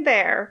something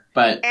there,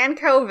 but and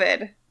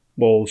COVID.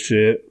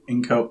 Bullshit.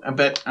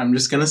 but I'm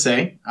just gonna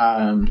say,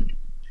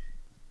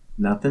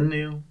 nothing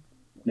new.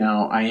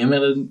 Now I am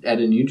at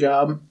a new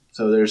job,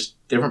 so there's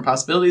different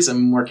possibilities.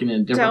 I'm working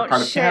in a different part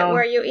Don't of shit town.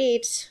 where you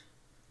eat.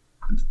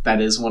 That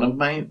is one of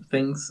my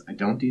things. I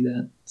don't do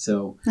that.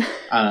 So,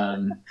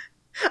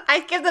 I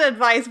give that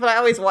advice, but I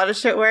always want to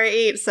shit where I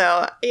eat,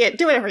 so yeah,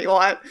 do whatever you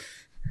want.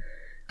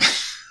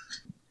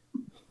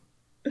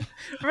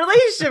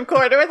 Relationship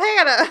corner with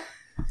Hannah.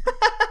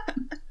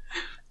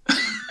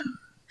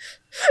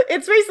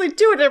 It's basically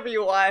do whatever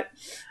you want.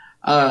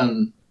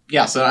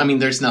 yeah. So I mean,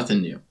 there's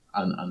nothing new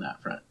on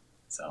that front.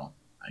 So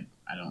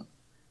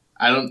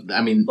I don't.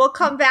 I mean, We'll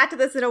come back to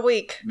this in a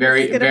week.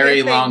 very It's gonna be a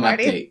very thing, long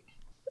Marty. update.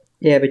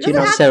 Yeah, but you're Doesn't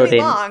not have to settled be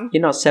in. long.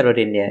 You're not settled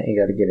in yet. You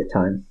got to give it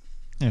time.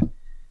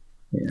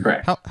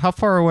 Correct. how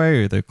far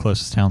away are the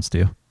closest towns to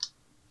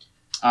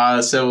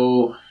you?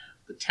 So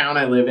the town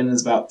I live in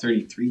is about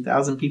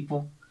 33,000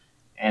 people,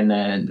 and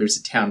then there's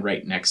a town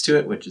right next to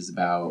it, which is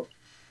about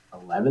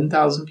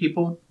 11,000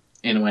 people.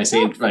 And when I say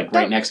Don't- like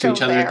don't right next to go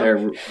each other,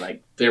 there.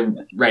 they're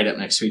right up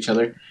next to each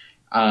other.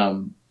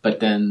 But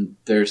then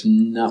there's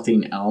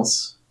nothing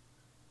else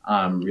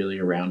really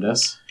around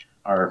us.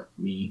 Or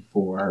me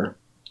for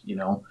the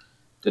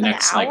An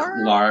next like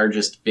hour?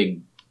 largest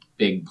big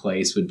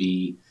place would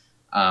be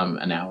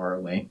an hour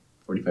away,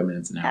 45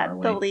 minutes an hour At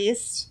away. the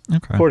least.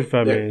 Okay.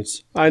 45 There-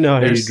 minutes. I know how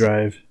you there's-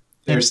 drive.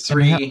 There's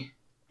And how- three.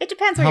 It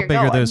depends where How you're big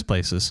going. are those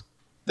places?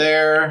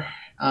 They're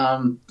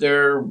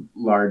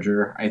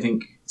larger. I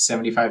think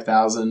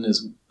 75,000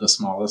 is the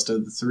smallest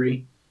of the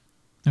three.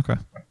 Okay.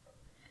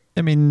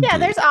 I mean, Yeah,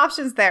 there's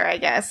options there, I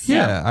guess.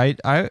 yeah,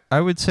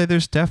 I would say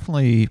there's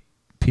definitely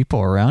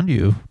people around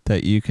you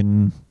that you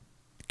can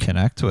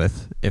connect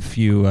with if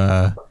you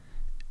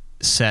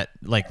set,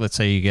 like, let's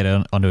say you get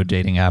onto a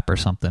dating app or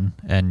something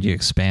and you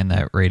expand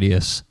that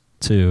radius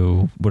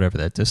to whatever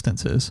that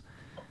distance is.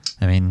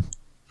 I mean,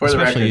 For the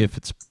especially record, if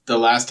it's the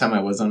last time I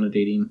was on a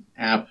dating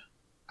app,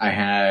 I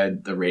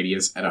had the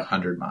radius at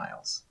 100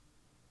 miles.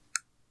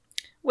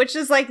 Which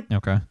is like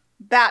okay.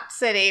 that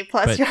city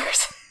plus But-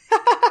 yours.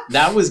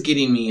 That was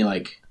getting me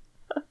like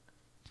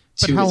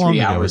 2 how to long 3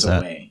 ago hours was that?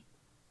 away.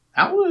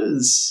 That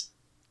was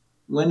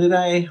when did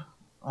I?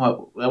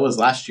 Oh, that was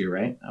last year,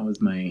 right? That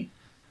was my.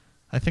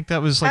 I think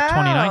that was like Oh.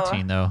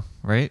 2019 though,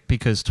 right?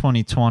 Because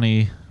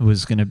 2020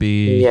 was going to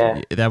be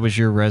Yeah. that was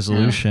your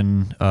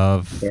resolution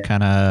of Yeah.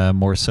 kind of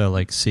more so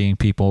like seeing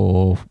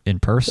people in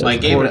person. Well, I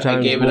gave Four it-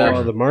 times gave it more up.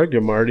 on the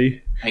market,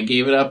 Marty. I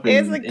gave it up It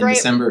was in, a in great-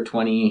 December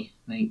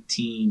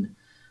 2019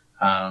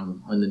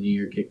 when the new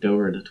year kicked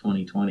over to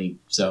 2020.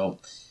 So,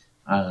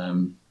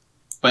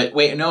 but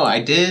wait, no,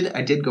 I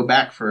did go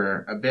back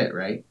for a bit,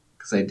 right?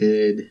 Because I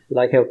did,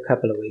 Like a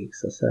couple of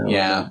weeks or so.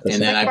 yeah, and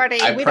then Like,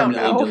 Marty, I we don't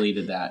permanently know.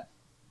 deleted that.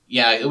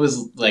 Yeah, it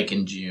was like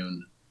in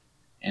June,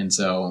 and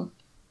so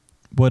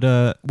What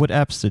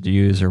apps did you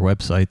use or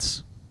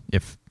websites?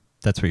 If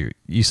that's what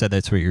you said,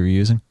 that's what you were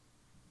using.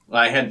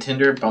 well, I had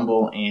Tinder,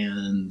 Bumble,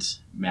 and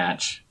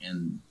Match,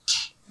 and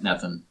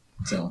nothing.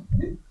 So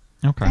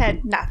Okay.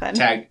 Had nothing.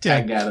 tagged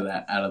out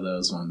of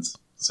those ones.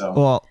 So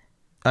Well,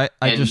 I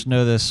And- just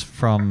know this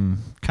from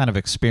kind of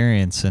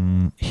experience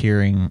and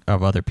hearing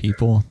of other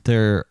people.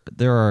 There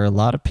are a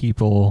lot of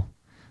people.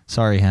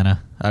 Sorry,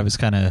 Hannah. I was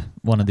kind of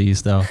one of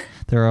these though.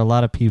 There are a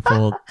lot of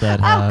people that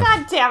Oh have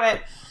god damn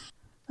it.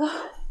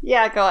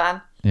 Yeah, go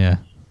on. yeah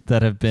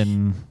that have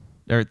been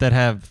or that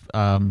have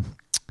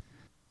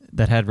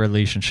that had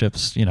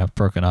relationships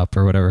broken up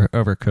or whatever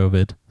over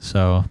COVID.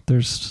 So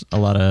there's a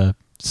lot of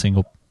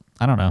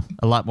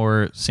a lot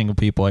more single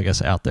people I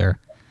guess out there.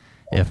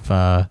 If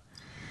And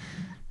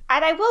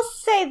I will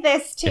say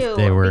this too. if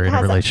they were in a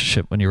because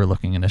relationship when you were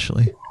looking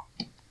initially.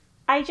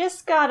 I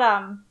just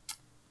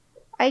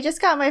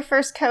got my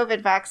first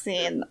COVID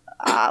vaccine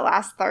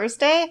last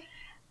Thursday,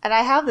 and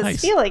I have this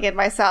Nice. feeling in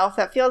myself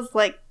that feels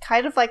like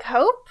kind of like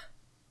hope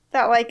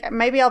that like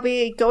maybe I'll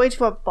be going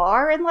to a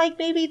bar in like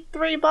maybe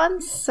 3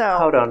 months. So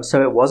Hold on.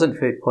 So it wasn't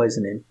food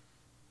poisoning.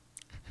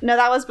 no,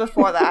 that was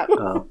before that.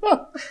 Oh.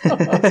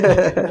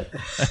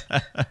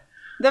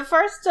 The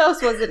first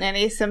dose wasn't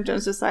any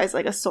symptoms besides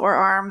like a sore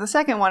arm. The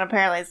second one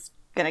apparently is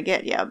gonna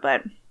get you,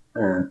 but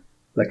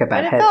like a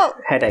bad But it felt-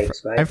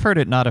 headaches, right? I've heard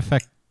it not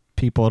affect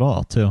people at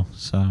all too.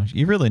 So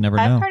you really never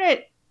know. I've heard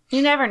it.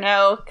 You never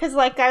know, because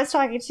like I was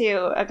talking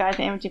to a guy at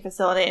the imaging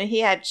facility, and he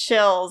had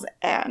chills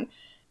and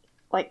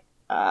like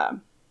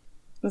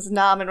was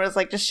numb and was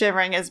like just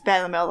shivering in his bed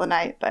in the middle of the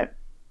night. But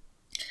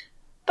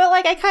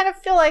like I kind of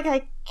feel like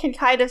I can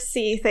kind of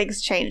see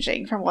things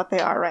changing from what they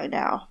are right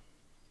now,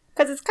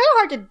 because it's kind of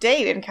hard to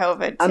date in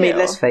COVID. Too. I mean,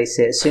 let's face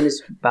it. As soon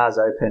as bars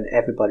open,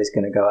 everybody's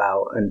going to go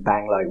out and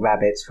bang like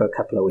rabbits for a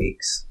couple of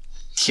weeks.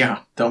 Yeah,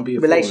 don't be a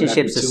fool. Relationships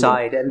That'd be too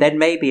aside, and then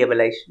maybe a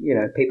relation. You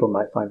know, people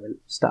might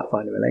start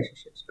finding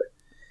relationships, but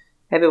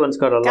everyone's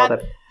got a lot God.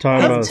 of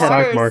Talking about the stock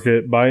Bars.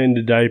 market, buy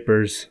into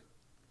diapers.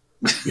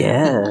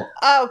 yeah.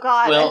 Oh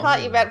God, Well- I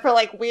thought you meant for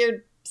like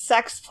weird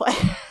sex play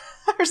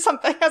or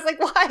something. I was like,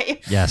 why?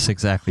 Yes,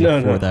 exactly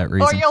No, for no. that Or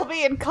reason. you'll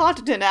be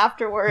incontinent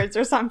afterwards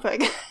or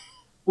something.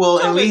 Well,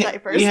 and Children's we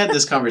diapers. had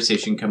this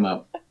conversation come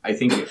up, I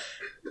think,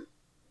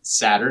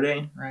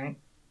 Saturday, right?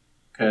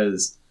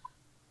 Because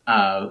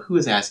who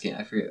was asking?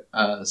 I forget.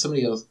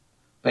 Somebody else.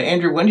 But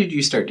Andrew, when did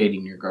you start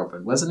dating your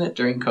girlfriend? Wasn't it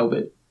during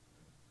COVID?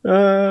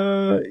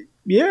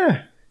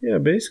 Yeah,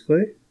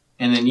 basically.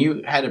 And then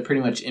you had to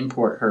pretty much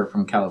import her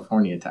from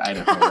California to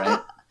Idaho, right?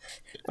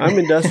 I'm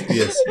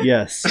industrious.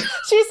 Yes.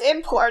 She's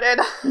imported.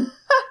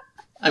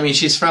 I mean,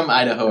 she's from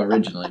Idaho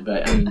originally,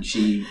 but I mean,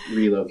 she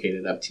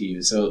relocated up to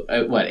you. So,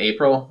 what,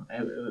 April,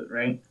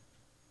 right?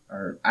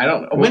 Or I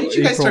don't know. When did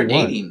you guys April start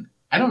what? dating?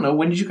 I don't know.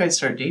 When did you guys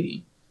start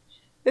dating?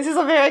 This is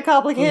a very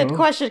complicated Mhm.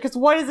 question, because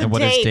what is a and what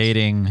date? is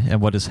dating,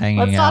 and what is hanging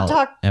Let's not out,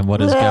 talk- and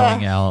what is Ugh.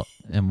 going out,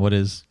 and what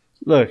is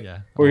Look, yeah.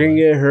 we're all going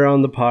to that. get her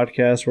on the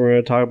podcast. We're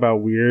going to talk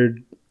about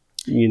weird,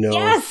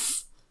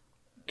 Yes!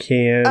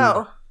 canned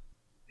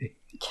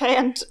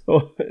Canned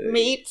oh,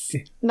 meats,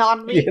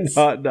 non-meats.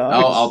 hot dogs.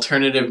 Oh,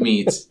 alternative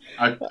meats.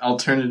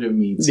 Alternative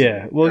meats.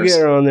 Yeah, we'll There's-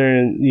 get her on there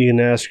and you can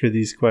ask her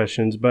these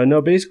questions. But no,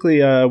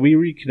 basically, we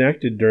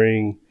reconnected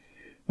during.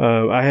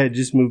 I had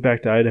just moved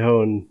back to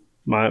Idaho, and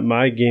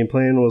my game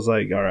plan was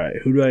like, all right,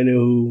 who do I know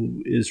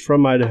who is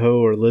from Idaho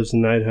or lives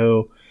in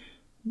Idaho?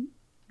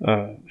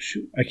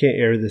 Shoot, I can't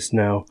air this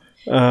now.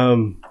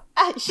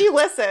 She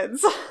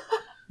listens.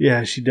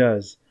 Yeah, she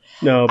does.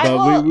 No, I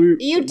but will- we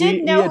you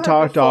did know we had her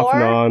talked off and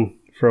before? on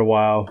for a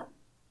while,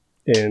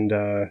 and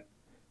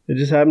it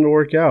just happened to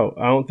work out.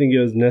 I don't think it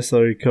was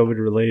necessarily COVID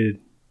related.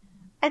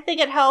 I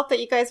think it helped that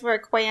you guys were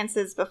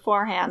acquaintances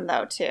beforehand,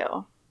 though,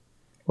 too.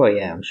 Well,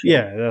 yeah, I'm sure.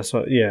 Yeah, that's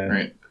what. Yeah,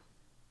 Right.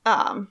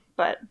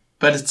 But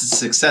But it's a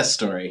success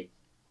story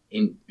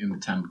in the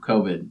time of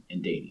COVID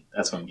and dating.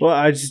 That's what I'm Well,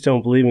 I just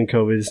don't believe in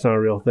COVID. It's not a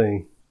real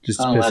thing. Just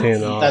to piss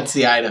Hannah off. that's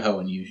the Idaho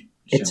in you.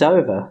 It's Sean.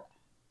 over.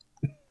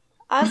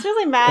 I was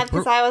really mad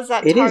because I was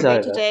at It is Target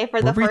over. today for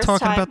Were the we first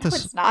talking time. about No,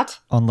 this? it's not.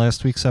 on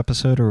last week's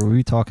episode, or were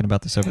we talking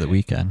about this over the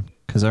weekend?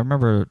 Because I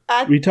remember,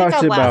 I We think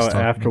talked on last-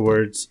 about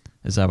afterwards.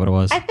 is that what it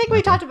was? I think we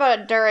Okay. talked about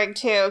it during,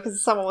 too,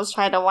 because someone was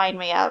trying to wind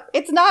me up.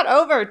 It's not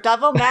over.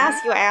 Double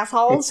mask, you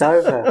assholes. It's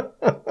over.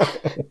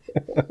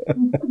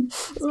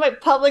 This is my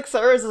public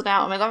service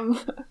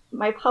announcement.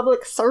 My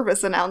public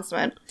service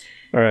announcement.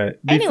 All right.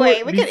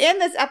 Anyway, we could end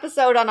this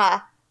episode on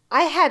a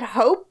I had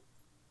hope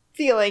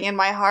feeling in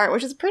my heart,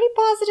 which is a pretty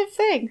positive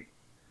thing.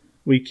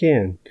 We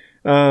can.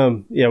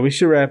 Yeah, we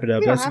should wrap it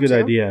up. We don't That's a have good to.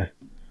 idea.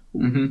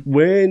 Mhm.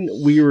 When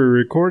we were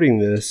recording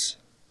this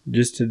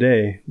just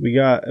today, we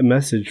got a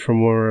message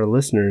from one of our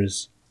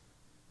listeners.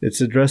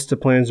 It's addressed to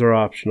plans are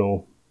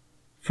optional.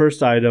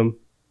 First item,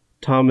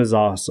 Tom is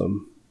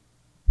awesome.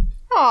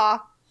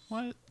 Aw.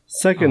 What?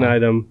 Second Aw.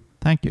 item,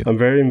 Thank you. I'm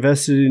very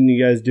invested in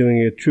you guys doing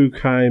a true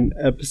crime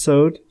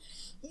episode.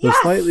 I'm Yes!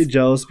 slightly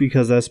jealous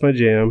because that's my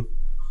jam.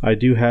 I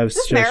do have Is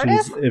this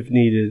suggestions Meredith? if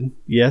needed.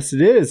 Yes,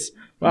 it is.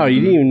 Wow, you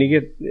didn't even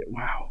get.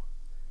 Wow,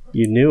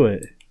 you knew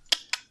it.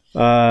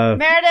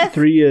 Meredith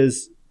 3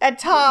 is and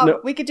Tom, No.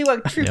 we could do a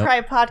true Yep.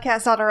 crime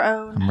podcast on our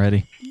own. I'm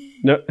ready.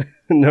 no.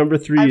 Number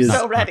 3 I'm is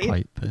so Not ready.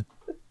 quite, but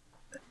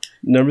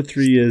number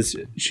 3 is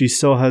she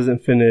still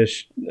hasn't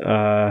finished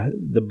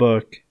the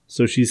book,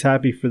 so she's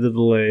happy for the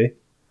delay.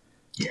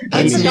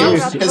 Has Me Neil,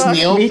 too. has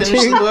Neil Me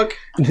finished too. the book?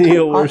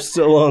 Neil, we're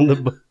still on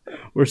the.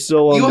 We're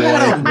still on You the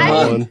had a line for that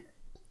month.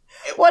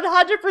 one.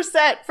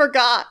 100%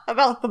 forgot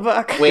about the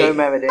book. Go, Wait,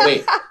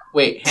 Meredith.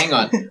 wait, hang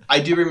on. I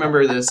do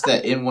remember this,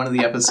 that in one of the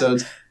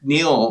episodes,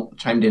 Neil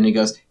chimed in and he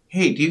goes,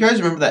 hey, do you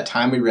guys remember that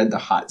time we read The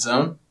Hot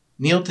Zone?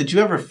 Neil, did you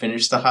ever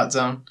finish The Hot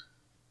Zone?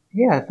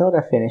 Yeah, I thought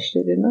I finished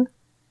it, didn't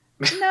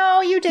I?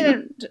 No, you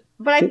didn't.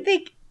 But I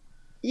think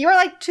you were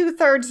like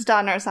 2/3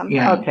 done or something.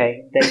 Yeah.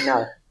 Okay, then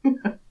no.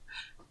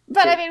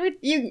 But I mean,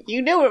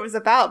 you knew what it was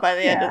about by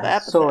the end of the I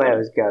saw where I episode.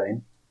 was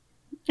going.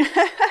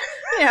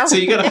 You know, So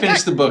you gotta it finish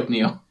got the book,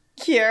 Neil.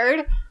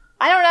 cured.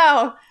 I don't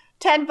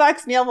know.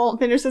 $10, Neil won't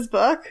finish his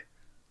book.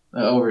 The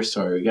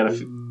overstory.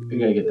 We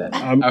gotta get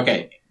that.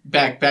 Okay,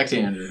 back to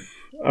Andrew.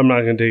 I'm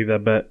not going to take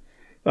that bet.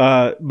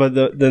 But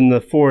then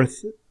the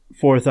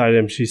fourth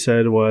item she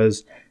said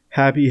was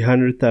happy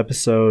 100th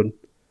episode.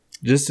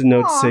 Just a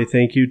note Aw. to say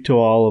thank you to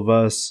all of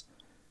us.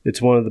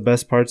 It's one of the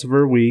best parts of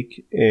her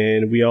week,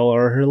 and we all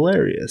are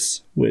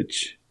hilarious,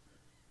 which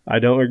I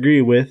don't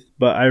agree with,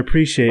 but I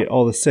appreciate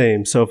all the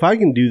same. So if I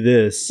can do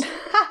this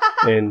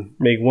and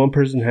make one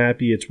person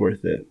happy, it's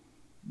worth it.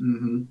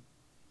 Mm-hmm.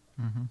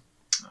 Mm-hmm.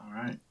 All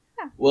right.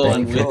 Well, Thank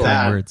and you for with the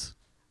kind that, words.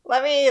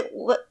 Let me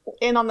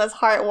in on this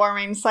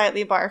heartwarming,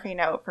 slightly barfy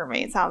note for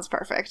me. It sounds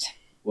perfect.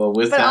 well,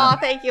 with But that,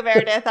 thank you,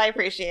 Meredith. I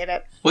appreciate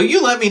it. will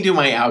you let me do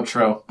my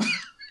outro?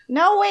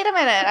 No, wait a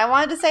minute. I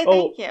wanted to say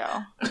thank you.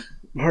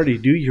 Marty,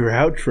 do your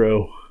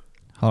outro.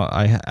 Oh,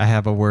 I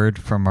have a word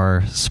from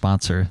our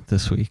sponsor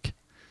this week,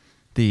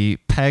 the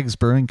Pegs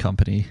Brewing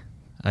Company.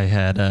 I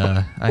had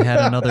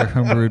another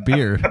homebrewed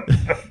beer.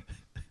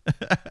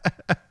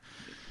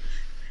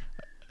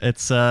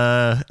 It's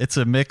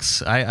a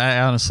mix. I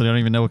honestly don't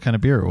even know what kind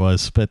of beer it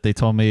was, but they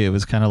told me it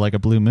was kind of like a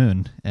Blue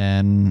Moon,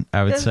 and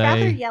I would It's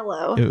rather say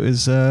yellow.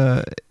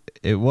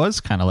 it was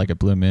kind of like a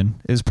Blue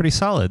Moon. It was pretty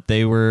solid.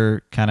 They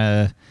were kind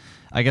of,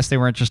 I guess they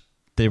weren't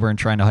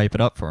trying to hype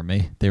it up for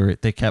me.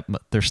 They kept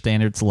their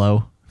standards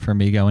low for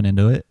me going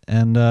into it,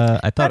 and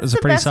I thought it was a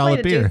pretty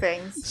solid beer.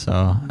 So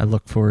I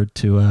look forward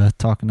to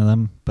talking to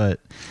them. But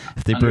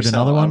if they brewed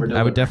Undersell, another one, I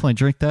overdeliver. would definitely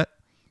drink that.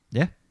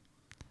 Yeah,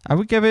 I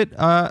would give it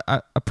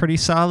a pretty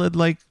solid,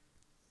 like,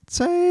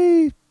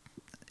 say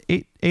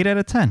 8 out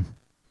of 10.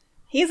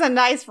 He's a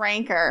nice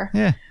ranker.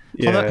 Yeah.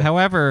 Yeah.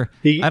 However,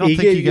 He I don't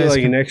think gave you guys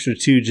like can- an extra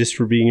 2 just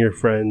for being your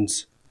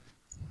friends.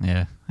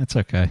 Yeah, that's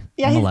okay.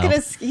 Yeah, I'm he's allowed.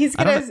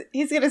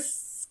 gonna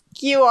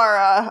skew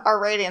our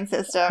rating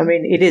system. I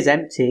mean, it is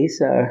empty,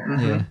 so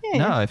Yeah. Yeah.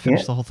 No, I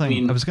finished Yeah. the whole thing. I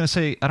mean- I was gonna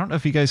say, I don't know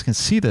if you guys can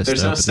see this.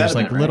 There's though, no but there's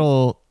like sediment,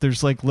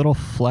 right? little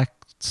fleck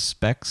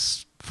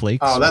specks,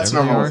 flakes. Oh, that's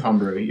whatever they normal with are.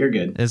 homebrew. You're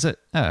good. Is it?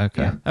 Oh,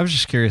 okay. Yeah. I was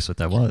just curious what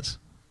that was.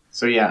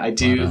 So yeah, I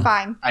do.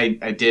 Fine. I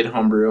did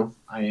homebrew.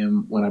 I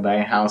am when I buy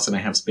a house and I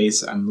have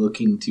space, I'm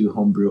looking to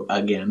homebrew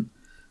again.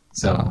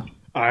 So Oh.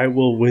 I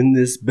will win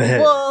this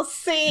bet. We'll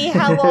see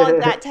how long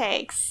that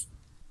takes.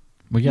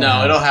 We got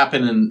no, it'll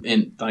happen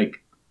in like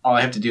all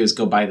I have to do is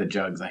go buy the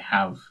jugs. I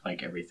have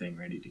like everything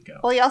ready to go.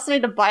 Well, you also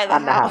need to buy the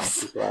and the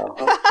house. house as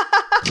well.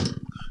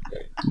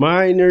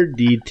 Minor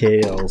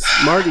details.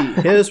 Marty,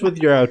 hit us with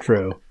your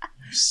outro.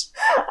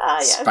 Ah,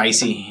 yes.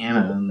 Spicy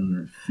Hannah and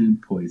her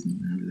food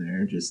poisoning over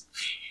there. Just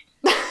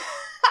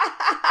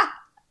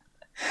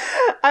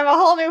I'm a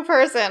whole new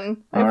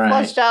person. I All right.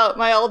 flushed out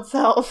my old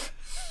self.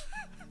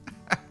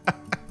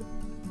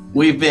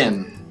 we've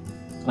been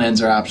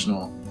Plans Are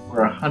Optional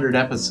for 100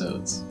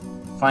 episodes.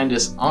 Find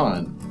us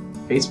on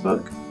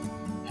Facebook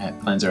at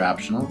Plans Are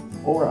Optional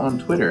or on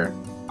Twitter,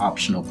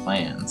 Optional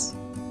Plans.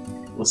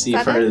 We'll see you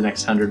Is that for it? the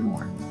next 100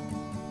 more.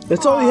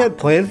 That's all you had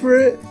planned for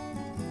it?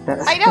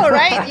 I know,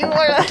 right? You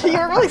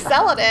were really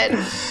selling it.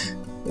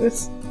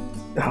 That's...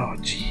 Oh,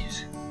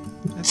 jeez.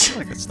 I feel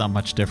like it's not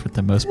much different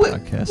than most What-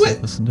 podcasts what-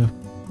 I listen to.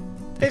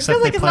 It Except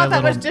feels like they it's play not a that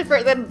little- much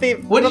different than the.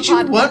 What the did you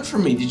podcast. want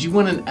from me? Did you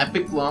want an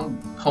epic long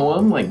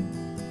poem like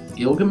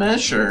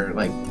Gilgamesh or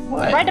like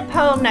what? Write a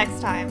poem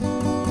next time.